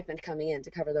have the stipend coming in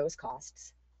to cover those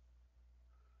costs.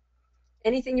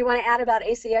 Anything you want to add about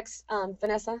ACX,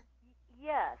 Vanessa?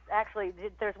 Yes, actually,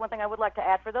 there's one thing I would like to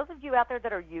add. For those of you out there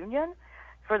that are union,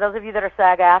 for those of you that are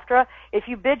SAG-AFTRA, if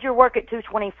you bid your work at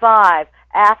 $225,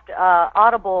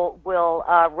 Audible will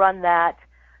run that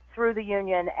through the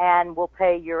union and will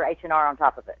pay your H&R on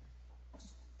top of it,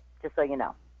 just so you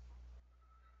know.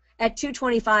 At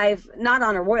 $225, not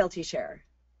on a royalty share.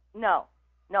 No.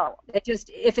 It just,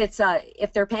 if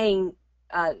they're paying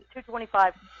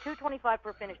 $225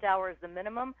 per finished hour is the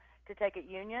minimum to take it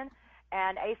union,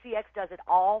 and ACX does it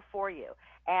all for you,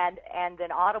 and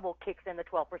then Audible kicks in the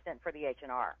 12% for the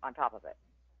H&R on top of it.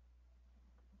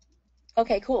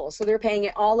 Okay, cool. So they're paying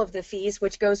all of the fees,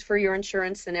 which goes for your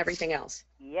insurance and everything else.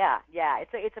 Yeah.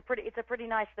 It's a pretty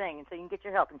nice thing, and so you can get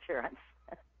your health insurance.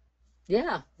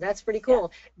 Yeah, that's pretty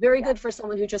cool. Yeah. Very good for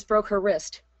someone who just broke her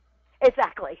wrist.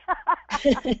 Exactly.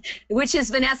 Which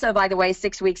is Vanessa, by the way,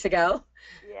 6 weeks ago.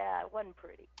 Yeah, it wasn't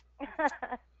pretty.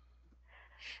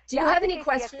 Do you have any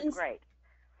questions? Great.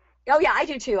 Oh yeah, I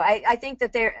do too. I think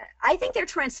that they're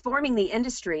transforming the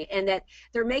industry, and that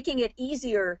they're making it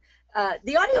easier.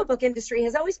 The audiobook industry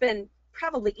has always been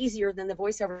probably easier than the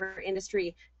voiceover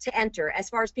industry to enter, as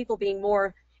far as people being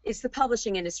more. It's the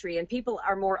publishing industry, and people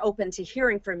are more open to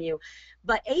hearing from you.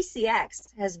 But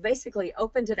ACX has basically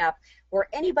opened it up where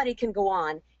anybody can go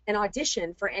on and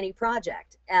audition for any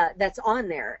project that's on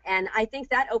there. And I think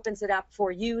that opens it up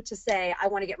for you to say, I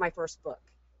want to get my first book.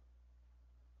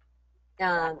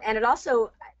 And it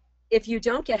also, if you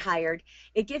don't get hired,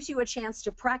 it gives you a chance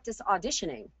to practice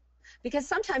auditioning. Because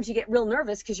sometimes you get real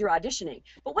nervous because you're auditioning.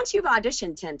 But once you've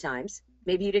auditioned 10 times,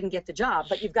 maybe you didn't get the job,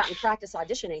 but you've gotten practice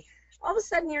auditioning, all of a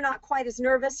sudden you're not quite as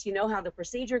nervous. You know how the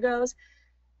procedure goes.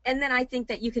 And then I think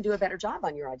that you can do a better job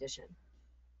on your audition.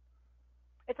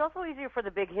 It's also easier for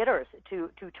the big hitters to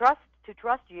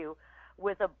trust you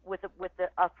with a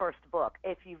first book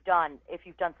if you've done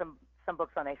some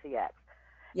books on ACX.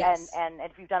 Yes. And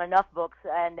if you've done enough books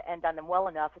and done them well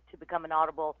enough to become an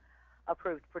Audible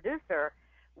approved producer,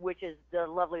 which is the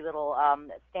lovely little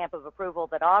stamp of approval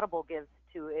that Audible gives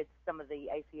to some of the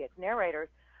ACX narrators,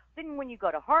 then when you go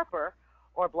to Harper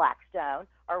or Blackstone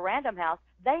or Random House,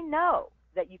 they know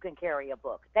that you can carry a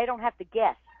book. They don't have to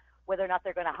guess whether or not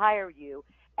they're going to hire you,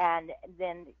 and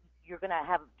then you're going to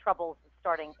have trouble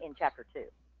starting in chapter 2.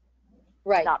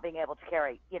 Right. Not being able to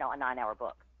carry, a 9-hour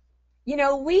book.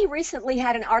 We recently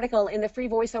had an article in the Free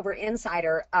Voiceover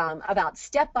Insider about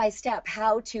step-by-step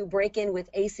how to break in with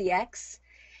ACX.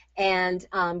 And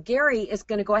Gary is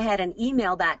going to go ahead and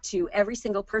email that to every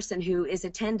single person who is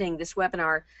attending this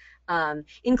webinar,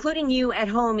 including you at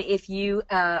home if you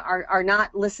are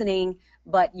not listening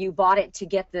but you bought it to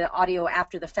get the audio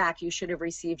after the fact, you should have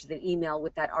received the email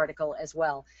with that article as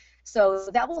well. So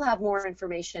that will have more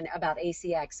information about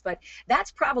ACX, but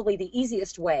that's probably the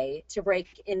easiest way to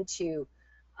break into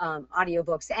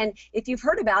audiobooks. And if you've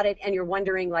heard about it and you're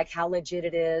wondering like how legit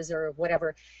it is or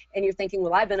whatever, and you're thinking,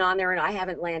 well, I've been on there and I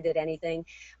haven't landed anything,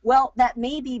 well, that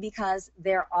may be because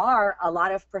there are a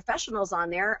lot of professionals on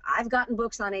there. I've gotten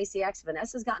books on ACX.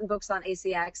 Vanessa's gotten books on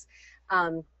ACX.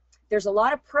 There's a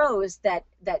lot of pros that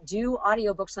do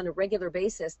audiobooks on a regular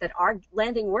basis that are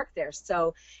landing work there.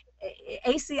 So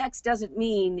ACX doesn't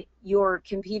mean you're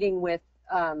competing with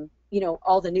you know,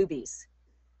 all the newbies.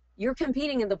 You're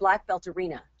competing in the black belt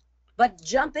arena, but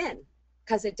jump in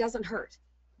because it doesn't hurt.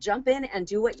 Jump in and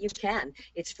do what you can.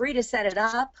 It's free to set it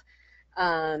up,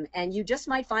 and you just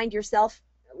might find yourself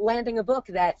landing a book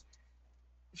that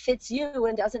fits you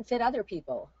and doesn't fit other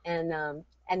people, and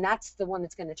that's the one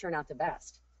that's going to turn out the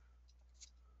best.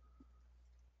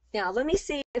 Now, let me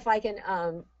see if I can,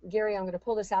 Gary, I'm going to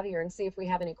pull this out of here and see if we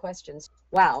have any questions.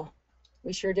 Wow,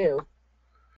 we sure do.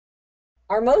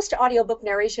 Are most audiobook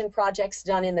narration projects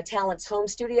done in the talent's home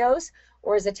studios,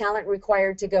 or is a talent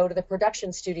required to go to the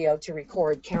production studio to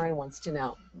record? Karen wants to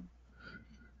know.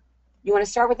 You want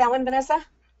to start with that one, Vanessa?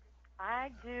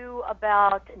 I do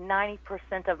about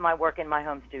 90% of my work in my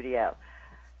home studio.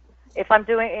 If I'm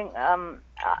doing,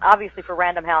 obviously for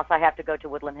Random House, I have to go to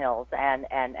Woodland Hills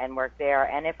and work there.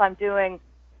 And if I'm doing,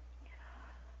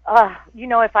 you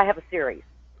know, if I have a series,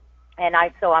 and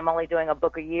so I'm only doing a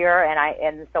book a year, and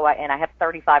I have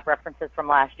 35 references from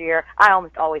last year, I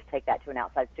almost always take that to an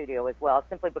outside studio as well,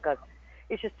 simply because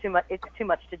it's just too much. It's too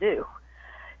much to do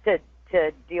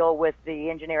to deal with the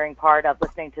engineering part of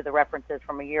listening to the references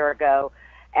from a year ago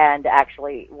and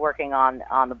actually working on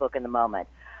the book in the moment.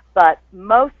 But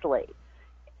mostly,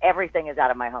 everything is out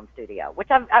of my home studio, which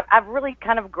I've really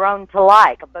kind of grown to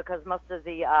like, because most of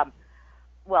the,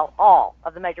 well, all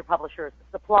of the major publishers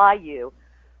supply you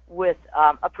with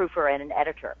a proofer and an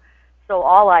editor. So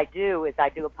all I do is I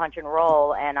do a punch and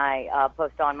roll, and I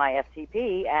post on my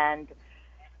FTP, and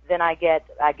then I get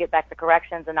back the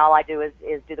corrections, and all I do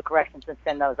is do the corrections and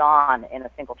send those on in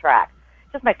a single track.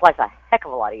 It just makes life a heck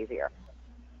of a lot easier.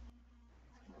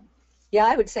 Yeah,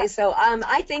 I would say so.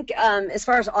 I think as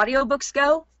far as audiobooks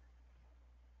go,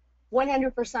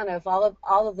 100% of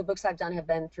all of the books I've done have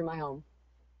been through my home.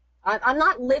 I'm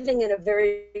not living in a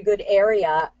very good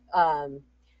area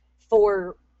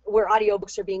for where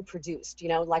audiobooks are being produced, you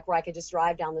know, like where I could just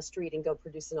drive down the street and go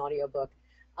produce an audiobook.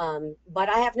 But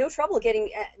I have no trouble getting,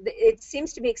 it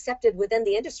seems to be accepted within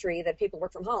the industry that people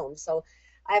work from home. So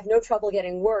I have no trouble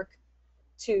getting work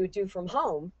to do from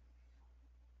home.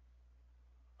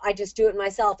 I just do it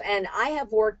myself, and I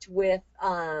have worked with,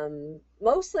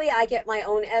 mostly I get my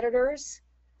own editors,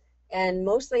 and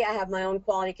mostly I have my own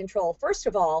quality control. First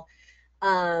of all,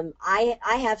 I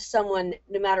have someone,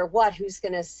 no matter what, who's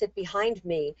going to sit behind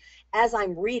me as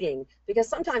I'm reading, because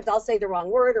sometimes I'll say the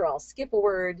wrong word or I'll skip a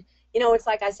word. You know, it's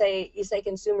like you say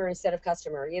consumer instead of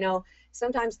customer. You know,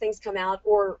 sometimes things come out,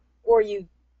 or you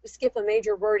skip a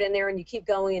major word in there and you keep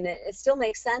going, and it still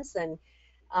makes sense, and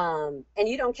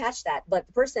you don't catch that, but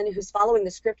the person who's following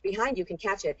the script behind you can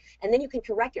catch it, and then you can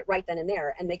correct it right then and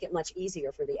there and make it much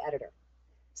easier for the editor.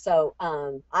 So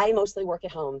I mostly work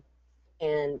at home,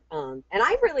 and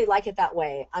I really like it that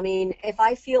way. I mean, if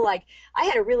I feel like I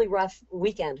had a really rough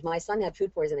weekend, my son had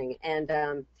food poisoning,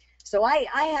 and so I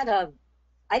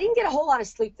didn't get a whole lot of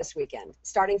sleep this weekend,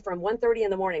 starting from 1:30 in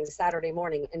the morning Saturday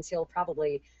morning until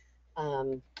probably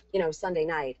you know, Sunday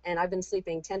night, and I've been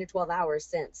sleeping 10 to 12 hours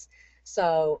since.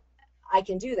 So I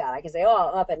can do that. I can say,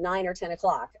 oh, I'm up at 9 or 10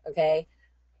 o'clock, okay?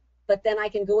 But then I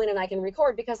can go in and I can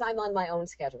record because I'm on my own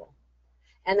schedule.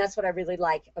 And that's what I really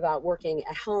like about working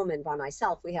at home and by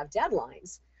myself. We have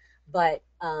deadlines, but,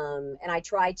 and I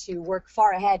try to work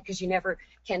far ahead because you never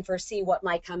can foresee what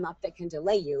might come up that can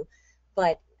delay you.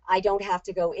 But I don't have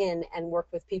to go in and work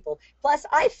with people. Plus,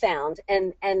 I found,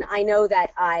 and I know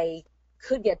that I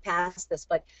could get past this,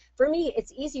 but for me,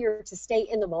 it's easier to stay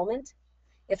in the moment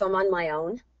if I'm on my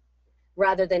own,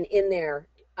 rather than in there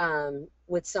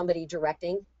with somebody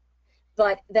directing.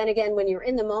 But then again, when you're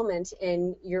in the moment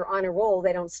and you're on a roll,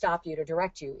 they don't stop you to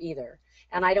direct you either.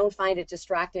 And I don't find it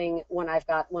distracting when I've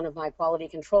got one of my quality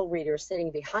control readers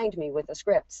sitting behind me with a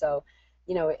script. So,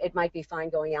 you know, it might be fine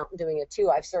going out and doing it too.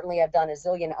 I've certainly have done a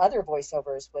zillion other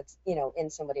voiceovers with, you know, in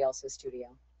somebody else's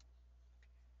studio.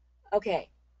 Okay.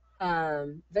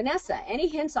 Vanessa, any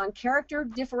hints on character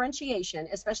differentiation,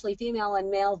 especially female and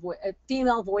male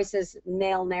female voices,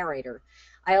 male narrator?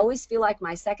 I always feel like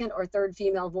my second or third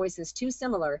female voice is too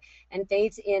similar and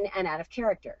fades in and out of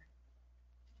character.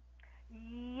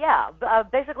 Yeah,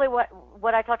 basically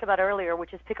what I talked about earlier,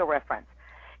 which is pick a reference.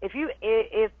 If you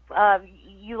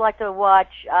like to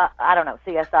watch, I don't know,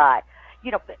 CSI,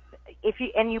 you know, if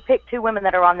you pick two women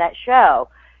that are on that show,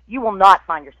 you will not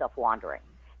find yourself wandering.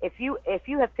 If you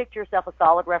have picked yourself a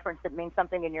solid reference that means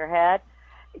something in your head,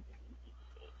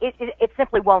 it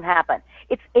simply won't happen.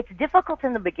 It's difficult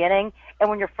in the beginning, and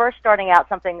when you're first starting out,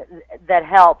 something that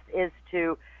helps is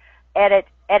to edit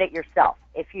yourself.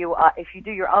 If you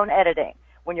do your own editing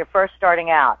when you're first starting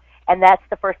out, and that's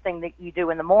the first thing that you do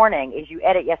in the morning is you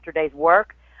edit yesterday's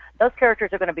work, those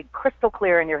characters are going to be crystal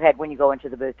clear in your head when you go into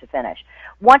the booth to finish.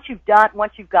 Once you've done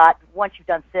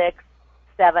 6,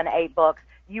 7, 8 books,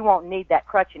 you won't need that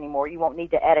crutch anymore. You won't need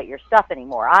to edit your stuff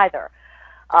anymore either.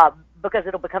 Because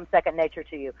it'll become second nature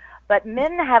to you. But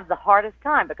men have the hardest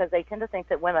time because they tend to think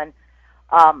that women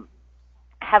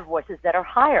have voices that are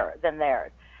higher than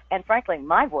theirs. And frankly,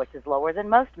 my voice is lower than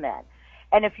most men.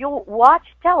 And if you'll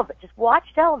just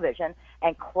watch television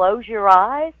and close your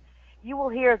eyes, you will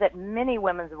hear that many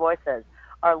women's voices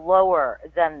are lower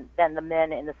than the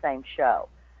men in the same show.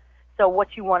 So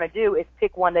what you want to do is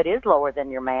pick one that is lower than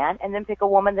your man and then pick a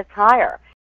woman that's higher.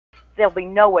 There'll be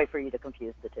no way for you to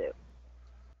confuse the two.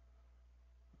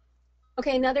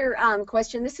 Okay, another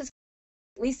question. This is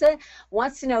Lisa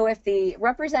wants to know if the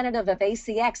representative of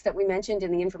ACX that we mentioned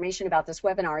in the information about this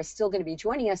webinar is still going to be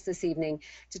joining us this evening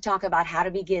to talk about how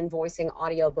to begin voicing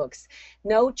audiobooks.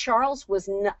 No, Charles was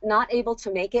not able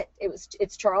to make it.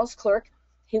 It's Charles Clerk.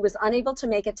 He was unable to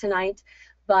make it tonight,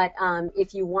 but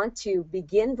if you want to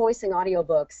begin voicing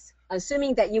audiobooks,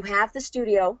 assuming that you have the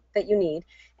studio that you need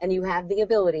and you have the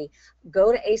ability,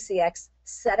 go to ACX,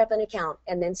 set up an account,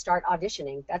 and then start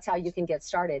auditioning. That's how you can get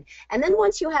started. And then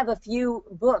once you have a few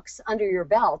books under your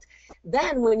belt,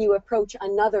 then when you approach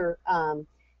another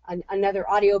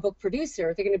audiobook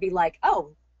producer, they're going to be like,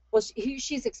 oh, well,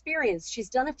 she's experienced. She's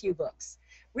done a few books.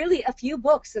 Really, a few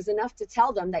books is enough to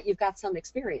tell them that you've got some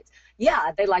experience.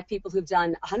 Yeah, they like people who've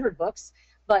done 100 books,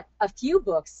 but a few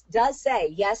books does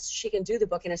say, yes, she can do the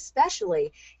book, and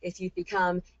especially if you've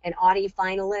become an Audie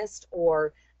finalist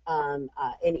or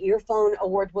an earphone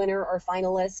award winner or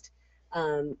finalist,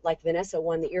 like Vanessa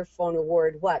won the earphone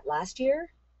award, what, last year?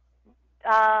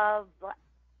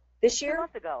 This year? 2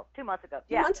 months ago. 2 months ago.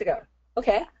 Yeah. 2 months ago.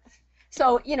 Okay.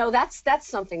 So, you know, that's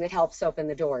something that helps open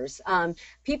the doors.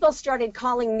 People started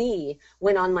calling me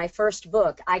when on my first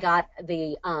book I got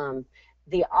the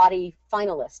Audie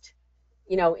finalist,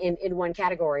 you know, in one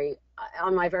category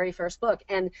on my very first book.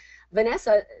 And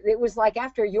Vanessa, it was like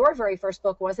after your very first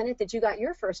book, wasn't it, that you got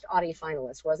your first Audie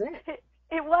finalist, wasn't it?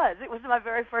 It was. It was my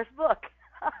very first book.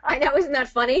 I know, isn't that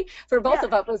funny? For both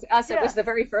of us, it was the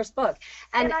very first book.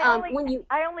 And I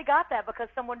only got that because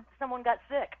someone got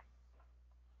sick.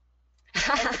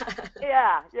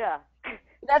 Yeah.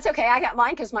 That's okay. I got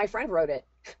mine because my friend wrote it.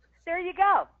 There you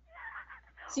go.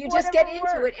 So you just get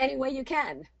into it any way you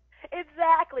can.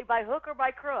 Exactly, by hook or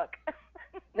by crook.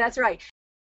 That's right.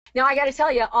 Now, I got to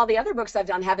tell you, all the other books I've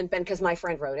done haven't been because my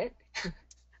friend wrote it.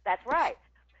 That's right.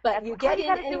 But you get in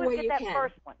any way you can.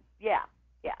 First one. Yeah.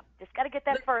 Just got to get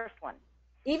that first one.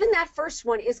 Even that first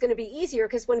one is going to be easier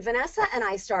because when Vanessa and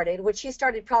I started, which she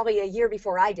started probably a year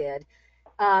before I did,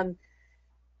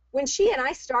 when she and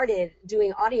I started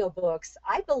doing audiobooks,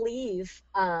 I believe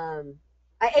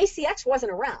ACX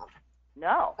wasn't around.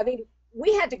 No. I mean,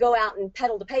 we had to go out and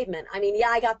pedal the pavement. I mean, yeah,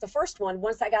 I got the first one.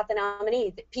 Once I got the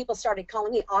nominee, people started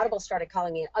calling me. Audible started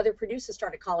calling me. Other producers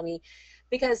started calling me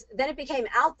because then it became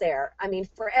out there, I mean,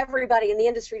 for everybody in the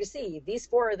industry to see. These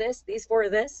four are this, these four are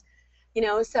this, you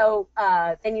know, so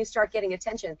then you start getting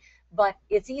attention. But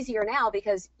it's easier now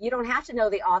because you don't have to know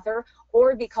the author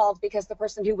or be called because the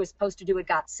person who was supposed to do it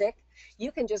got sick.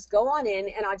 You can just go on in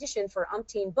and audition for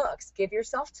umpteen books. Give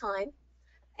yourself time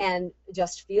and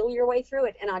just feel your way through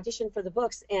it and audition for the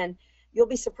books, and you'll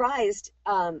be surprised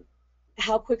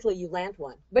how quickly you land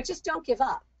one. But just don't give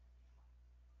up.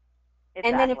 Exactly.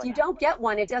 And then if you don't get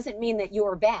one, it doesn't mean that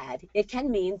you're bad. It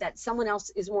can mean that someone else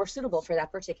is more suitable for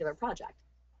that particular project.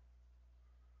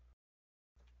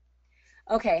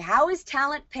 Okay, how is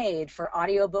talent paid for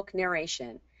audiobook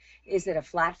narration? Is it a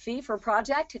flat fee for a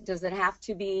project? Does it have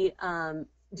to be,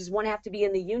 does one have to be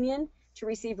in the union to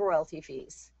receive royalty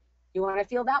fees? You want to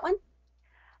field that one?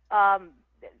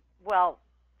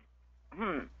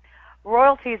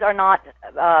 Royalties are not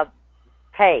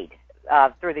paid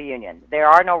through the union. There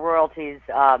are no royalties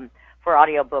for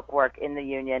audiobook work in the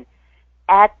union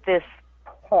at this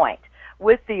point,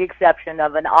 with the exception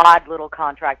of an odd little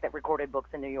contract that Recorded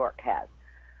Books in New York has.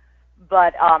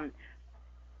 But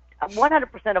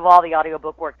 100% of all the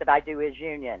audiobook work that I do is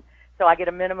union. So I get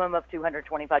a minimum of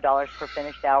 $225 per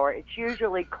finished hour. It's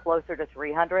usually closer to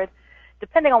 $300,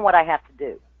 depending on what I have to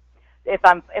do. If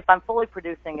I'm fully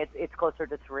producing, it's closer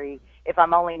to $3. If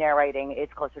I'm only narrating,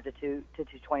 it's closer to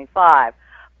 $225.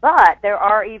 But there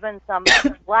are even some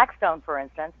Blackstone, for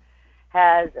instance,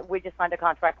 we just signed a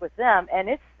contract with them,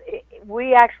 and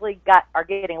we actually are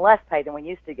getting less pay than we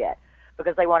used to get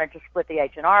because they wanted to split the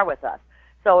H&R with us.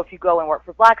 So if you go and work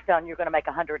for Blackstone, you're going to make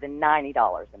 $190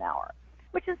 an hour,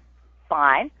 which is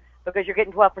fine because you're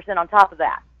getting 12% on top of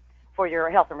that for your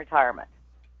health and retirement.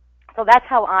 So that's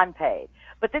how I'm paid.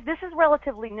 But this is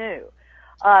relatively new.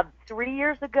 3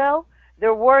 years ago,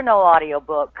 there were no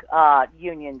audiobook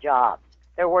union jobs.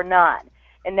 There were none.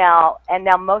 And now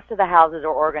most of the houses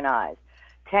are organized.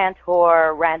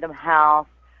 Tantor, Random House,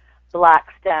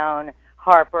 Blackstone,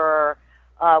 Harper.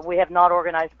 We have not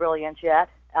organized Brilliance yet,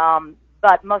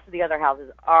 but most of the other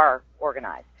houses are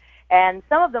organized. And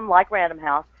some of them, like Random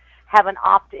House, have an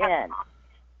opt-in.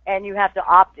 And you have to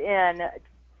opt in,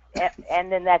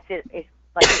 and then that's it. It's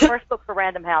like the first book for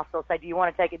Random House, they'll say, do you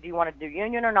want to take it? Do you want to do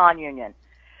union or non-union?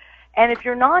 And if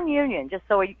you're non-union, just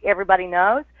so everybody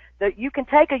knows, that you can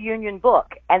take a union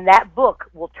book, and that book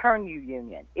will turn you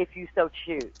union if you so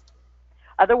choose.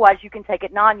 Otherwise, you can take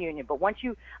it non-union. But once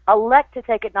you elect to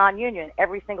take it non-union,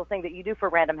 every single thing that you do for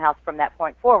Random House from that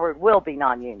point forward will be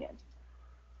non-union.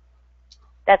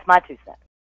 That's my 2 cents.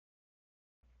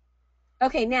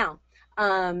 Okay, now,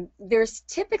 there's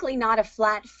typically not a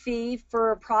flat fee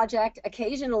for a project.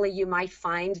 Occasionally, you might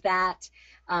find that.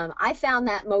 I found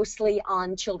that mostly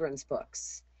on children's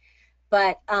books.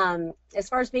 But as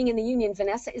far as being in the union,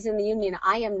 Vanessa is in the union.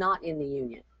 I am not in the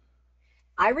union.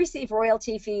 I receive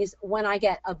royalty fees when I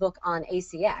get a book on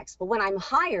ACX, but when I'm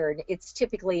hired, it's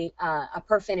typically a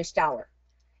per finished hour.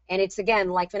 And it's, again,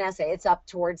 like Vanessa, it's up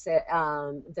towards the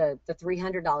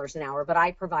 $300 an hour, but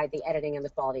I provide the editing and the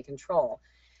quality control.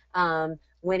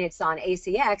 When it's on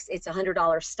ACX, it's a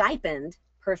 $100 stipend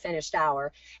per finished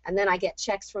hour, and then I get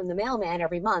checks from the mailman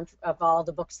every month of all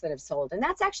the books that have sold, and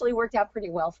that's actually worked out pretty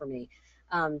well for me.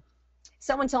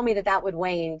 Someone told me that would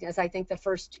wane, because I think the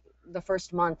first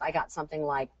month I got something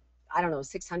like, I don't know,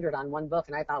 600 on one book,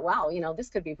 and I thought, wow, this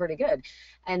could be pretty good.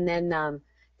 And then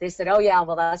they said, oh yeah,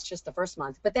 well, that's just the first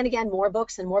month. But then again, more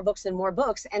books and more books and more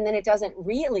books, and then it doesn't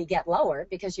really get lower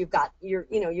because you're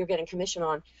getting commission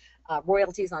on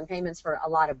royalties on payments for a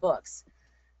lot of books.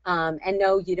 And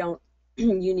no, you don't.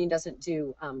 Union doesn't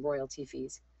do royalty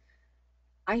fees.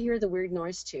 I hear the weird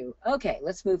noise too. Okay,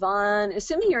 let's move on.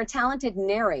 Assuming you're a talented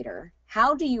narrator,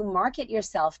 how do you market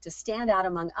yourself to stand out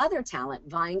among other talent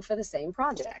vying for the same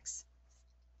projects?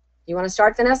 You want to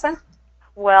start, Vanessa?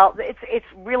 Well, it's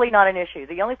really not an issue.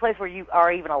 The only place where you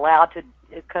are even allowed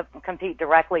to compete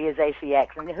directly is ACX,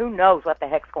 and who knows what the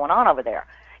heck's going on over there.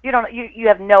 You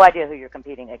have no idea who you're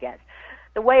competing against.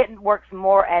 The way it works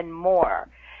more and more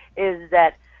is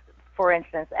that, for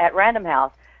instance, at Random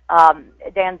House,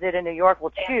 Dan Zitt in New York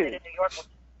will choose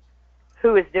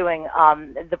who is doing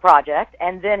the project,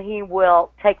 and then he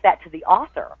will take that to the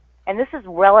author. And this is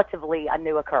relatively a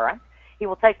new occurrence. He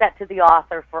will take that to the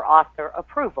author for author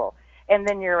approval, and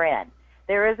then you're in.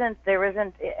 There isn't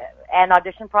an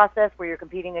audition process where you're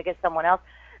competing against someone else.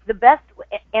 The best,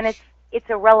 and it's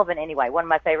irrelevant anyway. One of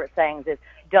my favorite sayings is,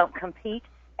 don't compete,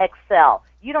 excel.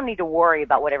 You don't need to worry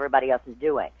about what everybody else is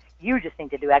doing. You just need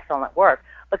to do excellent work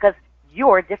because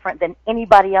you're different than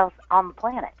anybody else on the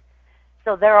planet.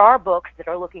 So there are books that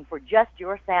are looking for just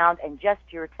your sound and just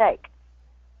your take.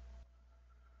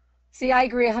 See, I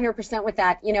agree 100% with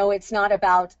that. It's not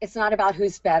about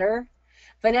who's better.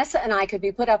 Vanessa and I could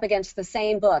be put up against the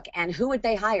same book, and who would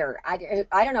they hire? I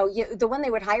don't know. The one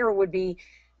they would hire would be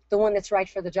the one that's right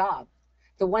for the job.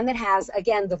 The one that has,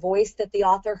 again, the voice that the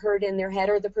author heard in their head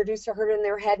or the producer heard in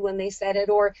their head when they said it,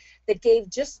 or that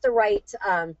gave just the right.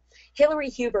 Hillary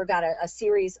Huber got a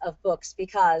series of books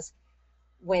because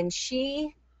when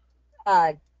she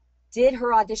did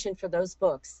her audition for those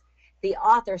books, the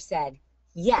author said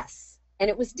yes, and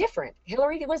it was different.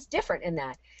 Hillary was different in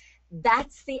that.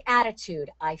 That's the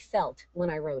attitude I felt when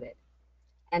I wrote it,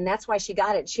 and that's why she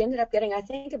got it. She ended up getting, I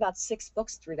think, about 6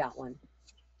 books through that one.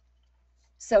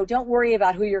 So don't worry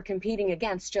about who you're competing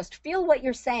against. Just feel what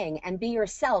you're saying and be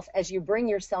yourself as you bring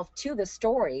yourself to the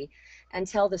story and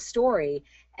tell the story.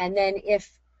 And then if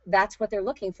that's what they're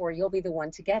looking for, you'll be the one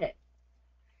to get it.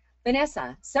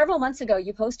 Vanessa, several months ago,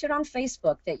 you posted on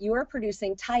Facebook that you are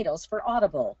producing titles for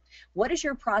Audible. What is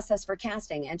your process for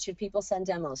casting, and should people send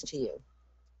demos to you?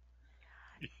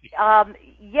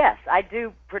 Yes, I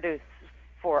do produce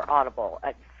for Audible.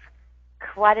 It's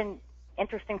quite an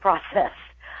interesting process.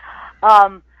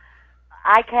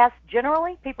 I cast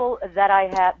generally people that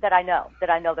I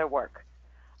know their work.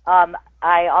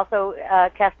 I also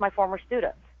cast my former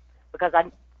students because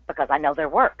I know their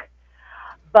work.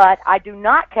 But I do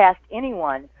not cast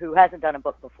anyone who hasn't done a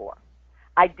book before.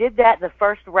 I did that the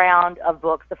first round of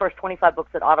books, the first 25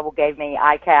 books that Audible gave me.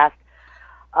 I cast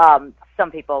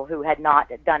some people who had not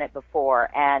done it before,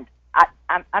 and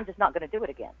I'm just not going to do it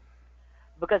again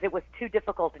because it was too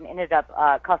difficult and ended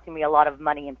up costing me a lot of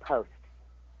money in post.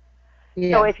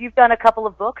 Yeah. So if you've done a couple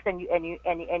of books and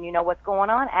you know what's going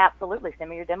on, absolutely send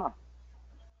me your demo.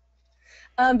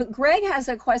 But Greg has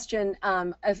a question.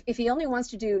 If he only wants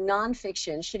to do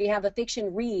nonfiction, should he have a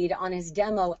fiction read on his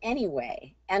demo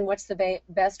anyway? And what's the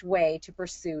best way to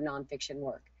pursue nonfiction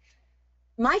work?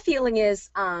 My feeling is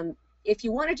if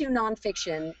you want to do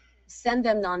nonfiction, send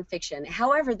them nonfiction.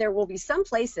 However, there will be some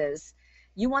places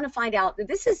you want to find out.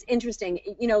 This is interesting.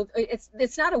 You know,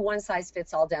 it's not a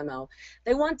one-size-fits-all demo.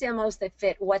 They want demos that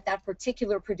fit what that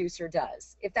particular producer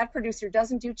does. If that producer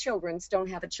doesn't do children's, don't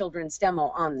have a children's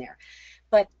demo on there.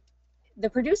 But the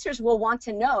producers will want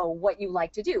to know what you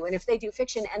like to do. And if they do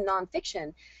fiction and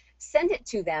nonfiction, send it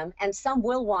to them, and some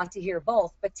will want to hear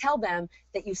both, but tell them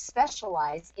that you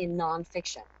specialize in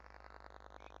nonfiction.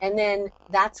 And then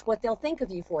that's what they'll think of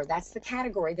you for. That's the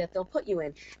category that they'll put you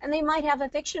in. And they might have a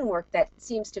fiction work that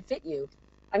seems to fit you.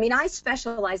 I mean, I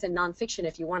specialize in nonfiction,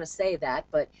 if you want to say that,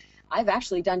 but I've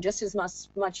actually done just as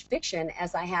much fiction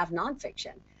as I have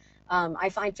nonfiction. I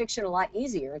find fiction a lot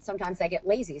easier, and sometimes I get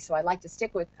lazy, so I like to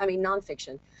stick with,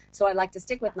 nonfiction, so I like to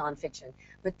stick with nonfiction.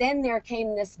 But then there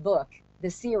came this book,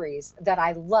 the series, that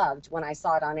I loved when I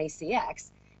saw it on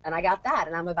ACX, and I got that,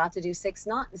 and I'm about to do six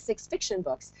fiction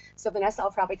books. So Vanessa, I'll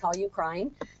probably call you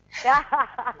crying.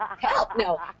 Help!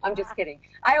 No, I'm just kidding.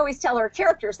 I always tell her,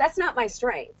 characters, that's not my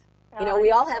strength. You know,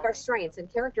 we all have our strengths,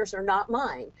 and characters are not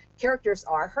mine. Characters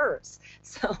are hers.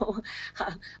 So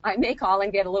I may call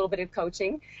and get a little bit of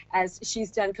coaching, as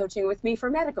she's done coaching with me for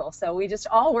medical. So we just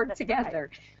all work together.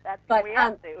 That's what we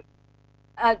have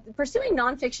to. Pursuing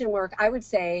nonfiction work, I would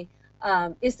say,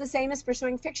 is the same as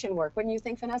pursuing fiction work. Wouldn't you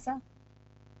think, Vanessa?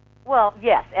 Well,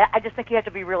 yes. I just think you have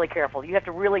to be really careful. You have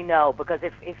to really know, because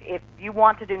if you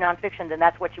want to do nonfiction, then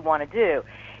that's what you want to do.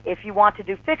 If you want to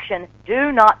do fiction,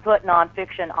 do not put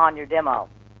nonfiction on your demo.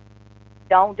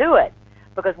 Don't do it,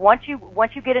 because once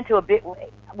you get into a bit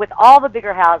with all the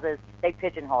bigger houses, they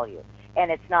pigeonhole you,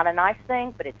 and it's not a nice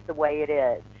thing, but it's the way it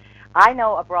is. I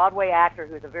know a Broadway actor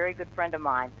who's a very good friend of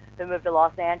mine who moved to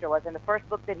Los Angeles, and the first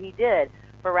book that he did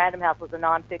for Random House was a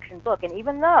nonfiction book, and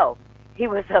even though he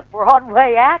was a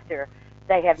Broadway actor,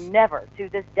 they have never, to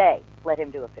this day, let him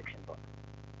do a fiction book.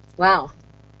 Wow.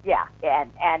 Yeah,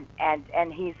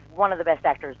 and he's one of the best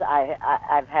actors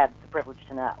I've had the privilege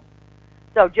to know.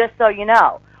 So just so you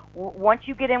know, once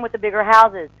you get in with the bigger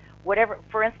houses, whatever,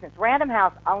 for instance, Random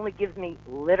House only gives me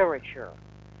literature.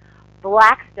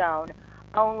 Blackstone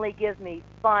only gives me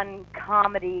fun,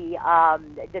 comedy,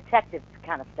 detective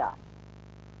kind of stuff.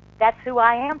 That's who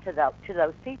I am to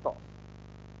those people.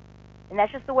 And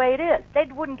that's just the way it is. They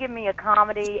wouldn't give me a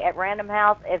comedy at Random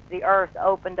House if the earth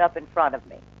opened up in front of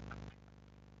me.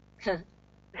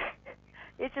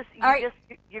 It's just,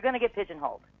 you're going to get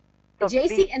pigeonholed. So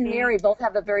JC and Mary both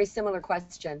have a very similar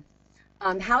question.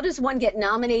 How does one get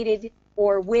nominated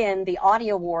or win the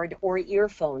Audio Award or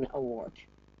Earphone Award?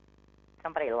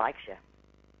 Somebody likes you.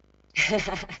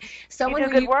 Someone you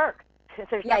do good work.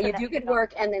 Yeah, you do good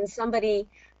work, and then somebody,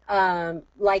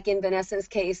 like in Vanessa's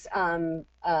case,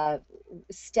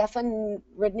 Stefan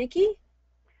Rudnicki?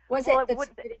 Was well,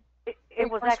 it? It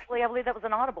was actually, I believe that was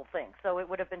an Audible thing, so it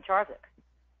would have been Charzik.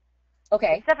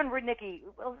 Okay. Stefan Rudnicki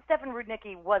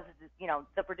was,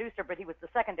 the producer, but he was the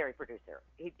secondary producer.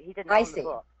 He didn't own the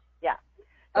book. Yeah.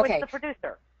 So okay. It's the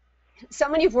producer.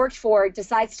 Someone you've worked for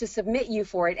decides to submit you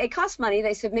for it. It costs money.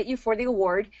 They submit you for the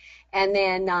award, and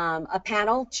then a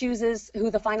panel chooses who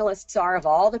the finalists are of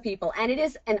all the people, and it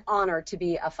is an honor to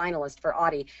be a finalist for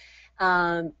Audi.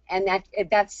 And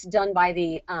that's done by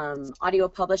the Audio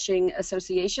Publishing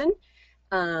Association,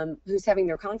 who's having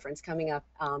their conference coming up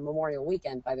Memorial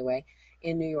Weekend, by the way,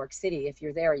 in New York City. If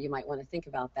you're there, you might want to think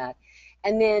about that.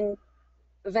 And then,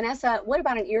 Vanessa, what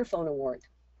about an Earphone Award?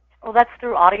 Well, that's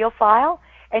through AudioFile,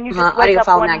 and you just wake up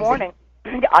one morning.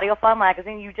 AudioFile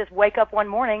magazine. You just wake up one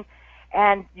morning,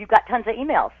 and you've got tons of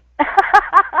emails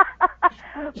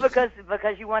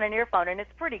because you want an earphone, and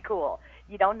it's pretty cool.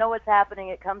 You don't know what's happening.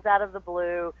 It comes out of the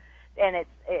blue, and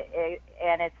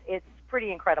it's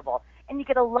pretty incredible. And you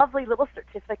get a lovely little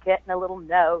certificate and a little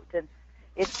note, and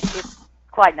it's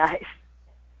quite nice.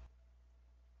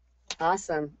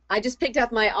 Awesome. I just picked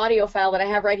up my audio file that I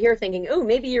have right here thinking, oh,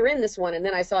 maybe you're in this one, and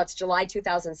then I saw it's July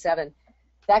 2007.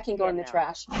 That can go in the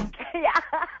trash. Yeah.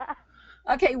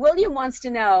 Okay, William wants to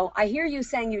know, I hear you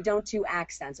saying you don't do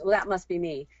accents. Well, that must be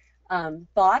me.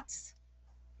 Thoughts?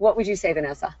 What would you say,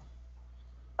 Vanessa?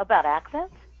 About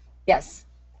accents? Yes.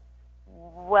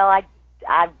 Well,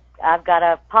 I've got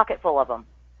a pocket full of them.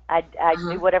 I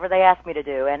do whatever they ask me to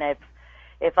do, and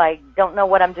if I don't know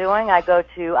what I'm doing, I go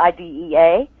to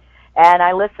IDEA and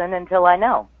I listen until I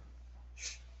know.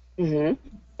 Mm-hmm.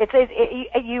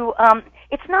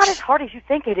 It's not as hard as you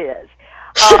think it is.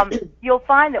 You'll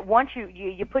find that once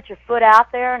you put your foot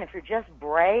out there, and if you're just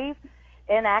brave,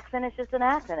 an accent is just an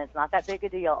accent. It's not that big a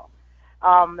deal.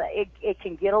 It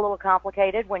can get a little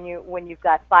complicated when you've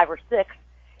got 5 or 6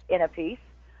 in a piece.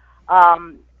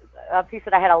 A piece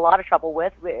that I had a lot of trouble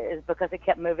with is because it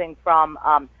kept moving from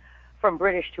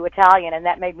British to Italian, and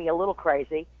that made me a little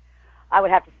crazy. I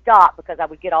would have to stop because I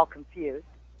would get all confused.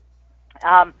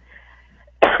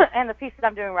 And the piece that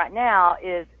I'm doing right now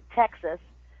is Texas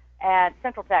and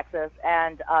Central Texas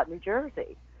and New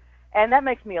Jersey, and that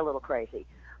makes me a little crazy.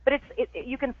 But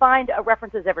you can find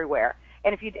references everywhere,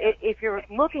 and if you're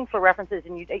looking for references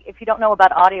and if you don't know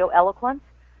about audio eloquence,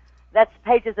 that's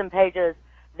pages and pages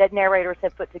that narrators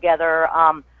have put together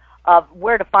of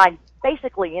where to find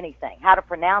basically anything, how to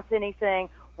pronounce anything,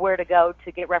 where to go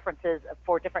to get references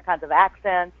for different kinds of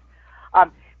accents.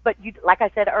 But like I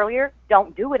said earlier,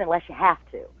 don't do it unless you have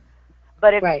to.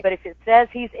 But if it says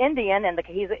he's Indian and if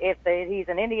he's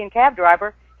an Indian cab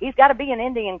driver, he's got to be an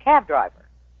Indian cab driver.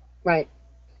 Right.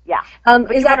 Yeah.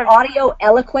 Is that audio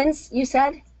eloquence, you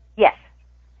said? Yes.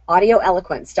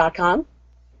 Audioeloquence.com?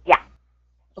 Yeah.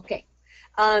 Okay.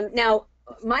 Now,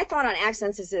 my thought on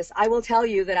accents is this. I will tell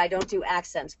you that I don't do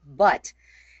accents, but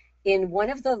in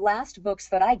one of the last books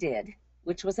that I did,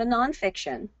 which was a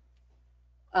nonfiction,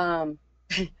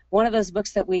 one of those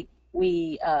books that we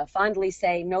fondly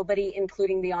say nobody,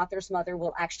 including the author's mother,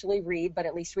 will actually read, but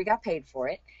at least we got paid for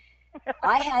it.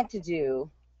 I had to do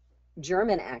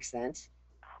German accent,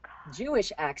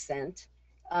 Jewish accent,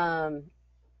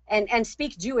 and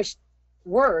speak Jewish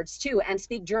words too, and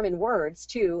speak German words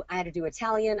too. I had to do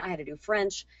Italian, I had to do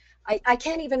French. I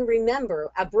can't even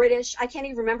remember British. I can't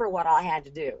even remember what I had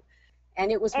to do. And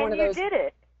it was one of those. And you did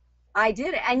it. I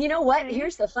did it. And you know what?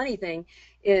 Here's the funny thing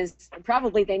is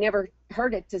probably they never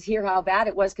heard it to hear how bad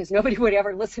it was because nobody would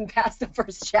ever listen past the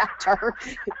first chapter.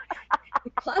 The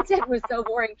content was so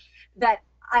boring that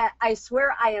I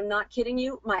swear I am not kidding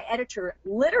you. My editor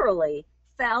literally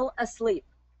fell asleep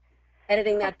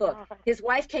editing that book. His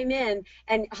wife came in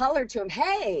and hollered to him,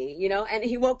 "Hey," and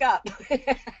he woke up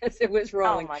as it was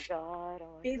rolling. Oh my God.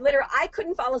 He literally, I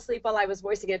couldn't fall asleep while I was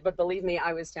voicing it, but believe me,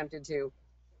 I was tempted to.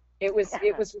 It was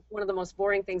one of the most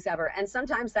boring things ever, and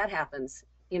sometimes that happens,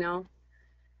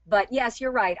 But yes,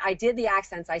 you're right. I did the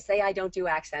accents. I say I don't do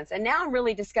accents, and now I'm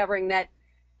really discovering that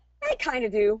I kind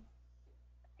of do.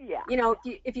 Yeah.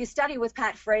 If you study with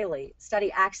Pat Fraley,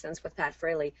 study accents with Pat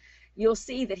Fraley, you'll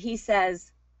see that he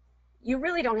says you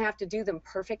really don't have to do them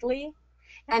perfectly.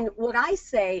 And what I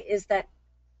say is that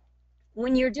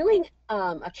when you're doing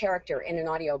a character in an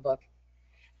audiobook,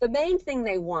 the main thing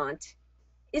they want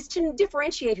is to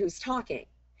differentiate who's talking.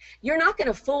 You're not going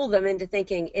to fool them into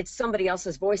thinking it's somebody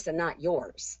else's voice and not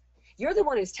yours. You're the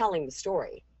one who's telling the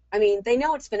story. I mean, they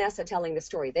know it's Vanessa telling the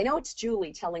story. They know it's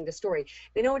Julie telling the story.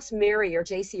 They know it's Mary or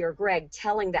JC or Greg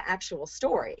telling the actual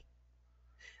story.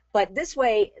 But this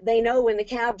way, they know when the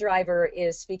cab driver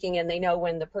is speaking and they know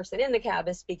when the person in the cab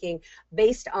is speaking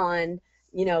based on,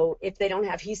 if they don't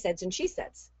have he saids and she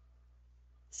saids.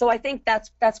 So I think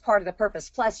that's part of the purpose.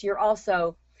 Plus, you're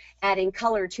also adding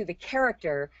color to the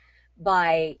character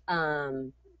by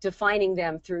defining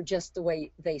them through just the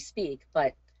way they speak.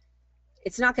 But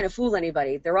it's not going to fool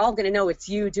anybody. They're all going to know it's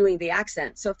you doing the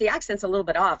accent. So if the accent's a little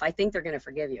bit off, I think they're going to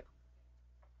forgive you.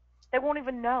 They won't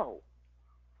even know.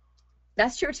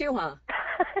 That's true too, huh?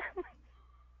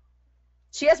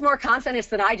 She has more confidence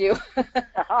than I do.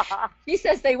 She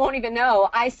says they won't even know.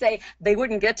 I say they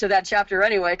wouldn't get to that chapter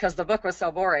anyway because the book was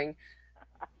so boring.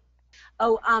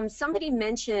 Oh, somebody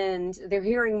mentioned they're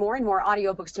hearing more and more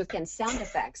audiobooks with sound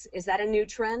effects. Is that a new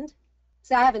trend?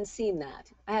 So I haven't seen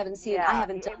that. I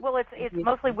haven't done. Well, it's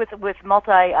mostly with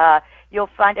multi. You'll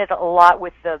find it a lot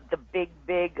with the big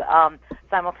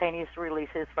simultaneous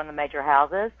releases from the major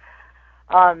houses.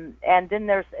 And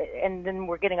then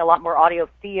we're getting a lot more audio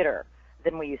theater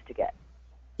than we used to get.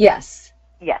 Yes.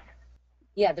 Yes.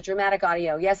 Yeah, the dramatic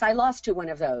audio. Yes, I lost to one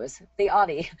of those. The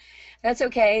Audi. That's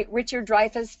okay. Richard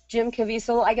Dreyfuss, Jim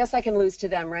Caviezel. I guess I can lose to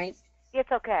them, right?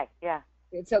 It's okay. Yeah.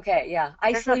 It's okay. Yeah.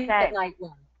 I There's sleep no at night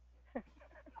long.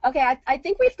 Okay, I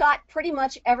think we've got pretty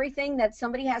much everything that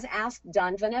somebody has asked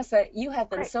done. Vanessa, you have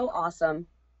been so awesome.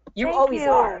 You always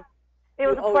are. It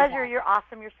was You a always pleasure. have. You're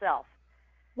awesome yourself.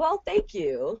 Well, thank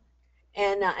you.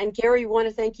 And Gary, we want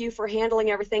to thank you for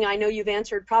handling everything. I know you've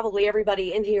answered probably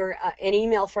everybody in here an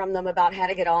email from them about how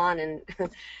to get on and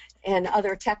and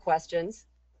other tech questions.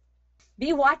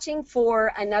 Be watching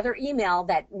for another email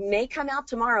that may come out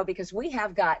tomorrow, because we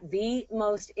have got the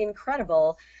most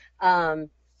incredible,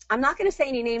 I'm not going to say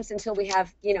any names until we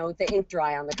have, the ink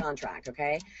dry on the contract,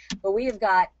 okay? But we have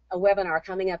got a webinar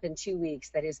coming up in 2 weeks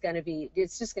that is going to be,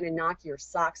 it's just going to knock your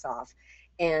socks off.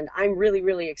 And I'm really,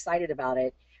 really excited about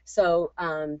it. So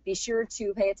be sure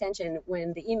to pay attention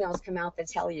when the emails come out that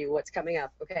tell you what's coming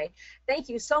up, okay? Thank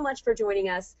you so much for joining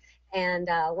us, and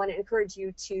I want to encourage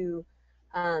you to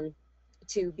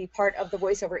be part of the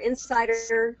VoiceOver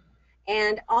Insider,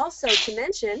 and also to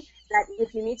mention that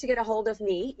if you need to get a hold of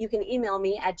me, you can email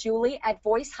me at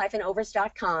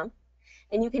julie@voice-overs.com,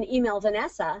 and you can email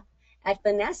Vanessa at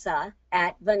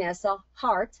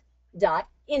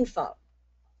vanessahart.info.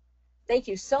 Thank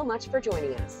you so much for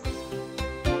joining us.